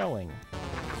are showing.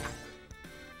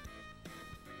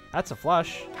 That's a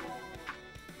flush.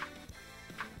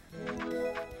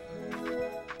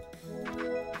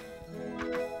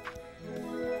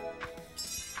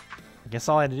 I guess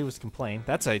all I had to do was complain.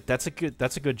 That's a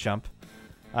good jump.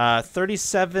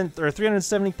 37 or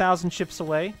 370,000 chips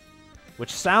away,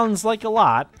 which sounds like a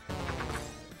lot.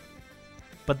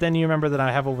 But then you remember that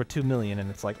I have over 2 million, and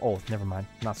it's like, oh, never mind,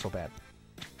 not so bad.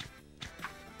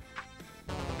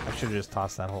 I should have just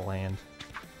tossed that whole hand.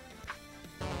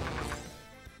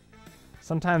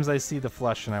 Sometimes I see the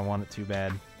flush and I want it too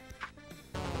bad.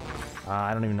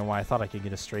 I don't even know why I thought I could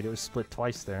get a straight. It was split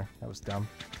twice there. That was dumb.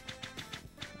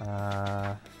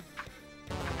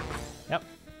 Yep.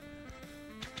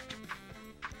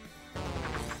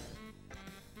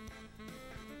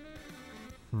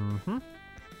 Mm-hmm.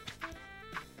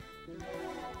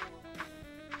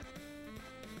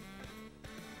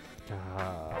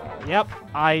 Yep.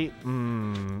 I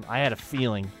had a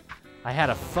feeling. I had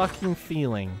a fucking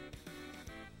feeling.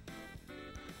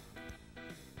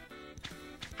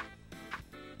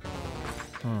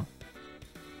 Mm-hmm.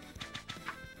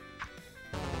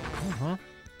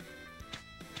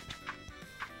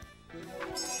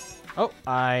 Oh,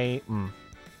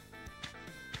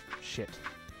 shit.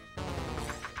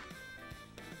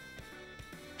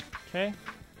 Okay.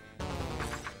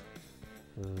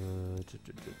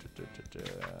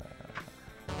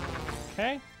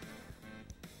 Okay.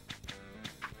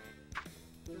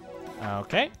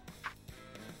 Okay.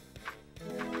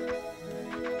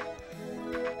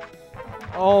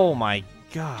 Oh my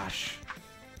gosh.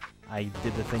 I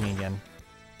did the thing again.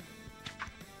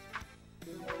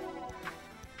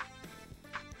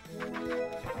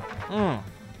 God,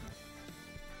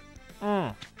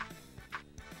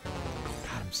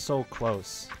 I'm so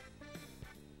close.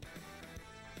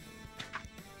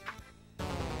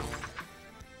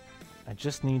 I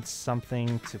just need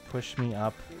something to push me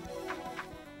up.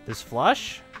 This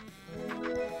flush?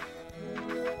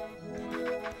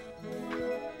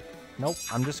 Nope,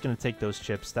 I'm just gonna take those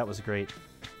chips. That was great.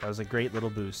 That was a great little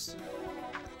boost.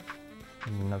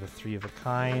 Another 3 of a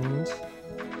kind.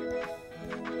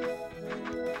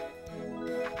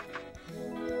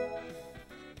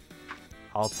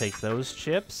 I'll take those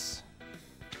chips.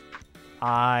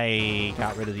 I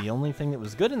got rid of the only thing that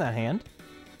was good in that hand,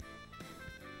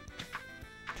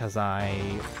 because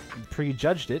I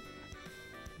prejudged it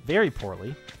very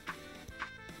poorly.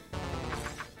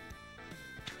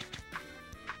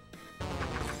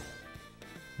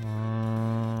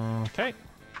 Okay.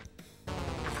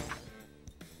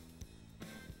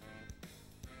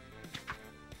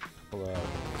 Couple of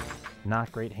not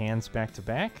great hands back to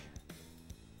back.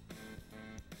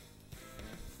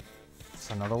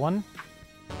 That's another one.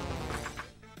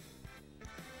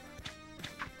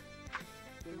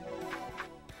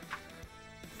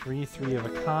 Three of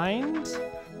a kind.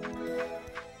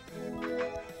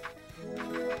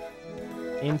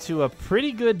 Into a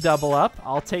pretty good double up.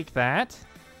 I'll take that.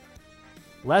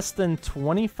 Less than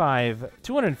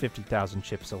 250,000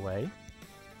 chips away.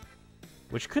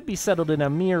 Which could be settled in a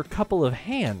mere couple of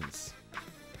hands.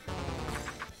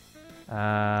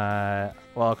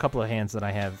 Well, a couple of hands that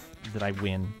I have that I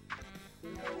win.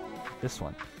 This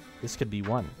one. This could be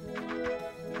one.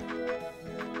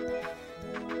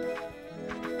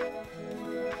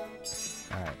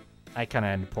 Alright. I kind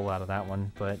of had to pull out of that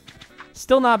one, but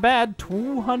still not bad.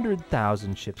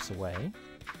 200,000 chips away.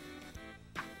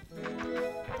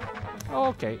 Oh,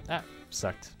 okay. That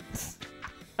sucked.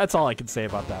 That's all I can say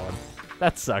about that one.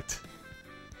 That sucked.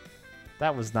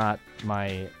 That was not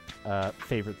my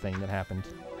favorite thing that happened.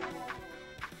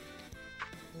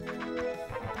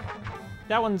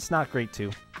 That one's not great,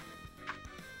 too.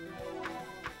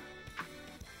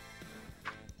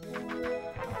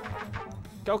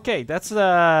 Okay,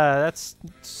 that's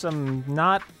some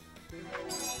not...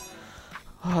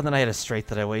 Oh, then I had a straight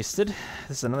that I wasted.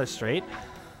 This is another straight.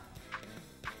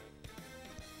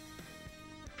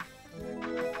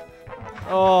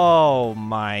 Oh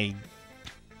my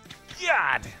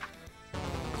God!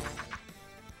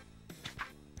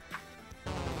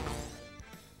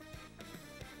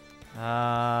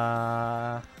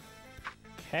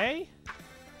 Okay.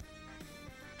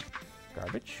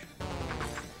 Garbage.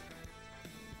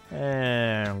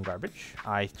 And garbage.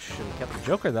 I should have kept the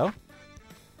Joker, though.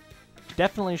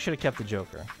 Definitely should have kept the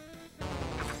Joker.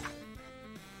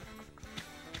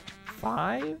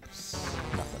 5s?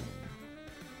 Nothing.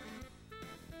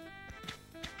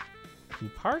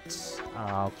 Keep hearts.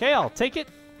 Okay, I'll take it.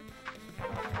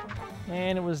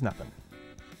 And it was nothing.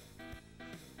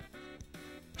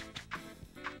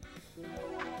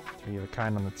 Three of a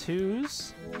kind on the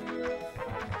twos.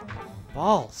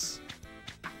 Balls.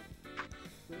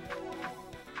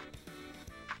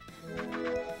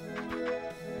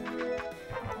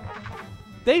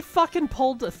 They fucking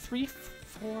pulled a 3,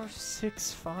 4,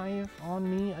 6, 5 on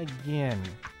me again.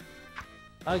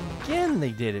 Again,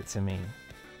 they did it to me.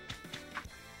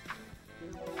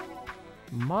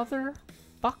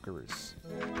 Motherfuckers.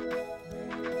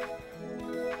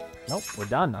 Nope, we're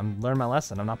done. I'm learning my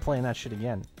lesson. I'm not playing that shit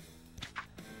again.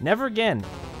 Never again.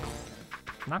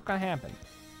 Not gonna happen.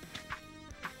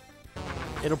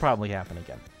 It'll probably happen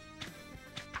again.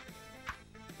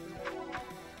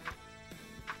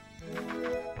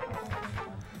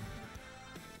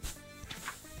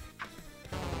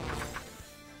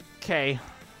 Okay.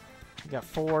 We got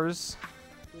fours.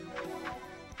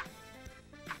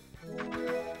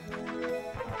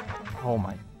 Oh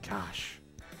my gosh.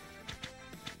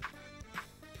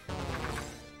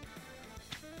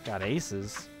 Got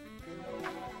aces.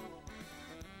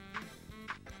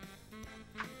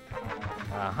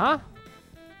 Uh-huh.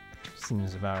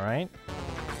 Seems about right.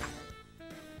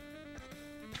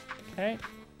 Okay.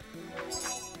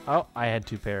 Oh, I had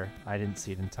two pair. I didn't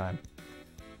see it in time.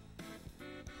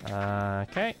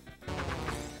 Okay.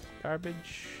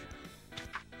 Garbage.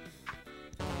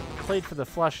 Played for the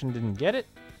flush and didn't get it.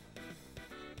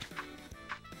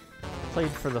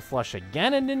 Played for the flush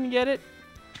again and didn't get it.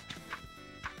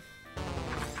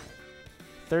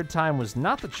 Third time was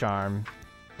not the charm.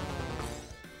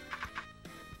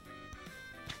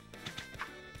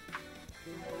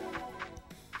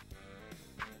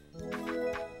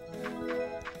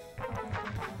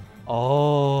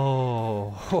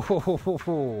 Oh.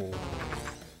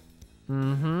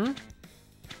 Mm-hmm.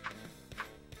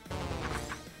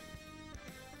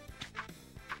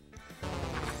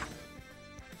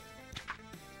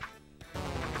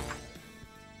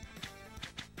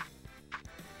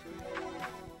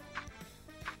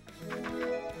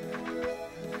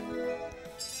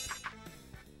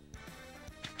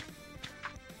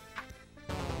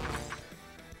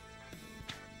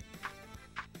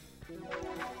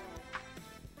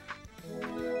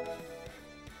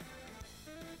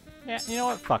 Yeah, you know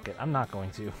what? Fuck it. I'm not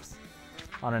going to.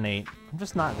 On an 8. I'm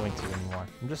just not going to anymore.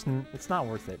 It's not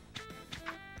worth it.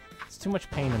 It's too much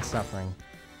pain and suffering.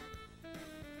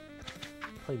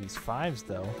 Play these 5s,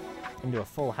 though. Into a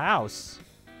full house.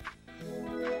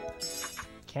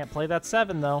 Can't play that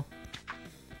 7, though.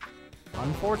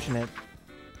 Unfortunate.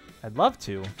 I'd love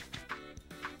to.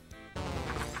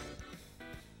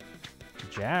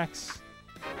 Jacks.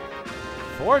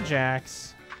 4 jacks.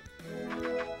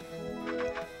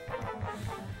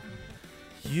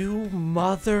 You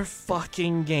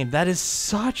motherfucking game. That is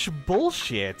such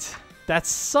bullshit. That's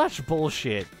such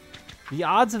bullshit. The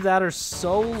odds of that are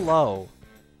so low.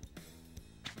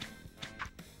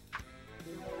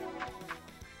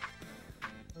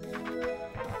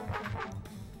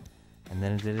 And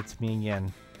then it did it to me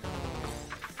again.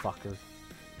 Fucker.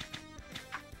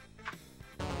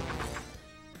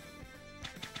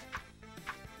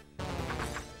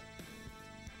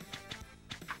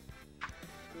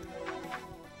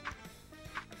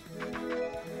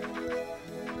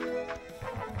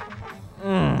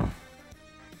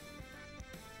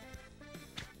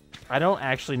 I don't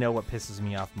actually know what pisses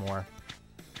me off more.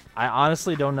 I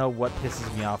honestly don't know what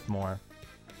pisses me off more.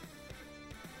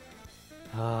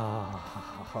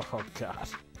 Oh God.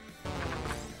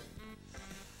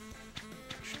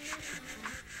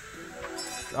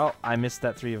 Oh, I missed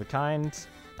that 3 of a kind.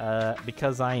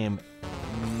 Because I am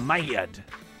mad.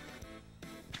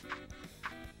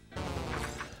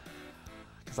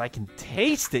 Because I can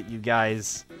taste it, you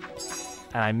guys.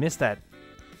 And I missed that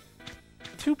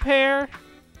 2 pair.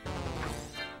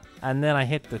 And then I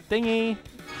hit the thingy.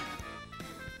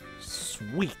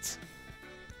 Sweet.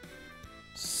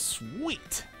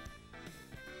 Sweet.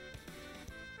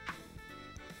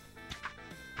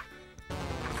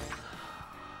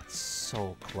 It's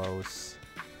so close.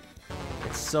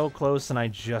 It's so close and I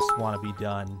just want to be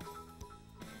done.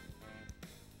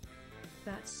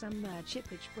 That's some mad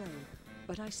chippage, bro.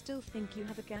 But I still think you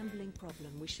have a gambling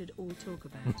problem we should all talk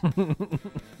about.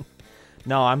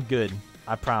 No, I'm good.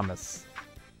 I promise.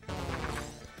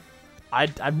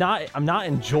 I'm not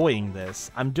enjoying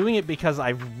this. I'm doing it because I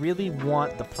really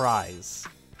want the prize.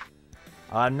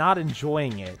 I'm not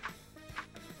enjoying it.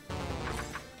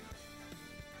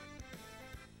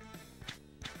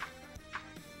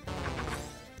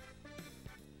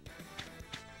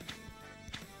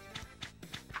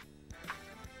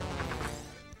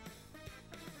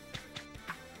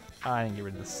 I didn't get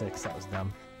rid of the 6. That was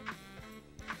dumb.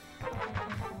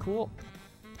 Cool.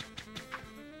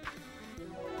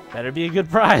 Better be a good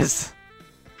prize.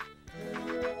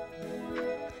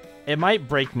 It might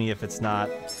break me if it's not.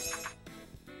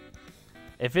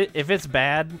 If it's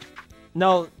bad,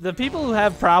 no, the people who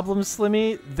have problems,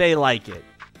 Slimmy, they like it.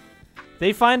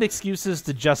 They find excuses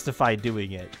to justify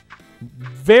doing it.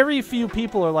 Very few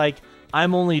people are like,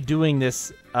 I'm only doing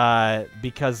this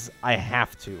because I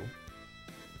have to.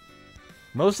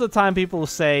 Most of the time people will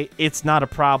say, it's not a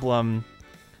problem.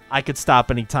 I could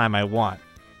stop anytime I want.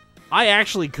 I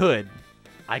actually could.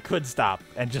 I could stop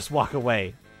and just walk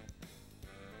away.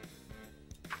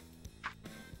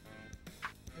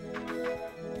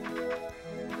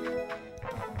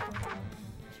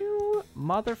 You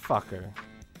motherfucker.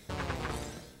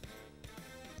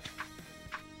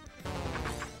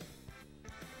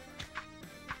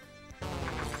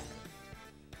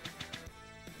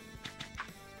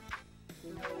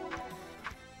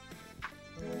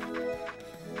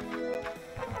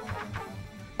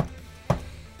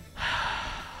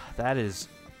 That is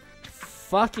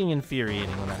fucking infuriating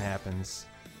when that happens.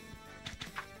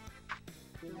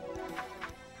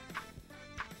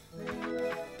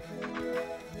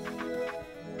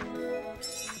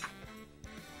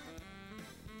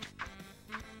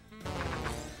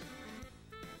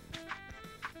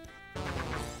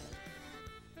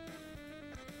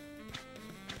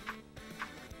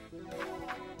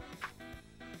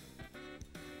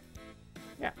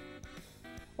 Yeah.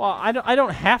 Well, I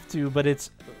don't have to, but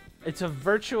it's a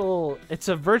virtual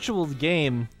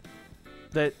game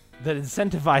that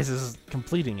incentivizes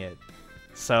completing it.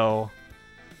 So,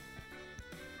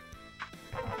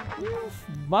 you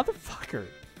motherfucker.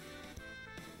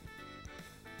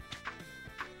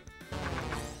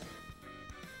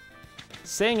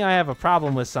 Saying I have a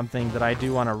problem with something that I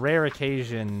do on a rare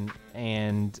occasion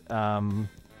and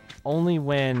only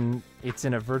when it's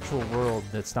in a virtual world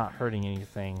that's not hurting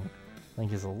anything, I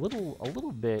think is a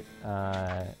little bit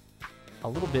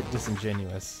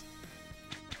disingenuous.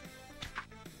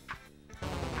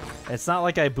 It's not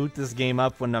like I boot this game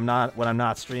up when I'm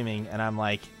not streaming and I'm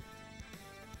like,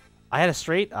 I had a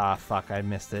straight. Ah, fuck, I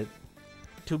missed it.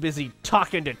 Too busy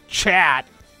talking to chat.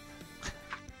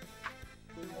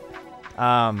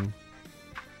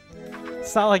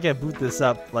 It's not like I boot this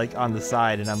up like on the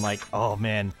side and I'm like, oh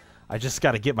man, I just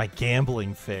got to get my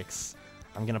gambling fix.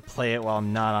 I'm gonna play it while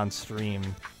I'm not on stream.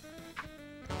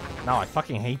 No, I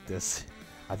fucking hate this.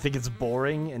 I think it's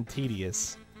boring and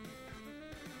tedious.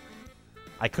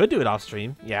 I could do it off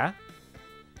stream, yeah.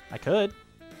 I could.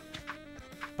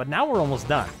 But now we're almost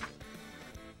done.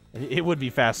 It would be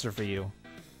faster for you.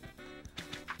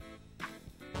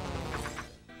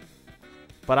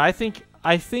 But I think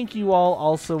you all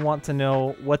also want to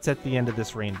know what's at the end of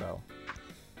this rainbow.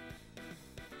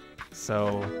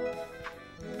 So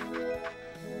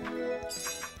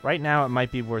right now it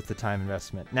might be worth the time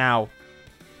investment. Now,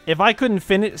 if I couldn't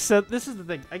finish, so this is the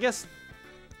thing. I guess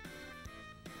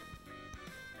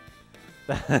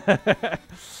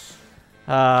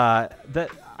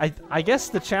I guess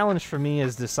the challenge for me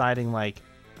is deciding like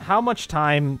how much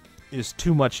time is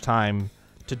too much time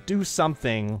to do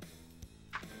something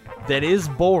that is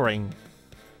boring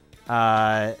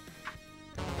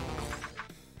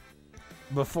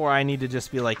before I need to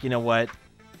just be like, you know what,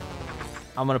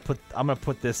 I'm gonna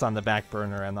put this on the back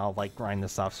burner and I'll like grind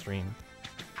this off stream,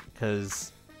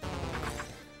 because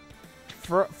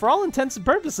for all intents and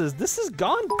purposes this has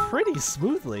gone pretty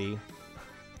smoothly.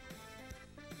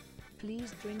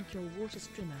 Please drink your water,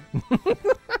 streamer.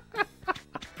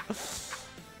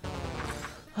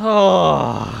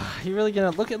 Oh, you really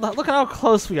gonna look at how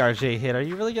close we are, J-Hit? Are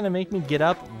you really gonna make me get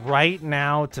up right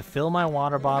now to fill my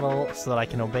water bottle so that I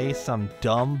can obey some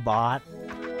dumb bot?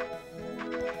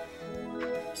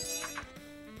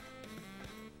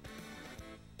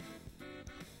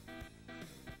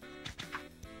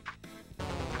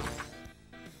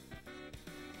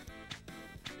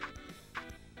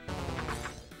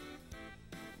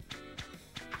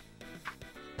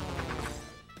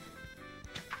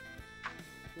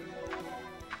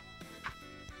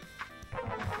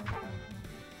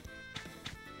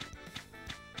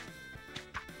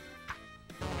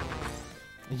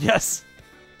 Yes.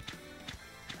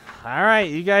 All right,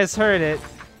 you guys heard it.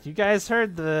 You guys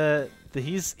heard the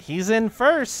he's in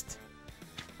first.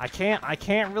 I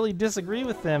can't really disagree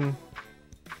with him.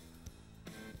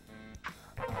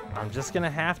 I'm just gonna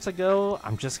have to go.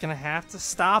 I'm just gonna have to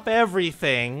stop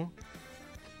everything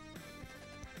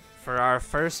for our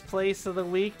first place of the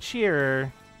week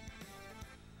cheerer.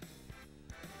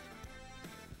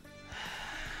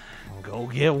 Go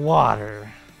get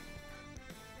water.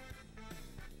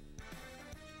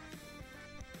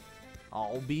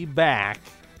 I'll be back.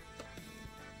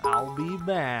 I'll be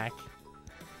back.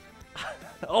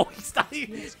 Oh, he's not. He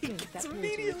Yes, drink gets that water.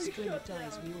 immediately If Strimmer shot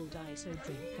dies, down. we all die. So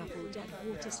drink coupled that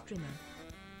water, Strimmer.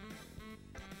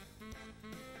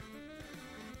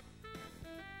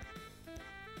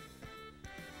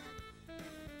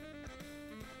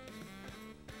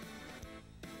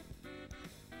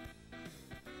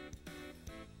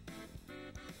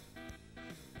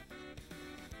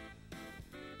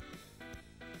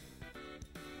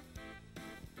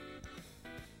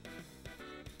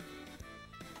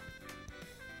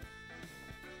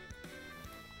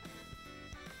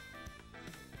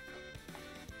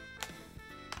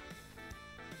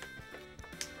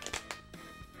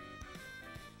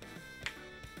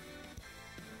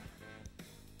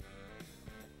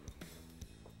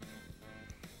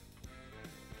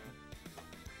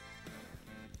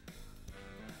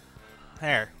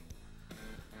 There.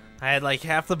 I had like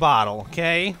half the bottle,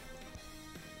 okay?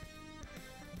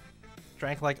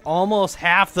 Drank like almost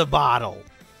half the bottle.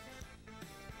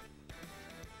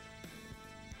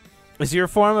 Is your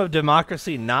form of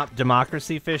democracy not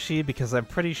democracy, Fishy? Because I'm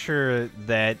pretty sure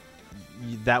that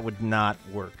that would not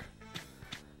work.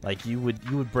 Like you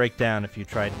would break down if you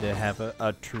tried to have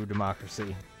a true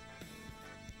democracy.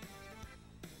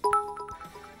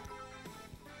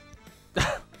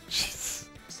 Jeez.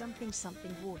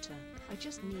 Something water. I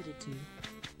just needed to.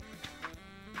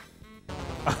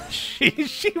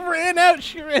 She ran out.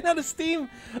 She ran out of steam.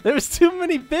 There was too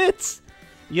many bits.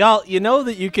 Y'all, you know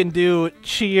that you can do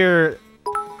cheer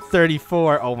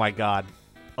 34. Oh my god.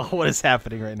 Oh, what is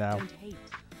happening right now? Don't hate.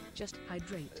 Just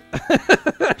hydrate.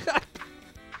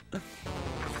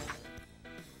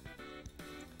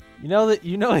 You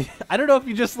know, I don't know if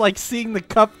you just like seeing the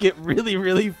cup get really,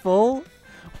 really full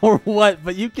or what,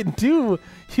 but you can do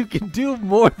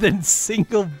more than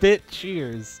single bit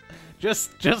cheers.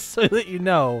 Just so that you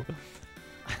know.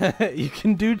 You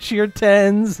can do cheer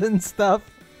 10s and stuff.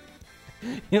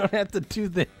 You don't have to do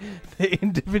the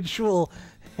individual.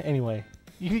 Anyway,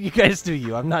 you guys do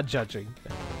you. I'm not judging.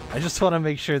 I just want to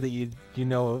make sure that you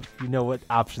know what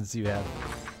options you have.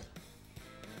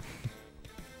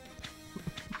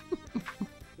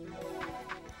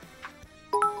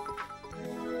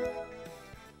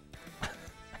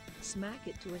 Smack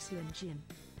it to a Slim Jim.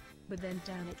 But then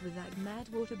down it with that mad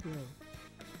water, bro.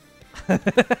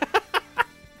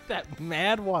 That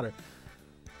mad water.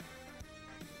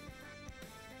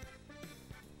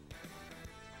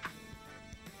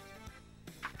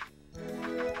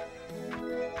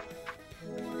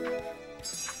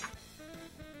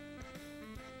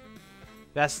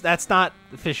 That's not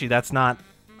Fishy. That's not.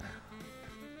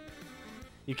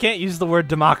 You can't use the word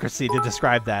democracy to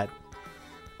describe that.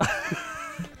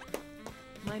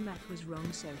 My math was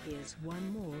wrong, so here's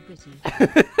one more bitty.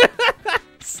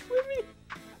 Swimmy.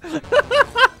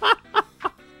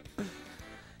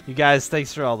 You guys,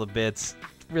 thanks for all the bits.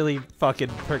 Really fucking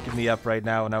perking me up right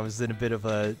now, and I was in a bit of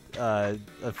a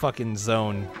fucking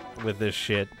zone with this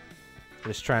shit.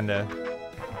 Just trying to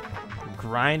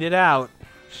grind it out.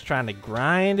 Just trying to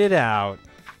grind it out.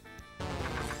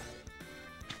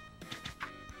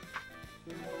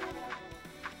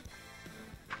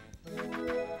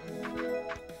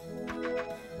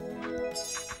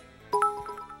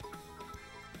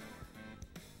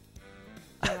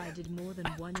 I did more than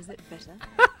one. Is it better?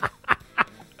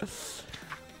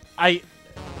 I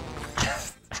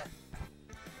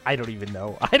don't even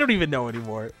know. I don't even know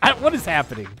anymore. What is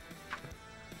happening?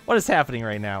 What is happening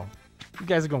right now? You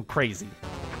guys are going crazy.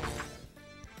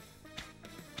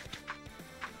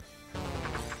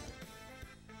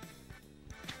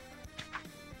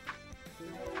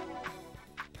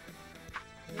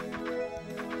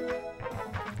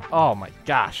 Oh my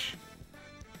gosh.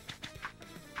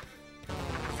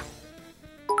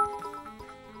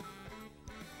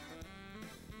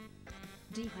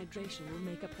 Dehydration will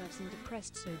make a person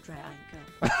depressed, so drink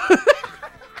up.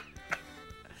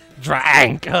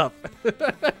 Drank up.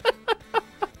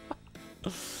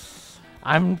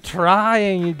 I'm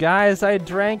trying, you guys. I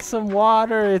drank some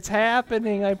water. It's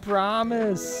happening. I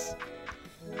promise.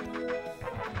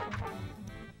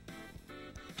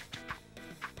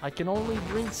 I can only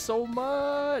drink so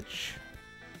much.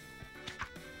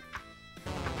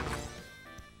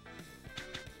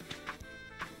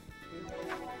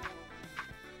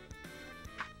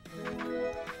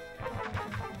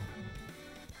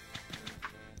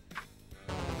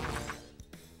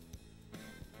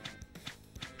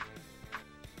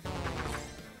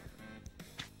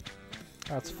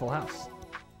 That's a full house.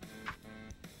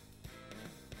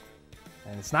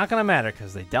 And it's not gonna matter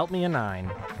because they dealt me a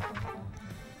 9.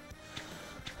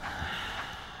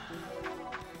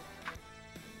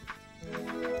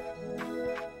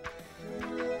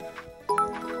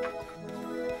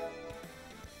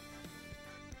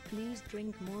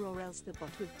 drink more or else the bot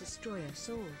would destroy us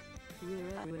all.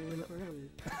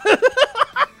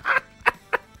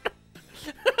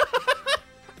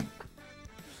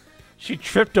 She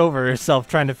tripped over herself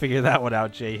trying to figure that one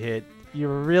out, J-Hit. You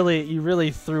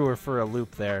really threw her for a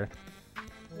loop there.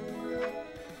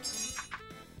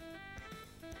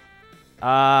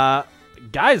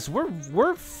 Guys, we're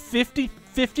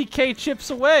 50k chips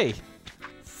away.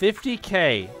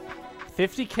 50k.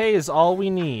 50k is all we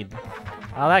need.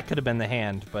 Oh, that could have been the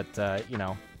hand, but you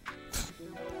know.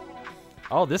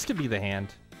 Oh, this could be the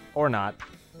hand. Or not.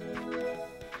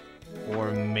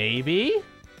 Or maybe?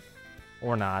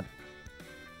 Or not.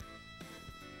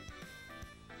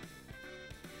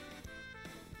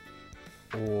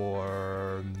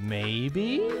 Or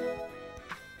maybe?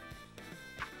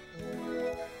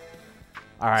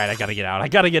 Alright, I gotta get out. I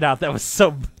gotta get out. That was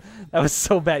so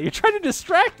bad. You're trying to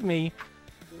distract me.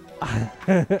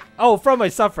 Oh, from my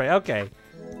suffering. Okay.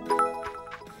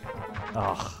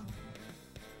 Ugh.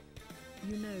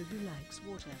 You know who likes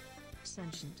water?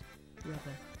 Sentient. Rubber.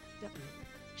 W.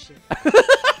 Shit.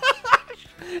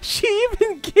 She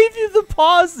even gave you the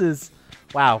pauses.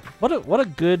 Wow. What a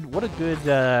good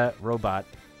robot.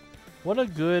 What a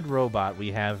good robot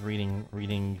we have reading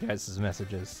you guys'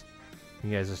 messages.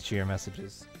 You guys' cheer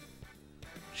messages.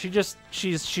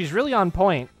 She's really on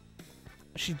point.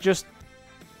 She just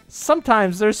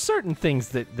sometimes there's certain things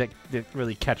that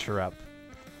really catch her up.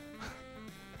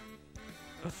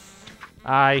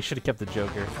 I should have kept the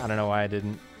Joker. I don't know why I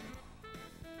didn't.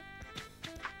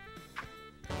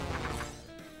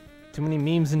 Too many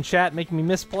memes in chat making me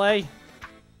misplay.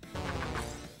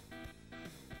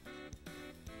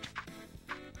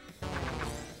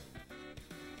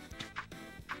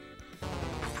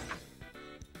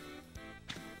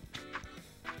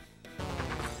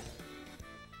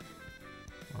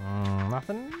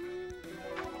 Nothing.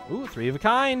 Ooh, 3 of a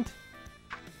kind.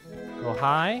 Go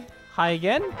high. High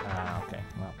again? Ah, okay.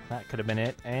 Well, that could have been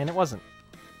it, and it wasn't.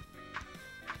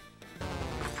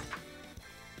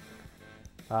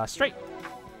 Straight.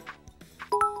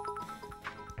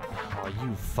 Oh,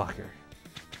 you fucker.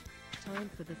 Time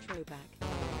for the throwback.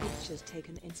 Pictures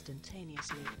taken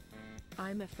instantaneously.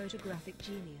 I'm a photographic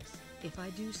genius, if I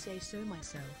do say so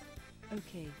myself.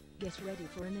 Okay, get ready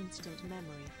for an instant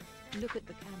memory. Look at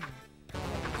the camera. Ready.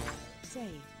 Say,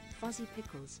 Fuzzy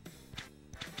Pickles.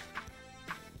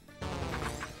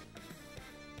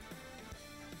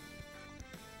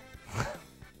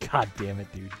 God damn it,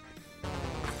 dude.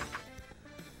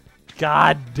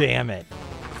 God damn it.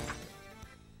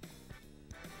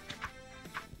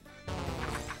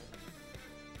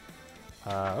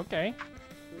 Okay.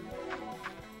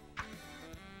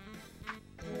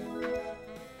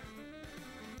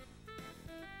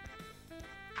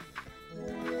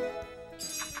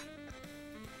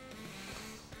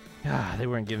 They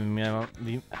weren't giving me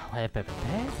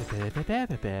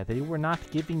they were not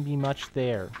giving me much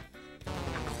there.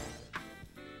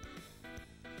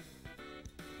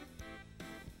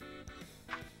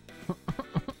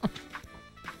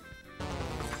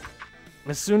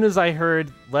 As soon as I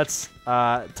heard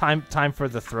time for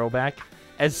the throwback,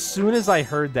 as soon as I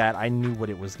heard that, I knew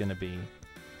what it was gonna be.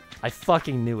 I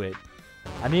fucking knew it.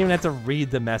 I didn't even have to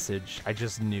read the message. I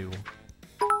just knew.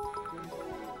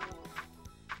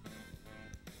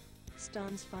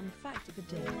 Stan's fun fact of the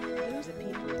day. Those are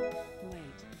people.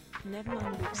 Wait. Never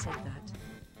mind, Luke said that.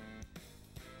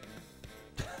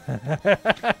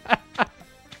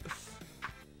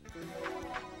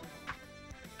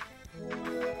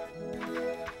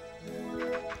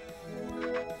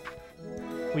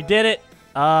 We did it!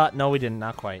 No we didn't.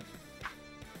 Not quite.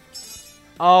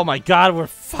 Oh my god, we're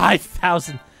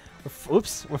 5,000...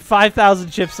 Oops, we're 5,000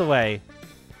 chips away.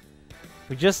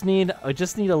 We just need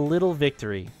a little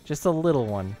victory. Just a little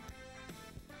one.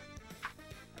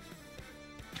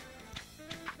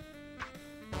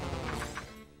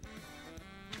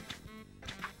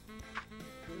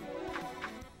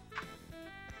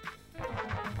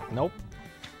 Nope.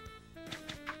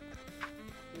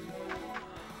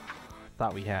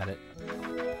 Thought we had it.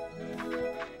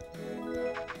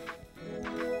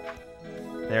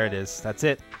 There it is. That's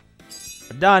it.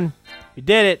 We're done. We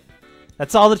did it.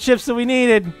 That's all the chips that we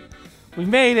needed. We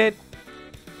made it.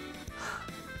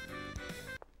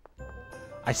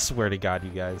 I swear to God,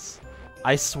 you guys.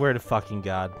 I swear to fucking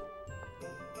God.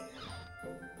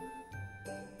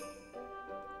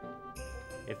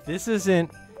 If this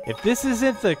isn't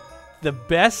the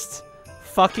best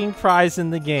fucking prize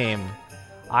in the game,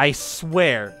 I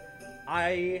swear.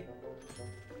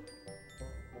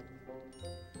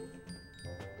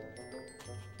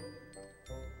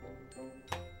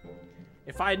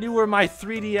 If I knew where my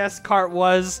 3DS cart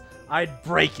was, I'd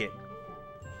break it.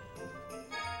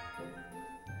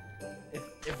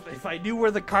 If I knew where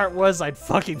the cart was, I'd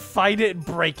fucking find it and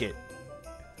break it.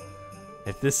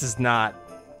 If this is not...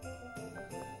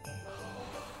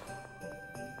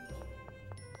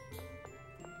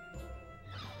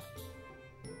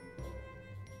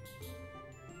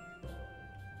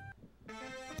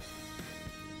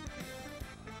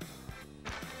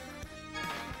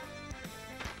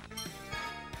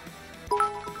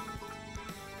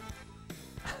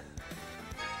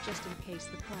 Just in case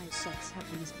the prize sets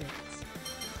have these bits.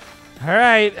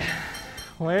 Alright.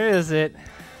 Where is it?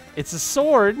 It's a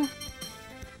sword.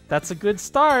 That's a good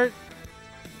start.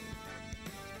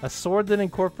 A sword that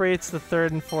incorporates the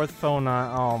third and fourth phone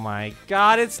on. Oh my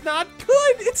god, it's not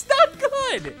good! It's not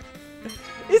good!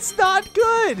 It's not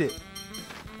good!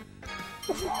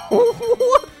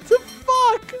 What the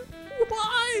fuck?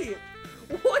 Why?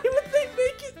 Why would they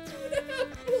make it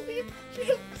 2.5 million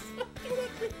chips? I don't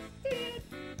understand.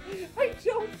 I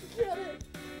don't get it.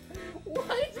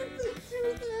 Why did they do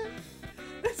that?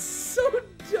 That's so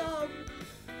dumb.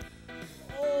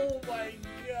 Oh my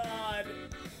god.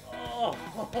 Oh.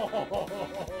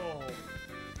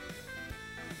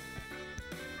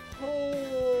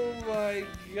 Oh my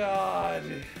god.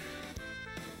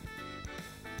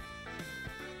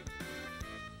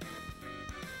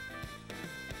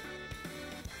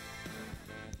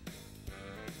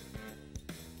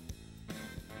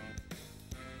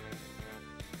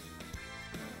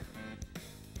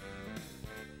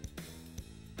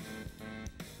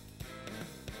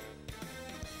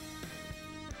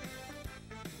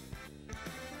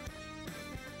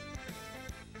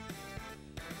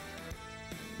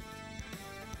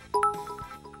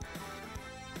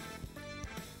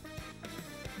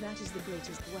 That is the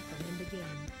greatest weapon in the game.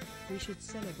 We should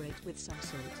celebrate with some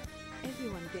salt.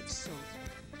 Everyone gets salt.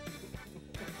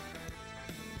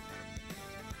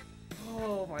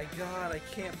 Oh my god, I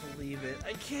can't believe it.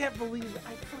 I can't believe it.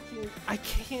 I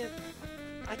can't,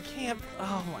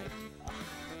 oh my,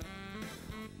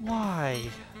 why?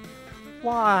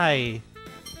 Why?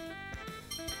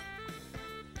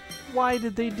 Why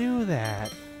did they do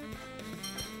that?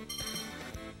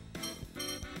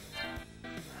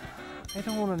 I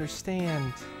don't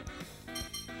understand.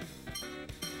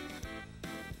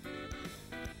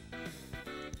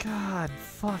 God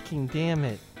fucking damn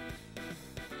it.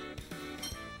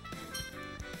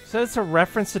 So it's a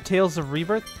reference to Tales of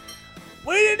Rebirth?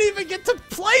 We didn't even get to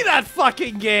play that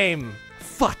fucking game!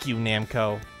 Fuck you,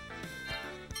 Namco.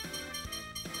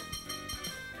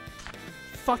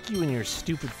 Fuck you and your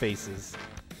stupid faces.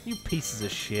 You pieces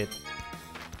of shit.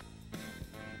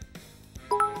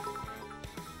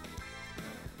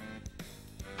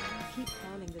 Keep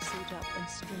piling the salt up and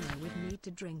Strimmer would need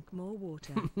to drink more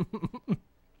water.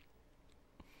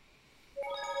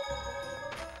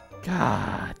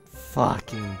 God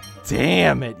fucking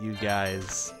damn it, you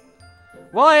guys.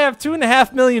 Well, I have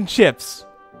 2.5 million chips.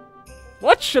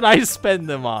 What should I spend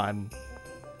them on?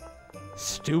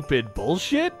 Stupid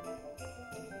bullshit?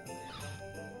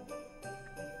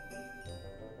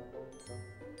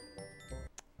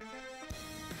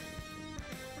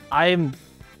 I'm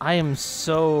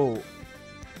so...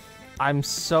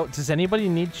 Does anybody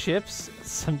need chips?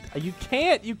 You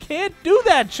can't do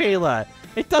that, Shayla!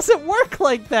 It doesn't work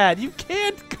like that! You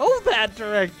can't go that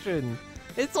direction!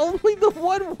 It's only the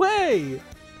one way!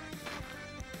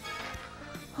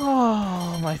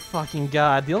 Oh my fucking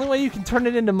god. The only way you can turn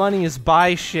it into money is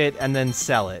buy shit and then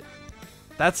sell it.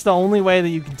 That's the only way that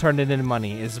you can turn it into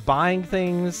money, is buying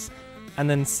things and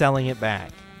then selling it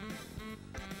back.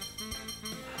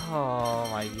 Oh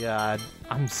my god.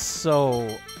 I'm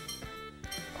so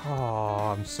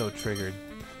triggered.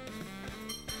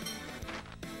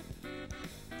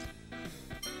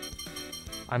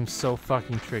 I'm so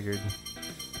fucking triggered.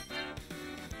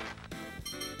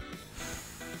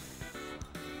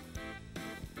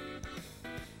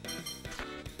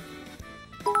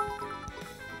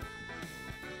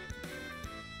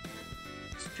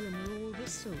 Strimmer, all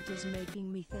this salt is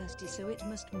making me thirsty, so it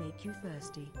must make you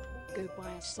thirsty. Go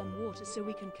buy us some water so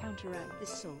we can counteract this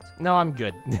salt. No, I'm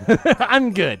good.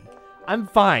 I'm good. I'm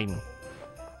fine.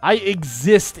 I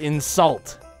exist in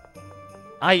salt.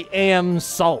 I am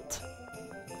salt.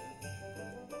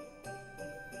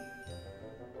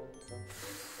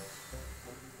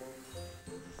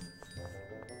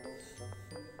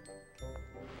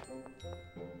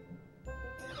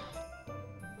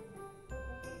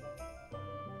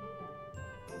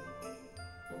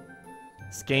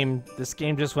 This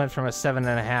game just went from a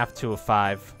 7.5 to a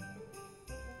 5.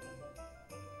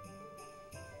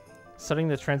 Studying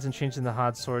the trends and changing the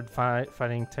hard sword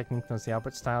fighting technique knows the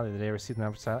Albert style. The other day I received an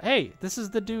Albert style. Hey, this is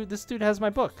the dude. This dude has my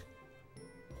book.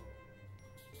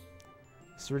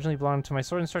 This originally belonged to my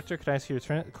sword instructor. Could I ask you to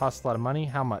return it? It costs a lot of money.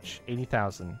 How much?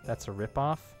 80,000. That's a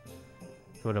ripoff.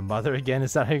 Go to Mother again.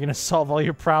 Is that how you're gonna solve all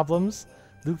your problems?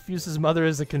 Luke views his mother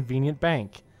as a convenient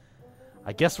bank.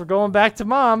 I guess we're going back to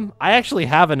Mom. I actually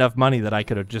have enough money that I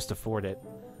could have just afford it.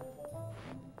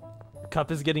 The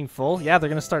cup is getting full. Yeah, they're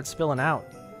gonna start spilling out.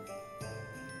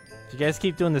 If you guys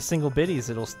keep doing the single biddies,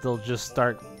 it'll still just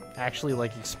start actually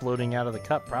like exploding out of the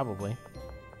cup, probably.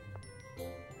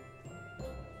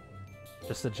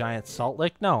 Just a giant salt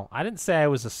lick? No, I didn't say I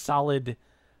was a solid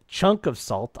chunk of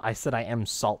salt. I said I am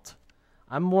salt.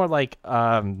 I'm more like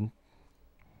the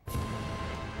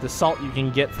salt you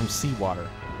can get from seawater.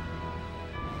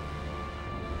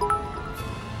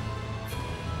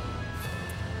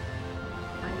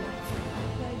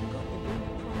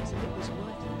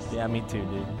 Yeah, me too,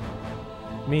 dude.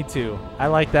 Me too. I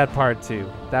like that part too.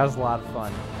 That was a lot of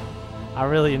fun. I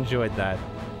really enjoyed that.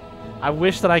 I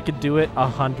wish that I could do it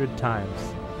 100 times.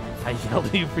 I yelled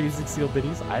at you for using seal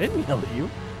biddies. I didn't yell at you.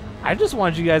 I just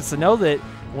wanted you guys to know that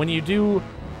when you do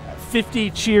 50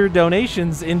 cheer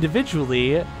donations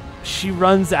individually, she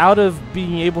runs out of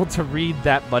being able to read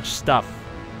that much stuff.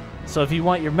 So if you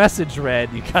want your message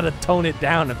read, you gotta tone it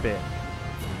down a bit.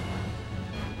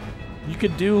 You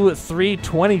could do 3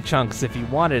 20 chunks if you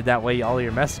wanted. That way all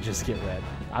your messages get read.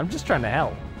 I'm just trying to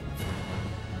help.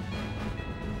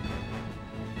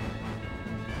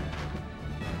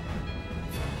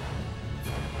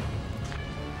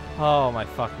 Oh my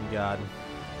fucking god.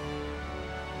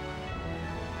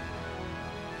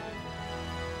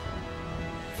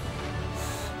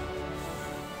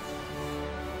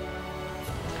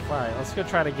 Alright, let's go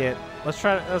try to get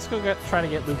try to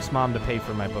get Luke's mom to pay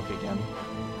for my book again.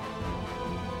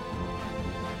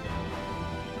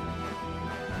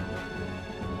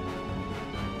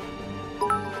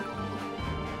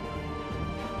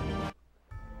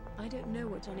 I don't know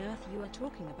what on earth you are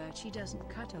talking about. She doesn't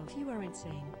cut off. You are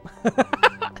insane.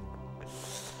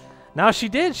 No, she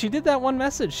did. She did that one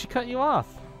message. She cut you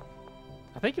off.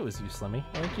 I think it was you, Slimmy.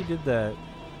 I think you did the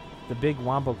big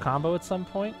wombo combo at some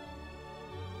point.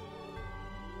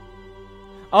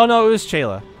 Oh no, it was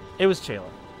Chayla. It was Chayla.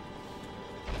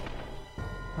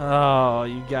 Oh,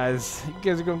 you guys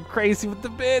are going crazy with the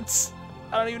bits.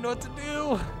 I don't even know what to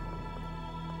do.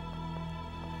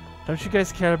 Don't you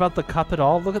guys care about the cup at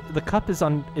all? Look at the cup is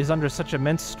under such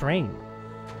immense strain.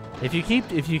 If you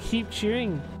keep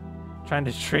cheering, trying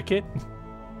to trick it.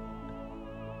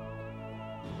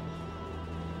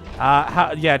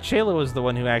 Yeah, Chayla was the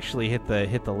one who actually hit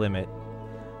the limit.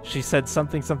 She said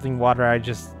something water. I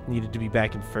just needed to be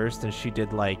back in first, and she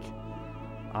did like,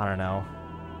 I don't know.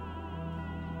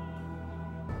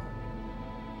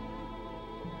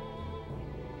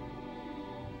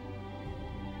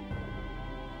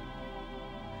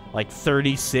 Like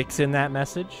 36 in that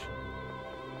message,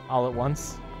 all at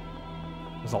once.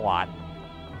 It was a lot.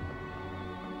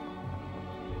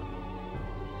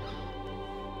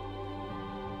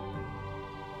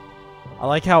 I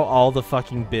like how all the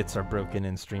fucking bits are broken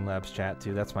in Streamlabs chat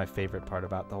too. That's my favorite part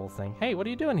about the whole thing. Hey, what are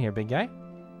you doing here, big guy?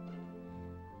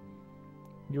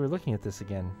 You were looking at this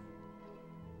again.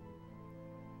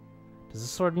 Does this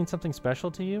sword mean something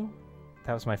special to you?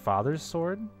 That was my father's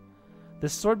sword.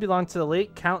 This sword belonged to the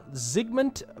late Count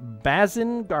Zygmunt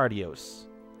Bazingardios.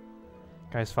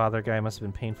 Guy's father, guy, must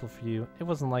have been painful for you. It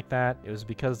wasn't like that. It was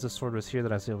because this sword was here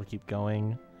that I was able to keep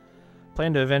going.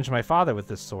 Plan to avenge my father with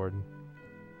this sword.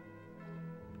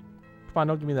 Come on,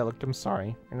 don't give me that look. I'm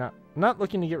sorry. I'm not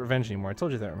looking to get revenge anymore. I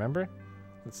told you that, remember?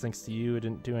 That's thanks to you. I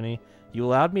didn't do any. You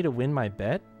allowed me to win my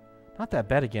bet? Not that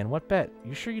bet again. What bet?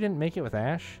 You sure you didn't make it with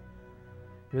Ash?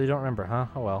 You really don't remember, huh?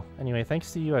 Oh well. Anyway,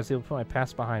 thanks to you, I was able to put my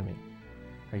past behind me.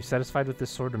 Are you satisfied with this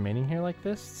sword remaining here like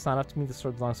this? It's not up to me. The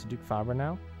sword belongs to Duke Faber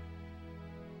now.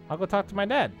 I'll go talk to my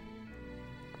dad.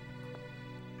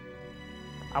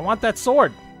 I want that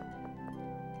sword.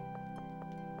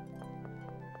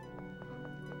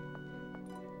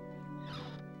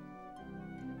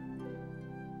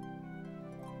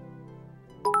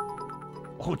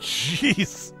 Oh,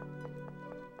 jeez.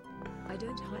 I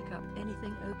don't hike up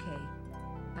anything, okay?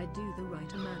 I do the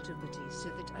right amount of bitties so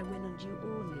that I win and you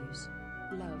all lose.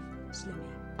 Love, Slimmy.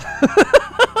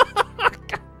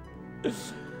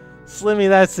 Slimmy,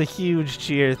 that's a huge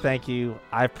cheer. Thank you.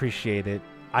 I appreciate it.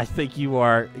 I think you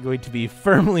are going to be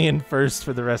firmly in first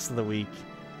for the rest of the week.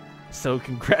 So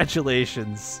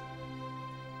congratulations.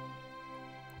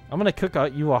 I'm going to cook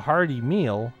out you a hearty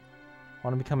meal.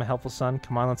 Want to become a helpful son?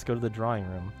 Come on, let's go to the drawing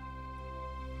room.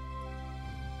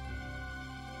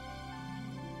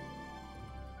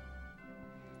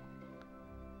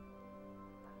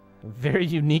 Very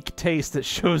unique taste that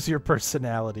shows your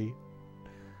personality.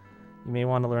 You may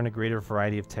want to learn a greater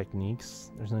variety of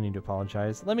techniques. There's no need to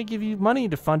apologize. Let me give you money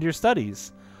to fund your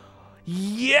studies.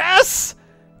 Yes!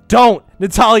 Don't!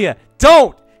 Natalia!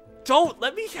 Don't! Don't!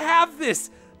 Let me have this!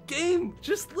 Game!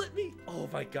 Just let me... Oh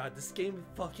my god, this game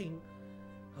fucking...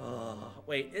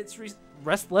 wait, it's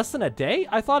less than a day?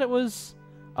 I thought it was...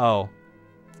 Oh.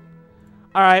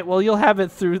 Alright, well, you'll have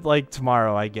it through, like,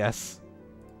 tomorrow, I guess.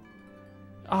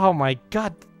 Oh my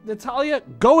god. Natalia,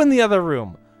 go in the other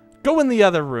room. Go in the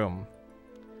other room.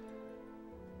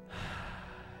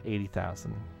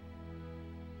 80,000.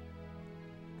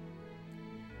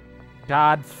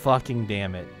 God fucking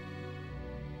damn it.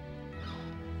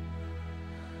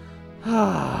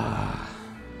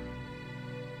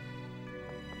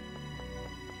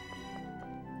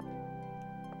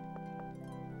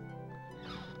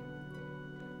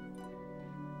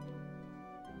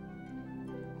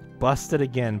 Busted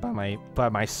again by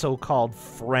my so-called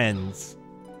friends.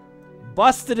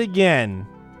 Busted again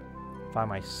by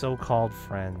my so-called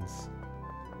friends.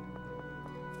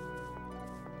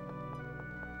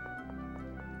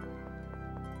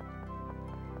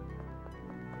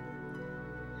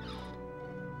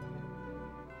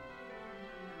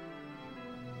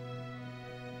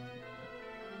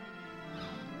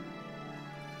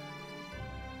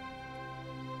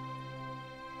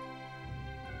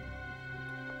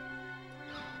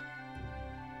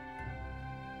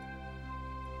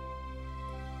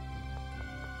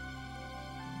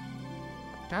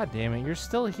 God damn it, you're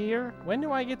still here? When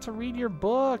do I get to read your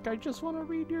book? I just want to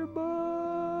read your book.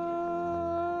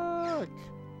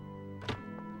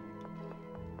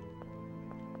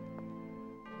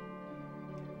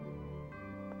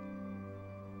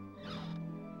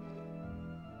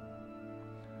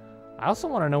 I also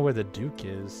want to know where the Duke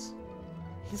is.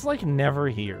 He's like never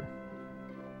here.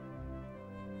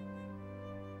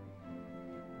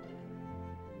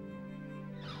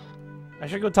 I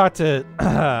should go talk to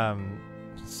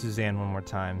Suzanne one more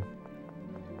time,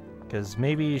 because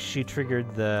maybe she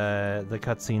triggered the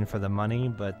cutscene for the money,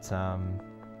 but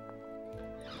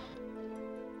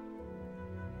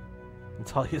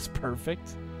Natalia's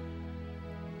perfect.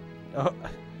 Oh,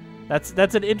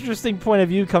 that's an interesting point of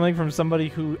view coming from somebody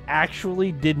who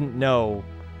actually didn't know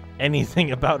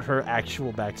anything about her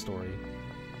actual backstory.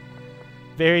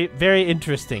 Very, very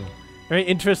interesting. Very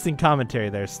interesting commentary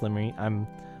there, Slimmy.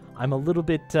 I'm a little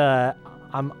bit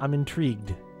I'm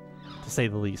intrigued, to say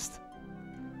the least.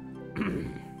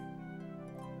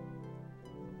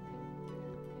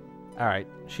 Alright,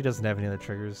 she doesn't have any other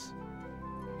triggers.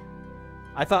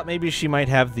 I thought maybe she might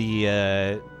have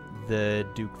the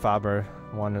Duke Faber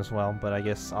one as well, but I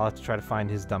guess I'll have to try to find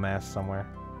his dumbass somewhere.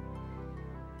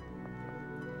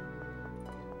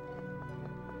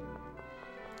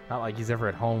 Not like he's ever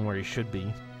at home where he should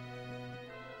be.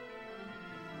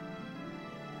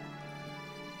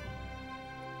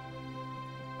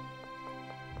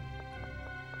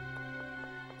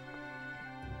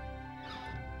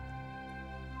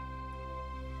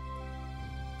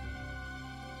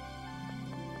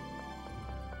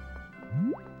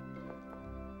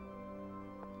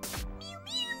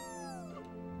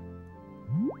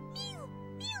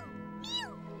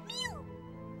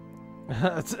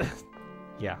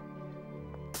 Yeah.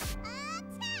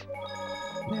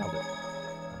 Nailed it.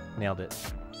 Nailed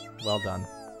it. Well done.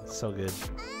 So good.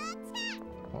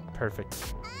 Oh,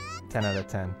 perfect. 10 out of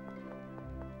 10.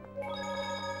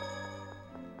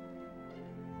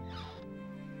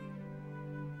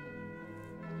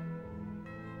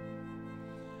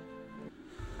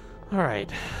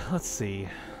 Alright, let's see.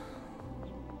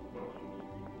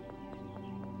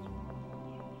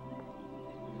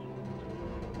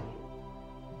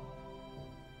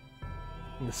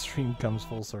 The stream comes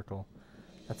full circle.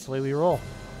 That's the way we roll.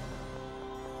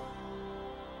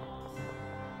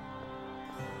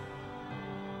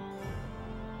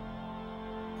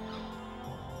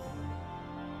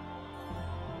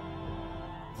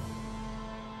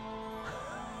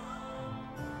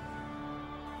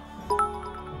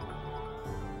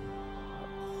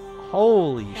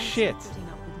 Holy shit.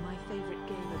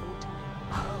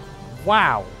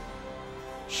 Wow.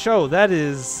 Show, that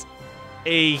is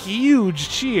a huge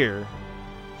cheer.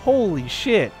 Holy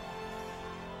shit.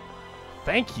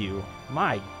 Thank you.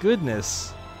 My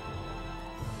goodness.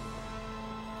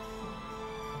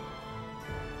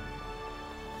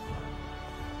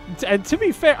 And to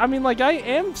be fair, I mean, like, I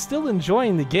am still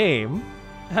enjoying the game.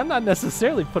 I'm not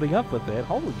necessarily putting up with it.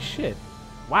 Holy shit.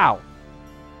 Wow.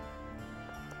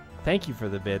 Thank you for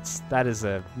the bits. That is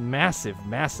a massive,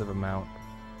 massive amount.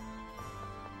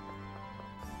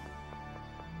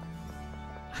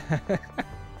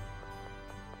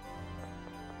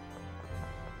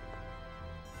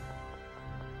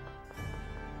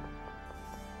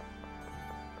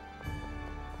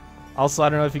 Also, I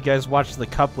don't know if you guys watched the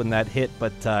cup when that hit,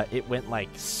 but it went like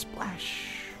splash.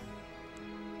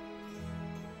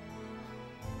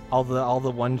 All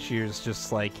the one cheers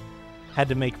just like had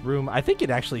to make room. I think it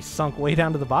actually sunk way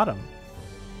down to the bottom.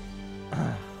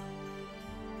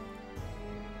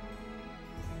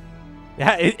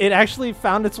 Yeah, it actually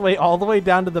found its way all the way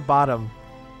down to the bottom.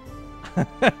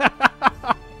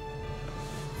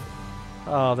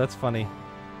 Oh, that's funny.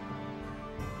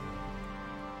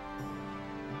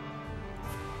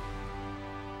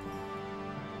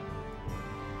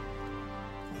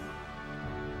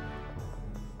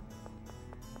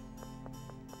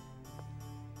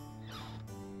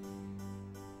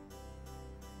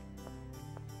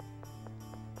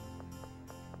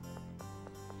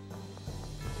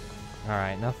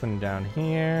 Alright, nothing down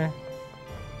here.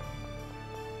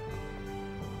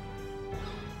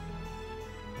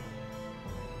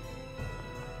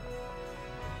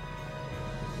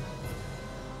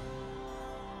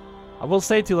 I will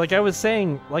say too, like I was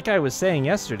saying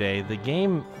yesterday, the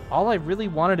game, all I really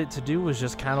wanted it to do was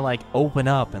just kind of like open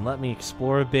up and let me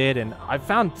explore a bit, and I've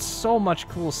found so much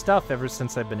cool stuff ever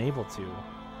since I've been able to.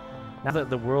 Now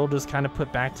that the world is kind of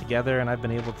put back together and I've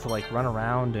been able to like run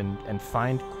around and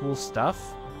find cool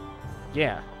stuff,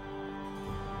 yeah.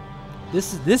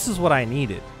 This is what I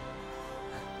needed.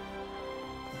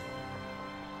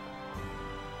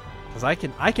 Because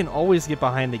I can always get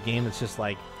behind a game that's just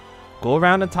like, go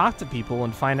around and talk to people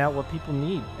and find out what people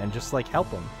need and just like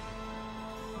help them.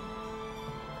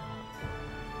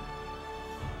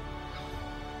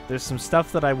 There's some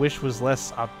stuff that I wish was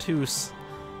less obtuse,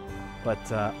 but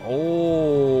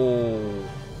oh.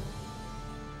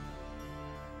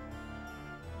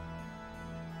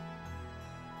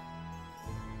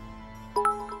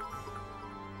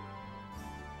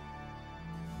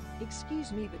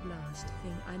 Excuse me, but last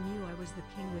thing I knew I was the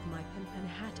king with my pimp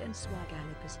hat and swag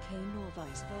Alipus Kane or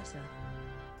vice versa.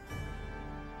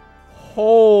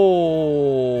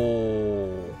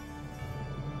 Oh.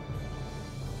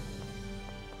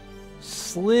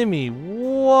 Slimmy,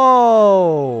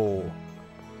 whoa.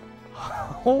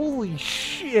 Holy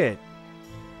shit.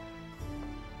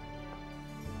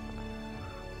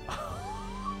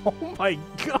 Oh my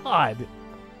god.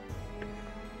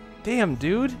 Damn,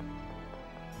 dude.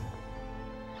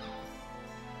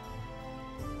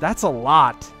 That's a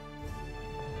lot.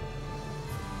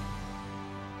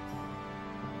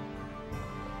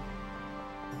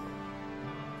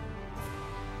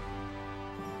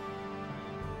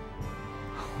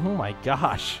 Oh my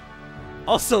gosh.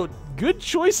 Also, good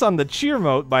choice on the cheer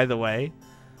mote, by the way.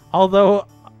 Although,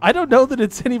 I don't know that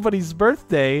it's anybody's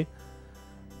birthday.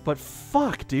 But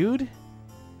fuck, dude.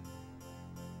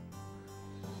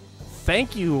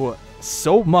 Thank you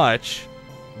so much.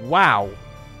 Wow.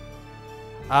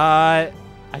 I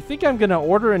think I'm gonna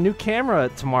order a new camera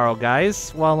tomorrow,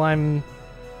 guys, while I'm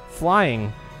flying.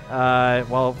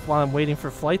 While I'm waiting for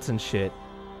flights and shit.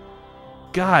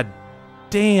 God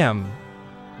damn.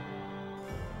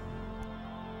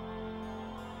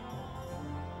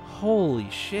 Holy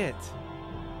shit.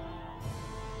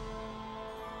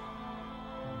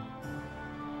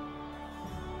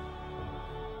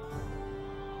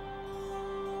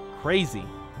 Crazy.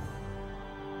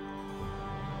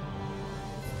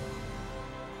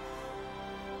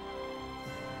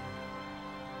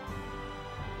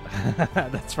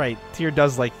 That's right. Tyr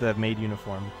does like the maid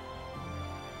uniform.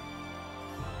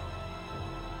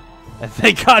 And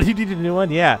thank God you needed a new one.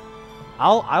 Yeah.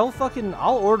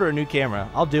 I'll order a new camera.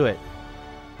 I'll do it.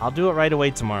 I'll do it right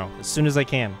away tomorrow, as soon as I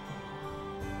can.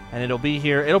 And it'll be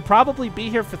here. It'll probably be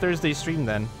here for Thursday's stream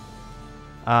then.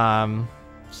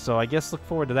 So I guess look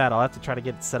forward to that. I'll have to try to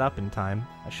get it set up in time.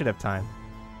 I should have time.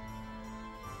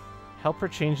 Help her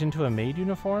change into a maid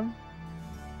uniform?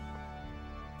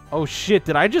 Oh shit,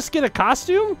 did I just get a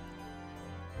costume?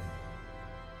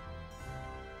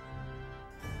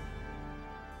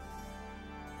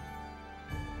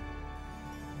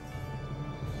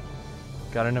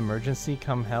 Got an emergency,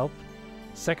 come help.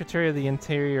 Secretary of the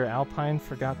Interior Alpine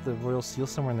forgot the royal seal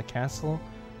somewhere in the castle.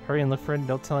 Hurry and look for it and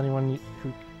don't tell anyone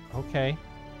who... Okay.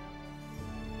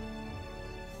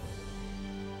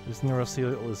 Losing the royal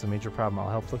seal is a major problem. I'll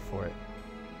help look for it.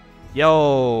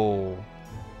 Yo!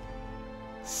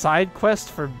 Side quest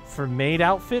for maid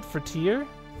outfit for Tyr?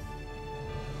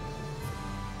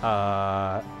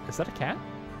 Is that a cat?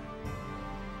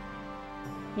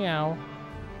 Meow.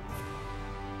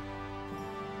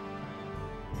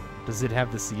 Does it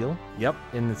have the seal? Yep,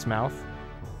 in its mouth.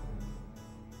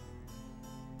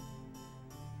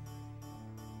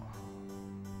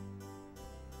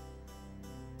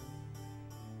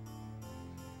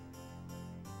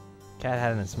 Cat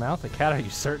had in its mouth. A cat, are you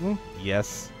certain?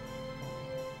 Yes.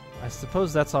 I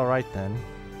suppose that's alright then.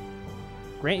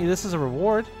 Grant you this as a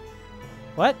reward?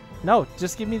 What? No,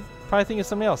 just give me... Probably think of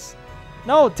somebody else.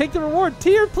 No, take the reward!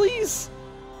 Tear, please!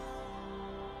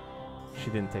 She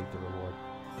didn't take the reward.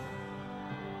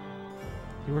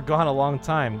 You were gone a long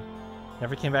time.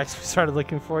 Never came back, so we started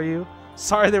looking for you.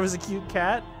 Sorry there was a cute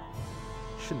cat.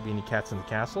 Shouldn't be any cats in the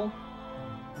castle.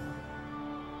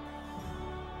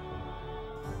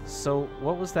 So,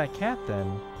 what was that cat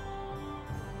then?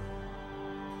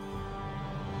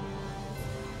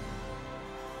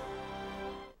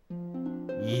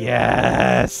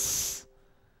 Yes!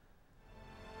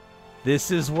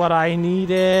 This is what I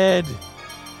needed!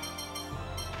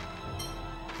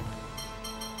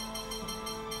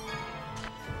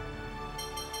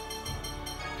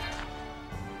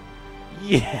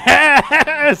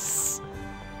 Yes!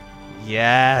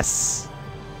 Yes!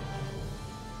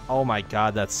 Oh my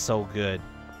god, that's so good.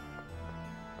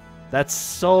 That's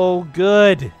so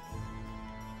good!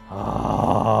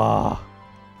 Oh.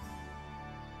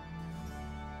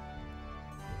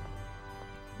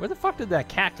 Where the fuck did that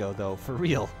cat go, though? For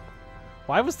real.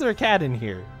 Why was there a cat in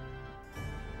here?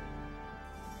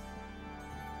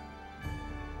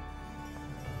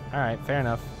 Alright, fair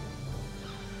enough.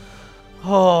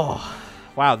 Oh,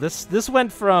 wow. This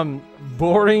went from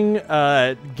boring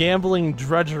gambling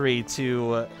drudgery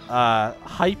to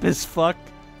hype as fuck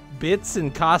bits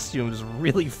and costumes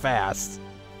really fast.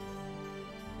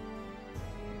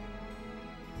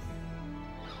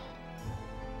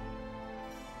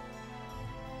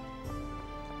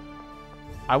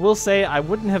 I will say I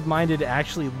wouldn't have minded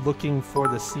actually looking for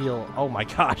the seal. Oh my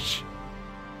gosh.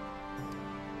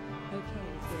 Okay,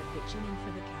 if we're pitching in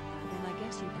for the camera, then I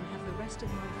guess you can have the rest of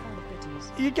my fellow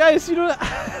bitties. You guys, you don't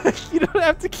you don't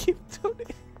have to keep doing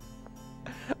it.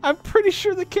 I'm pretty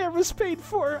sure the camera's paid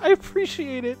for. I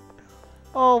appreciate it.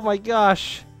 Oh my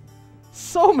gosh.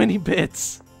 So many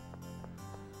bits.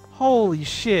 Holy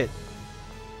shit.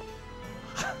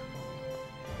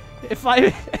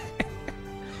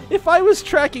 If I was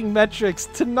tracking metrics,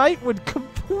 tonight would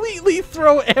completely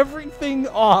throw everything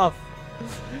off.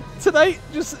 Tonight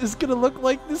just is gonna look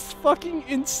like this fucking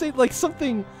insane, like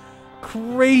something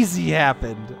crazy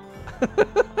happened.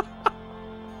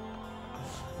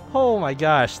 Oh my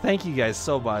gosh, thank you guys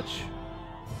so much.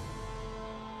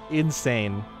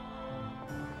 Insane.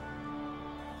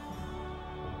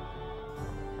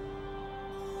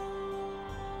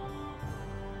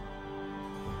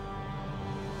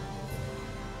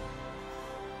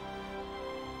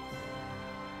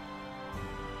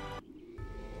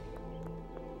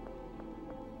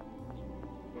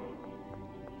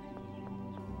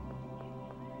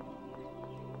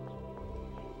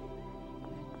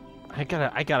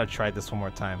 I gotta try this one more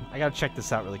time. I gotta check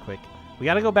this out really quick. We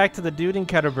gotta go back to the dude in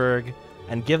Ketterberg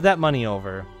and give that money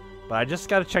over. But I just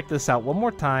gotta check this out one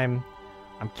more time.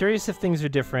 I'm curious if things are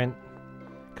different.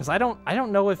 Cause I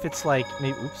don't know if it's like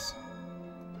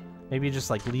maybe just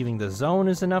like leaving the zone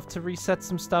is enough to reset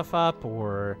some stuff up,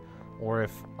 or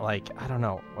if like I don't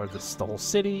know, or the whole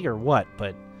city or what,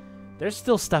 but there's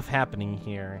still stuff happening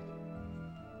here.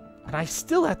 And I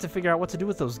still have to figure out what to do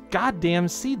with those goddamn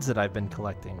seeds that I've been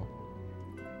collecting.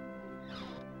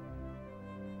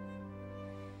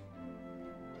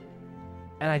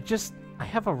 And I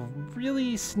have a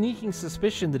really sneaking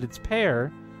suspicion that it's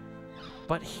Pear,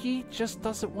 but he just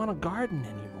doesn't want a garden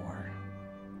anymore.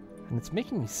 And it's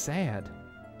making me sad.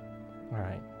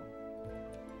 Alright.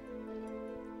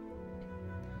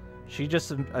 She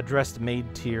just addressed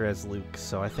Maid Tear as Luke,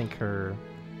 so I think her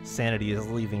sanity is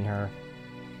leaving her.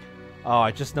 Oh, I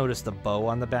just noticed the bow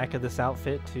on the back of this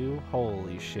outfit, too.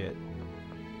 Holy shit.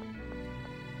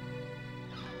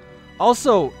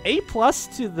 Also, A+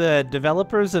 to the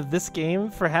developers of this game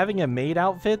for having a maid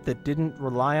outfit that didn't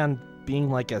rely on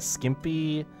being like a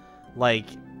skimpy, like,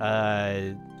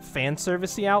 fan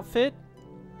servicey outfit.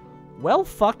 Well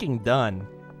fucking done.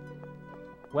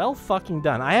 Well fucking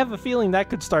done. I have a feeling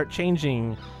that could start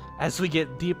changing as we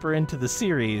get deeper into the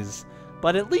series,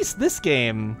 but at least this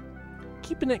game,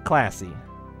 keeping it classy.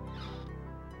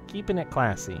 Keeping it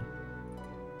classy.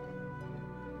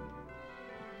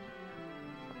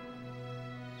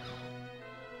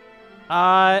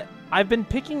 I've been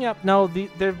picking up... No, there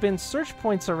have been search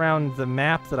points around the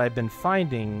map that I've been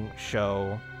finding,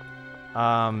 Show,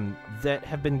 that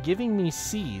have been giving me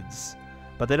seeds,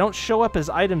 but they don't show up as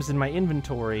items in my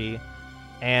inventory,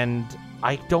 and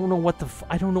I don't know what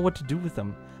I don't know what to do with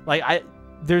them. Like,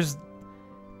 there's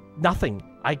nothing.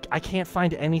 I can't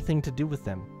find anything to do with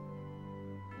them.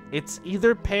 It's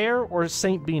either Pear or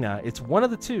Saint Bina. It's one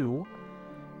of the two.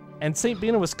 And St.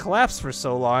 Bina was collapsed for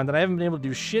so long that I haven't been able to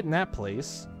do shit in that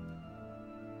place.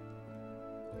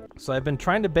 So I've been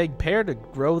trying to beg Pear to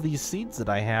grow these seeds that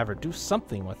I have or do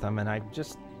something with them, and I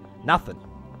just... nothing.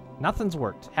 Nothing's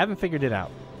worked. Haven't figured it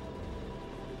out.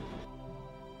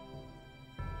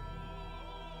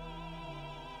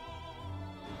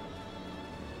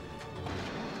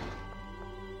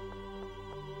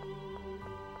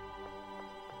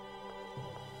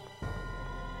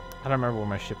 I don't remember where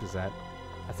my ship is at.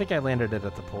 I think I landed it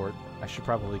at the port. I should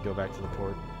probably go back to the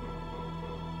port.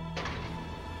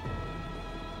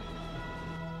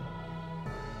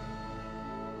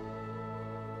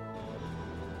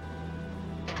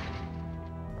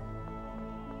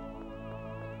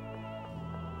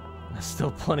 There's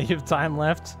still plenty of time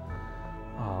left.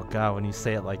 Oh god, when you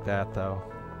say it like that though.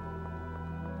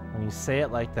 When you say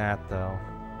it like that though.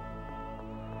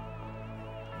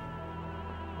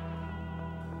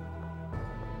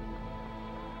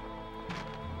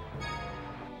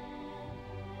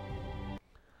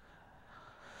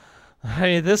 I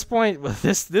mean, at this point,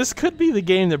 this could be the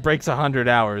game that breaks 100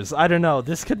 hours. I don't know.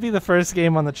 This could be the first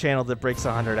game on the channel that breaks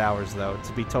 100 hours, though,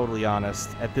 to be totally honest.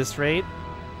 At this rate,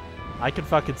 I could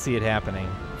fucking see it happening.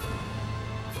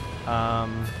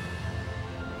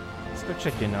 Let's go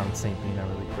check in on St. Bina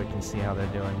really quick and see how they're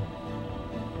doing.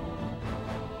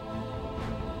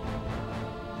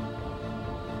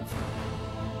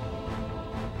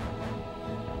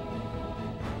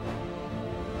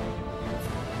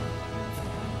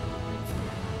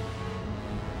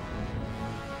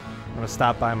 I'm gonna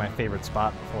stop by my favorite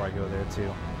spot before I go there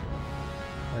too.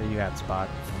 Where you at, Spot?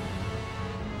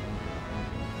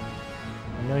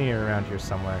 I know you're around here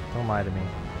somewhere. Don't lie to me.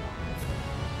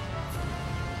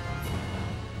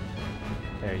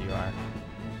 There you are.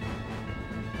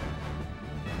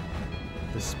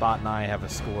 This Spot and I have a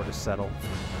score to settle.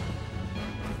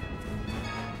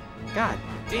 God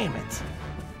damn it!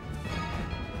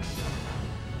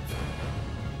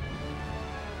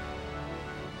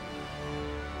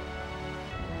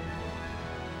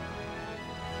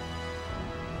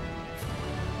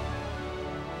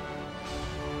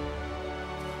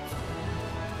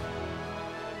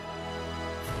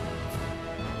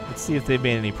 Let's see if they've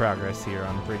made any progress here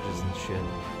on bridges and shit.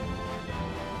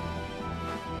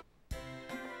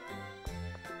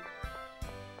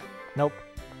 Nope.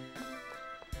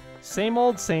 Same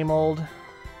old, same old.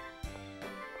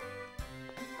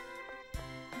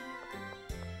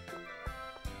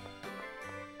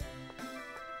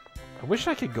 I wish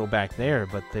I could go back there,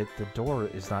 but the door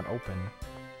is not open.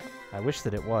 I wish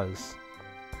that it was.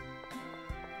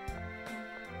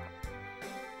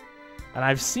 And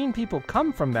I've seen people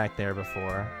come from back there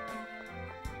before.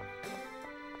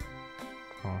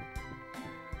 Huh.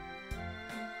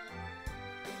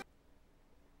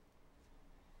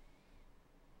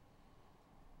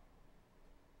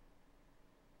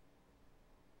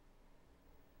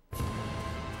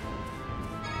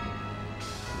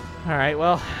 Alright,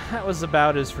 well, that was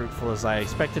about as fruitful as I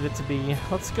expected it to be.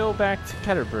 Let's go back to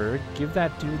Ketterberg, give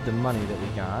that dude the money that we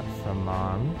got from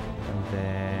Mom, and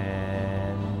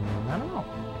then... I don't know.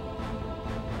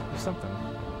 Do something.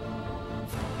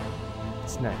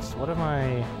 What's next? What am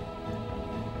I...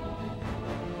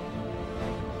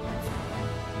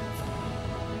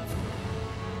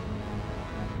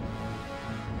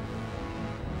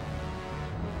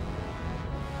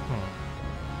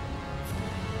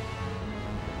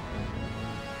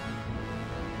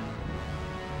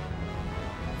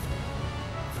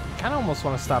 I kind of almost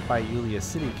want to stop by Yulia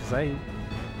City because I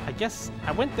guess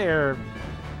I went there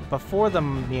before the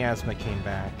miasma came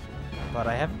back, but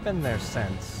I haven't been there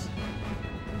since.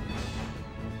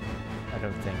 I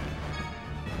don't think.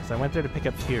 So I went there to pick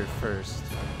up Tyr first,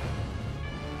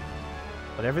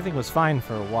 but everything was fine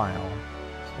for a while.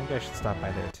 So maybe I should stop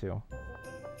by there too.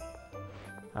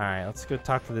 All right, let's go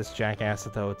talk to this jackass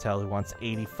at the hotel who wants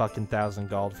 80 fucking thousand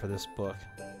gold for this book.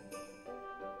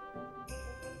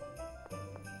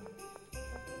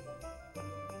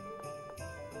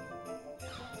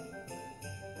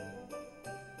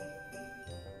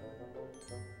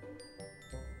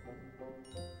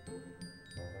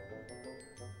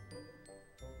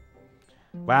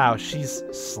 Wow, she's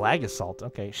Slag Assault.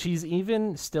 Okay, she's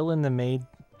even still in the maid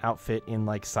outfit in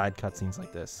like side cutscenes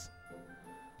like this.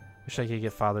 Wish I could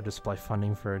get Father to supply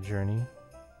funding for a journey.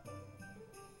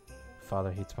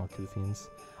 Father hates Malkuthians.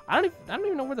 I don't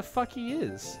even know where the fuck he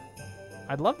is.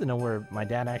 I'd love to know where my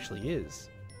dad actually is.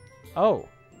 Oh.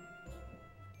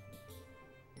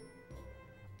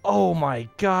 Oh my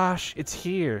gosh, it's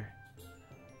here.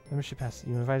 Membership pass.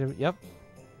 You invited. Yep.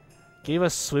 Gave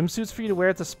us swimsuits for you to wear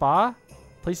at the spa.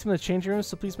 Place them in the changing room,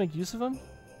 so please make use of them.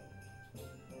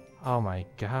 Oh my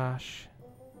gosh.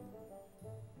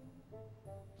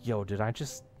 Yo, did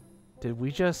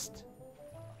we just...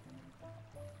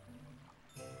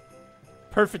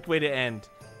 Perfect way to end.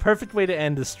 Perfect way to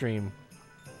end the stream.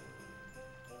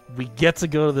 We get to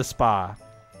go to the spa.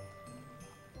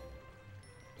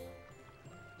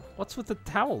 What's with the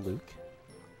towel, Luke?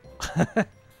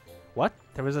 What?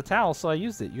 There was a towel, so I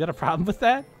used it. You got a problem with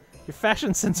that? Your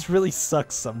fashion sense really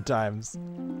sucks sometimes.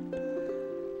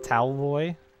 Towel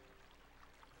boy.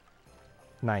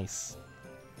 Nice.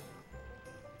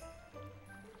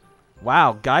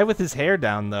 Wow, guy with his hair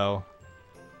down, though.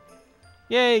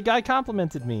 Yay, guy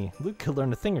complimented me. Luke could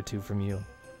learn a thing or two from you.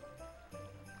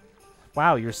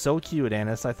 Wow, you're so cute,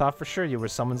 Annis. I thought for sure you were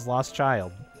someone's lost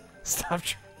child. Stop.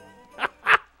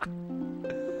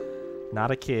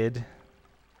 Not a kid.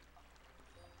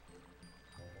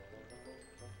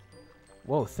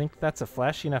 Whoa, think that's a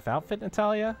flashy enough outfit,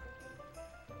 Natalia?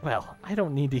 Well, I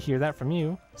don't need to hear that from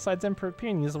you. Besides, Emperor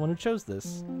Peony is the one who chose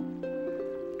this.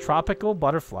 Tropical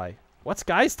Butterfly. What's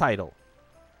Guy's title?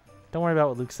 Don't worry about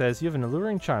what Luke says. You have an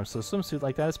alluring charm, so a swimsuit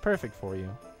like that is perfect for you.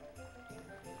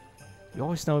 You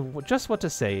always know just what to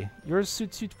say. Yours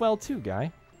suits you well too,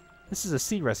 Guy. This is a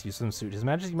sea rescue swimsuit. His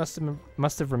Majesty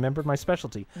must have remembered my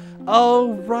specialty.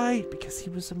 Oh, right, because he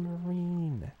was a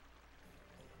Marine.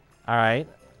 All right.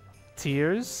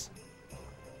 Tears.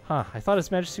 Huh, I thought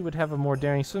His Majesty would have a more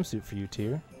daring swimsuit for you,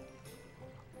 Tear.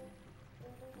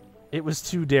 It was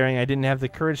too daring. I didn't have the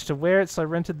courage to wear it, so I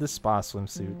rented the spa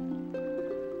swimsuit.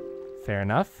 Fair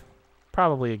enough.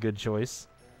 Probably a good choice.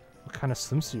 What kind of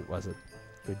swimsuit was it?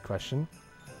 Good question.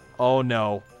 Oh,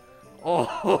 no.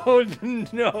 Oh,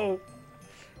 no.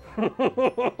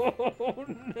 Oh,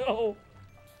 no.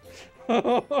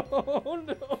 Oh,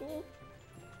 no.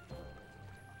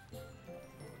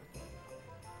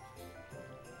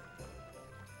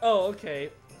 Oh,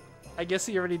 okay. I guess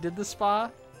he already did the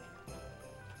spa.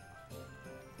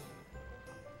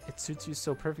 It suits you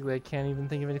so perfectly, I can't even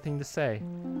think of anything to say.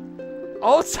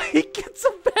 Oh, so he gets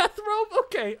a bathrobe?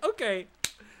 Okay, okay.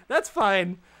 That's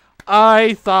fine.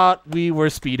 I thought we were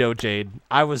Speedo Jade.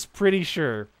 I was pretty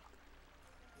sure.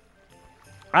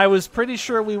 I was pretty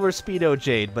sure we were Speedo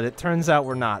Jade, but it turns out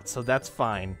we're not, so that's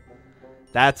fine.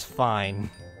 That's fine.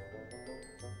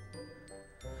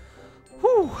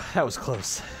 Whew, that was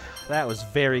close. That was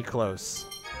very close.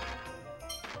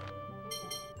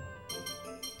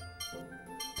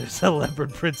 There's a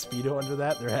leopard print Speedo under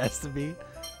that? There has to be.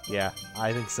 Yeah,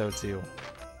 I think so too.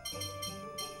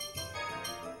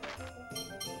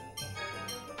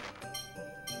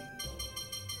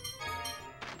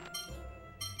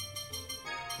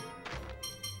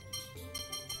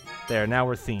 There, now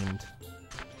we're themed.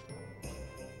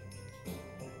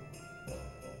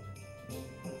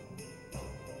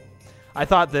 I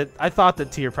thought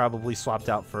that Tyr probably swapped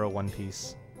out for a One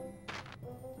Piece.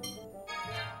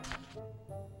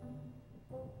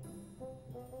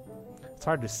 It's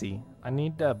hard to see. I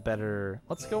need a better.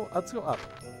 Let's go up.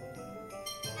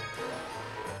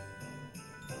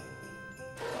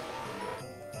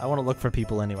 I want to look for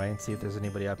people anyway and see if there's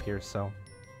anybody up here, so.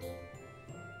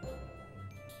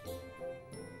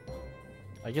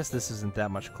 I guess this isn't that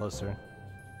much closer.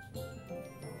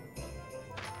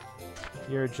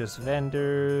 You're just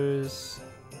vendors.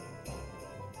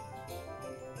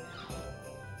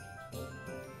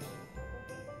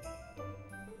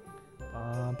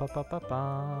 Bum, ba, ba, ba,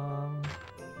 bum.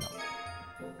 No.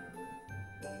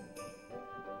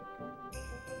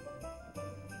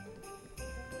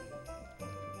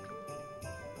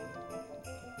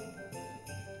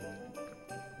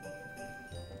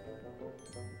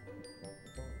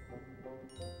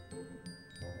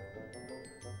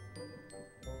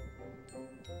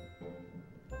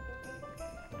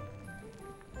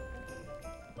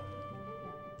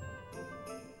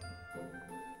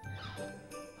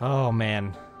 Oh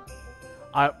man,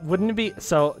 wouldn't it be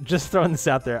so? Just throwing this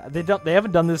out there, they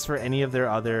haven't done this for any of their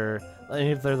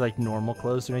like normal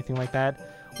clothes or anything like that.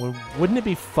 Wouldn't it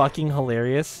be fucking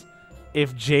hilarious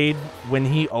if Jade, when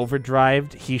he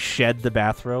overdrived, he shed the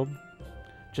bathrobe?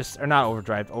 Or not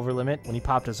overdrive, overlimit. When he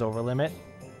popped his overlimit,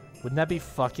 wouldn't that be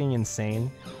fucking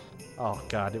insane? Oh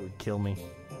god, it would kill me.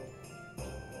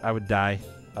 I would die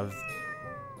of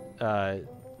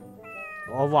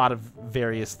a lot of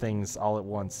various things all at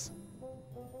once.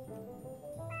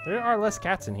 There are less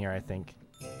cats in here, I think.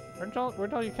 Where'd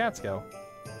all your cats go?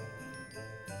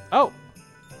 Oh!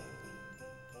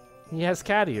 He has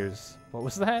cat ears. What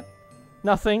was that?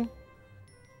 Nothing.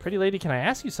 Pretty lady, can I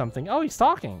ask you something? Oh, he's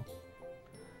talking.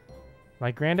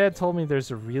 My granddad told me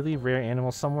there's a really rare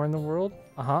animal somewhere in the world.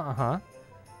 Uh-huh.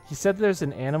 He said there's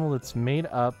an animal that's made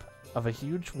up of a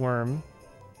huge worm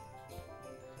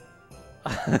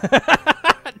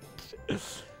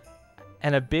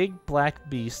And a big black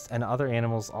beast and other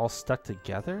animals all stuck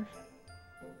together?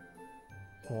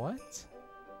 What?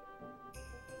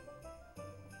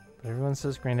 But everyone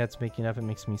says Granddad's making up. It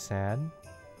makes me sad.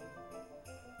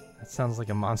 That sounds like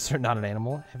a monster, not an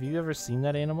animal. Have you ever seen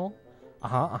that animal?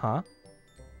 Uh-huh.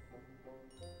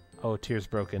 Oh, Tear's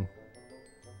broken.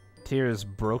 Tear is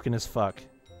broken as fuck.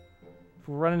 If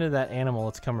we run into that animal,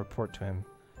 let's come report to him.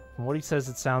 From what he says,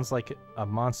 it sounds like a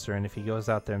monster, and if he goes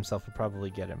out there himself, we'll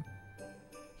probably get him.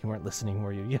 You weren't listening,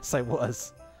 were you? Yes, I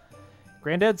was.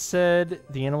 Granddad said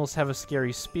the animals have a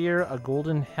scary spear, a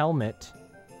golden helmet,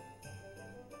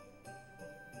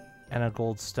 and a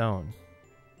gold stone.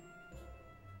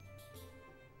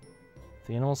 If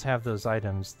the animals have those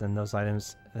items, then those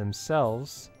items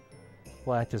themselves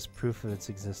will act as proof of its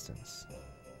existence.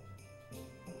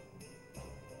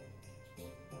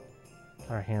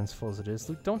 Our hands full as it is.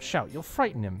 Luke, don't shout. You'll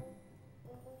frighten him.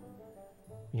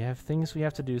 We have things we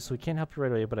have to do, so we can't help you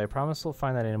right away, but I promise we'll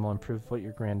find that animal and prove what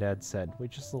your granddad said.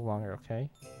 Wait just a little longer, okay?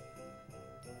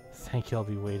 Thank you, I'll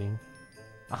be waiting.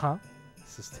 Uh-huh.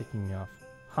 This is ticking me off.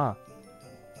 Huh.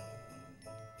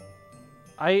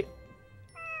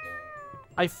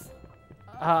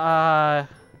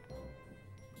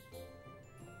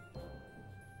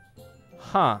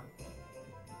 Huh.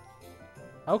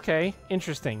 Okay,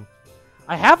 interesting.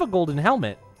 I have a golden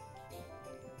helmet.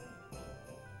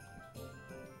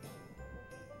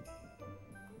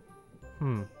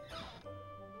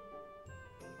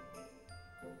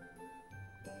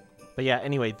 But yeah,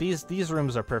 anyway, these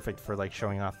rooms are perfect for like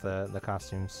showing off the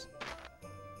costumes.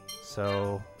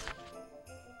 So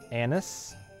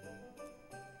Annis.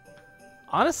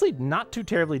 Honestly, not too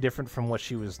terribly different from what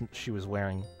she was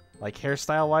wearing. Like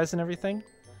hairstyle wise and everything.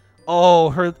 Oh,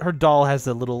 her doll has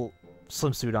a little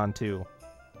swimsuit on too.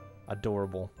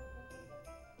 Adorable.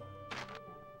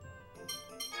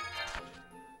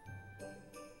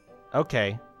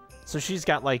 Okay. So she's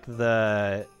got like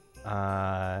the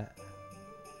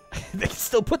they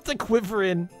still put the quiver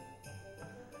in.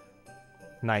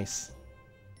 Nice.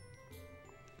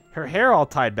 Her hair all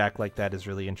tied back like that is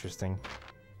really interesting.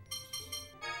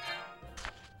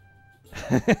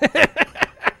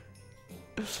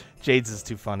 Jade's is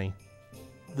too funny.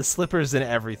 The slippers and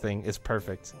everything is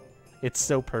perfect. It's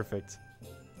so perfect.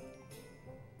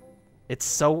 It's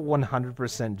so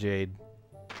 100% Jade.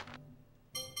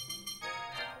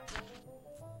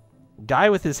 Guy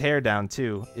with his hair down,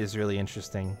 too, is really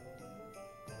interesting.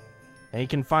 And he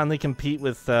can finally compete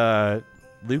with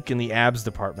Luke in the abs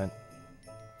department.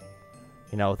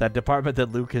 You know, that department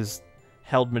that Luke has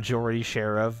held majority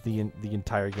share of the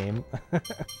entire game.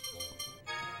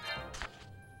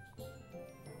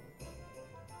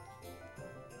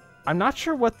 I'm not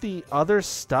sure what the other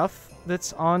stuff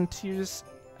that's on Tear's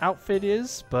outfit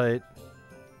is, but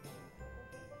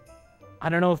I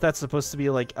don't know if that's supposed to be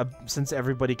like since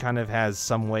everybody kind of has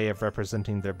some way of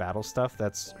representing their battle stuff,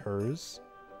 that's hers.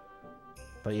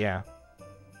 But yeah.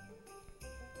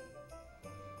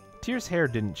 Tear's hair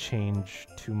didn't change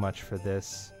too much for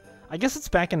this. I guess it's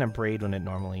back in a braid when it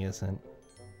normally isn't.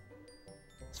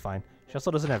 It's fine. She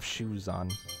also doesn't have shoes on.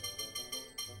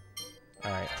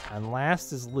 Alright, and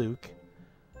last is Luke,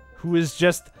 who is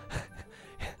just...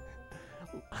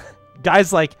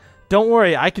 Guy's like, don't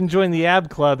worry, I can join the ab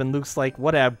club, and Luke's like,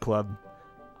 what ab club?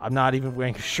 I'm not even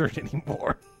wearing a shirt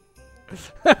anymore.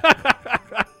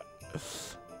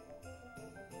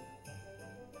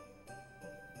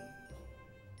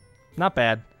 Not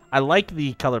bad. I like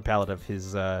the color palette of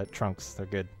his trunks. They're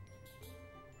good.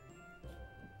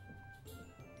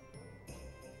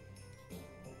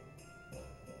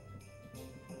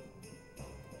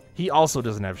 He also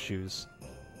doesn't have shoes.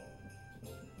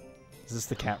 Is this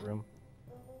the cat room?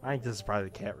 I think this is probably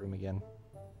the cat room again.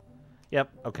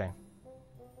 Yep, okay.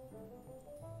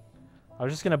 I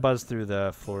was just going to buzz through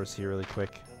the floors here really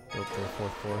quick. Go up to the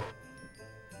 4th floor.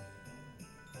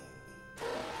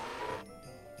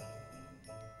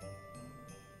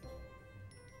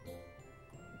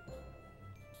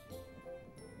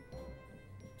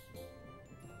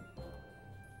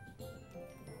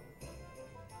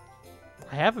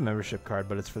 I have a membership card,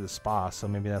 but it's for the spa, so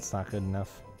maybe that's not good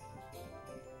enough.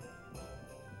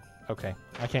 Okay,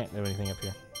 I can't do anything up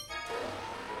here.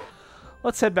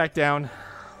 Let's head back down.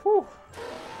 Whew.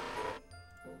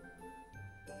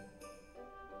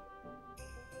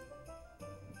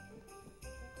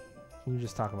 Can you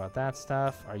just talk about that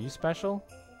stuff? Are you special?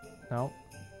 No.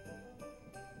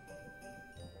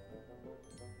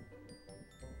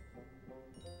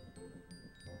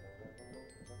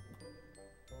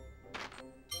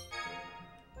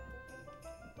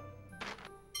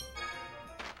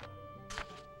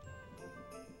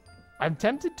 I'm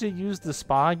tempted to use the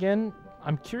spa again.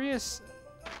 I'm curious.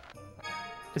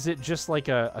 Is it just like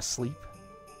a sleep?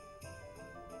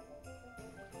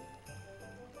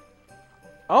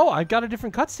 Oh, I've got a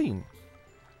different cutscene.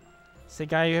 Say,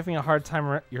 guy, you have a hard time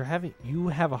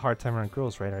around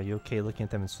girls, right? Are you okay looking at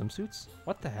them in swimsuits?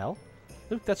 What the hell?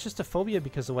 Luke, that's just a phobia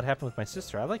because of what happened with my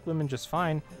sister. I like women just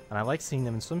fine, and I like seeing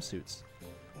them in swimsuits.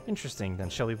 Interesting. Then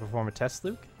shall we perform a test,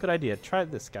 Luke? Good idea. Try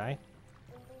this, guy.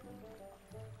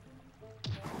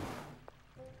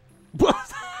 What?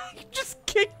 You just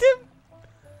kicked him?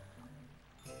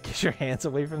 Get your hands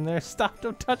away from there. Stop.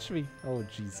 Don't touch me. Oh,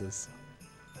 Jesus.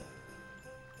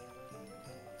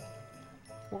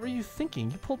 What were you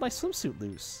thinking? You pulled my swimsuit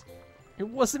loose. It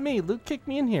wasn't me. Luke kicked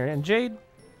me in here. And Jade...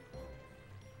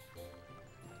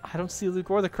 I don't see Luke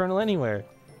or the Colonel anywhere.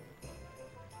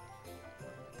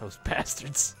 Those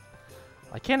bastards.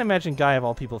 I can't imagine Guy of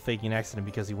all people faking an accident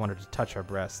because he wanted to touch our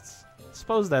breasts.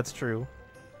 Suppose that's true.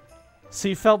 So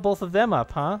you felt both of them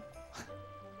up, huh?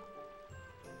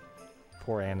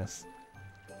 Poor Annis.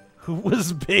 Who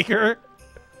was bigger?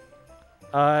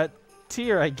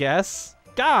 Tyr, I guess.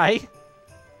 Guy?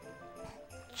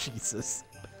 Jesus.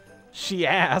 She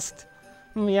asked.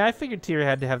 Yeah, I figured Tyr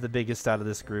had to have the biggest out of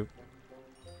this group.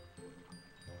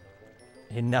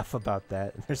 Enough about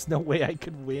that. There's no way I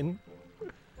could win.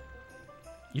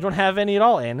 You don't have any at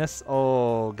all, Annis.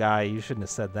 Oh, Guy, you shouldn't have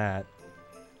said that.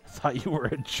 I thought you were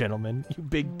a gentleman, you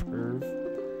big perv.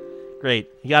 Great.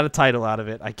 You got a title out of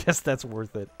it. I guess that's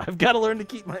worth it. I've got to learn to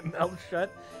keep my mouth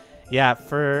shut. Yeah,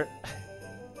 for...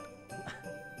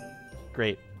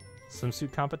 Great.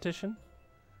 Swimsuit competition?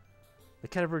 The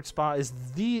Ketterberg Spa is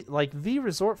the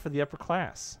resort for the upper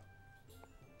class.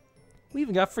 We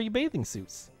even got free bathing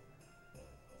suits.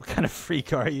 What kind of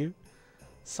freak are you?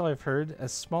 So I've heard.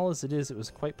 As small as it is, it was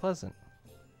quite pleasant.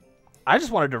 I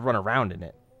just wanted to run around in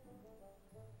it.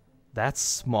 That's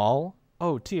small?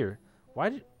 Oh, Tyr.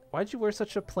 Why'd you wear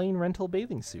such a plain rental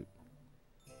bathing suit?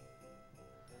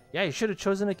 Yeah, you should have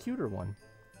chosen a cuter one.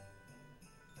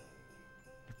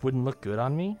 It wouldn't look good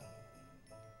on me?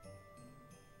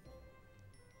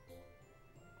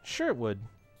 Sure it would.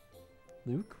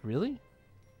 Luke, really?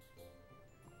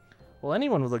 Well,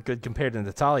 anyone would look good compared to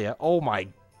Natalia. Oh my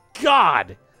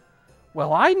God!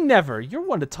 Well, I never. You're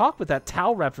one to talk with that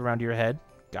towel wrapped around your head.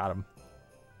 Got him.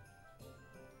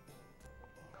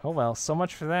 Oh well, so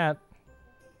much for that.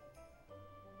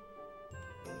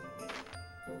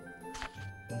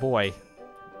 Boy.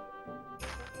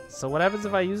 So what happens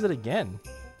if I use it again?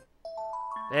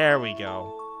 There we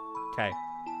go. Okay.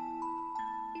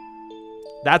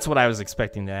 That's what I was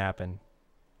expecting to happen.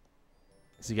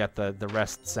 So you got the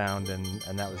rest sound and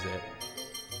that was it.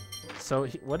 So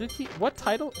what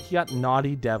title? He got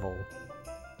Naughty Devil.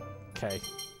 Okay.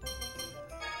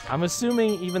 I'm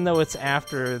assuming even though it's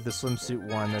after the swimsuit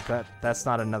one that's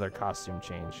not another costume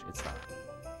change. It's not.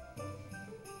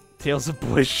 Tales of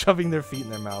boys shoving their feet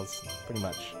in their mouths. Pretty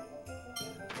much.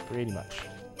 Pretty much.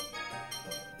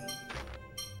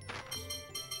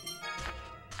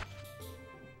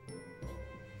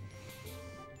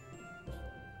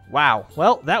 Wow.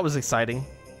 Well, that was exciting.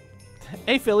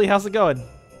 Hey, Philly, how's it going?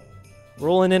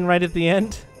 Rolling in right at the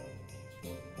end.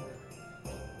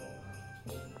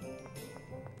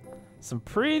 Some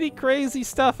pretty crazy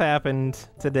stuff happened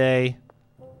today.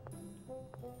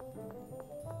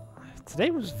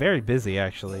 Today was very busy,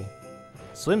 actually.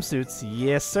 Swimsuits,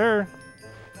 yes, sir.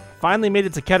 Finally made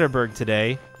it to Ketterberg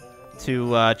today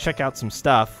to check out some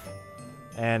stuff.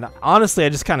 And honestly, I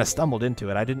just kind of stumbled into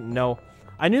it. I didn't know...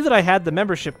 I knew that I had the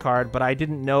membership card, but I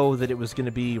didn't know that it was going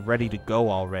to be ready to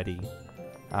go already.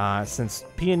 Since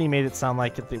Peony made it sound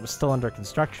like it was still under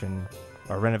construction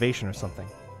or renovation or something.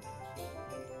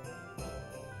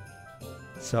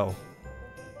 So,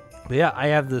 but yeah, I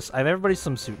have everybody's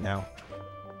swimsuit now.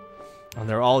 And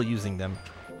they're all using them.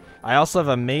 I also have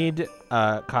a maid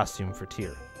costume for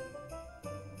Tyr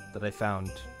that I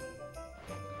found.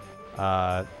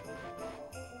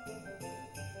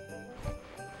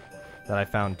 That I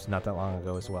found not that long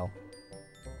ago as well.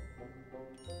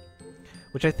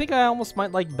 Which I think I almost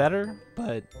might like better,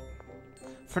 but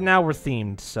for now we're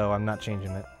themed, so I'm not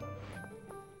changing it.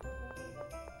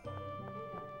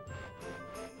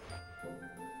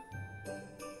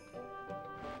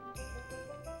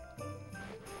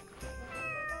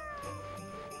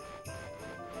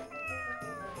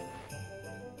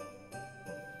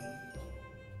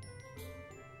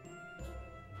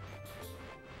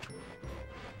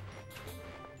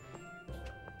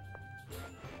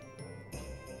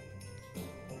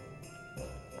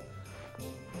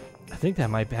 I think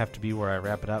that might have to be where I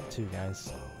wrap it up too,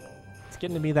 guys. It's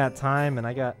getting to be that time, and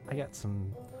I got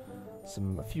some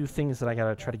a few things that I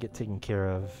gotta try to get taken care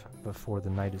of before the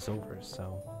night is over.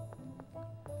 So,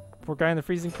 poor guy in the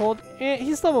freezing cold.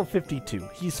 He's level 52.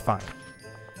 He's fine.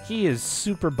 He is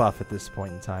super buff at this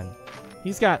point in time.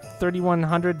 He's got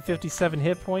 3,157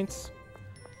 hit points.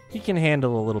 He can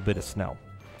handle a little bit of snow.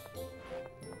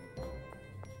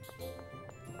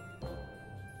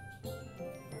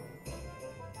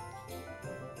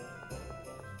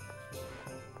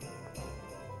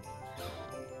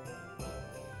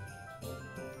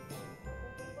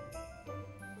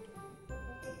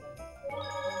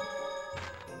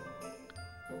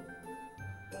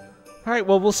 Alright,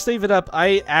 well, we'll save it up.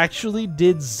 I actually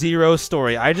did 0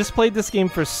 story. I just played this game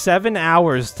for 7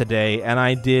 hours today, and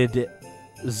I did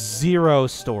 0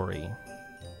 story.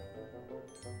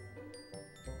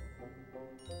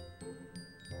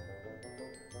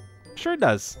 Sure it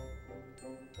does.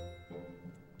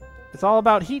 It's all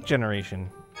about heat generation.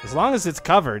 As long as it's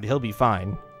covered, he'll be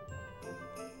fine.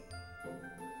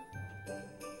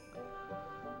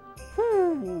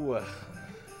 Whew.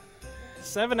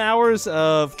 7 hours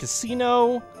of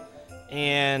casino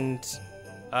and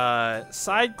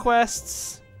side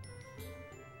quests.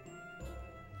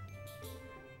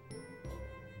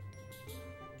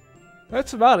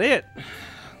 That's about it.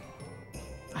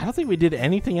 I don't think we did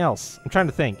anything else. I'm trying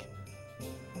to think.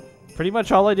 Pretty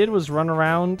much all I did was run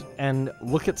around and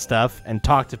look at stuff and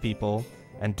talk to people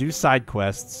and do side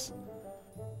quests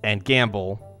and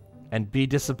gamble and be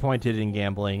disappointed in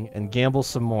gambling and gamble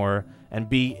some more and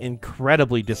be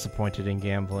incredibly disappointed in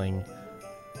gambling,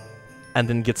 and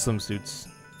then get some suits.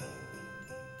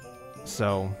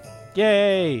 So,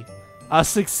 yay! A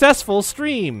successful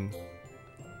stream!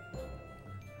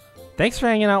 Thanks for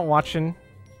hanging out and watching.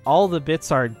 All the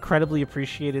bits are incredibly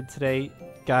appreciated today,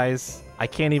 guys. I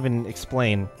can't even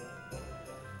explain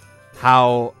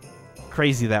how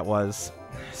crazy that was.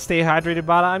 Stay hydrated,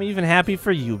 Bada. I'm even happy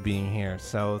for you being here,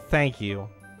 so thank you.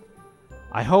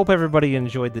 I hope everybody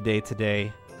enjoyed the day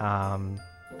today.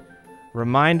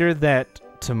 Reminder that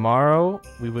tomorrow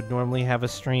we would normally have a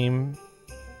stream,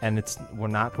 and we're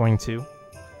not going to.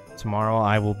 Tomorrow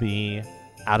I will be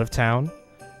out of town,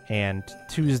 and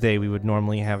Tuesday we would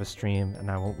normally have a stream,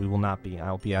 and we will not be.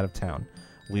 I'll be out of town.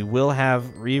 We will have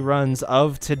reruns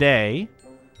of today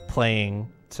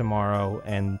playing tomorrow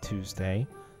and Tuesday,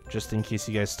 just in case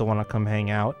you guys still want to come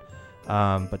hang out,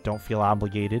 but don't feel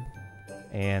obligated.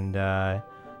 And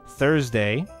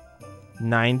Thursday,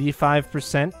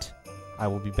 95%, I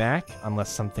will be back unless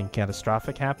something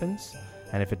catastrophic happens.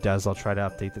 And if it does, I'll try to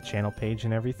update the channel page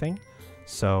and everything.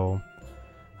 So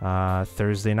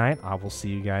Thursday night, I will see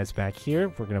you guys back here.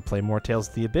 We're going to play more Tales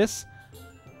of the Abyss.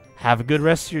 Have a good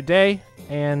rest of your day,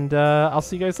 and I'll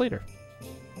see you guys later.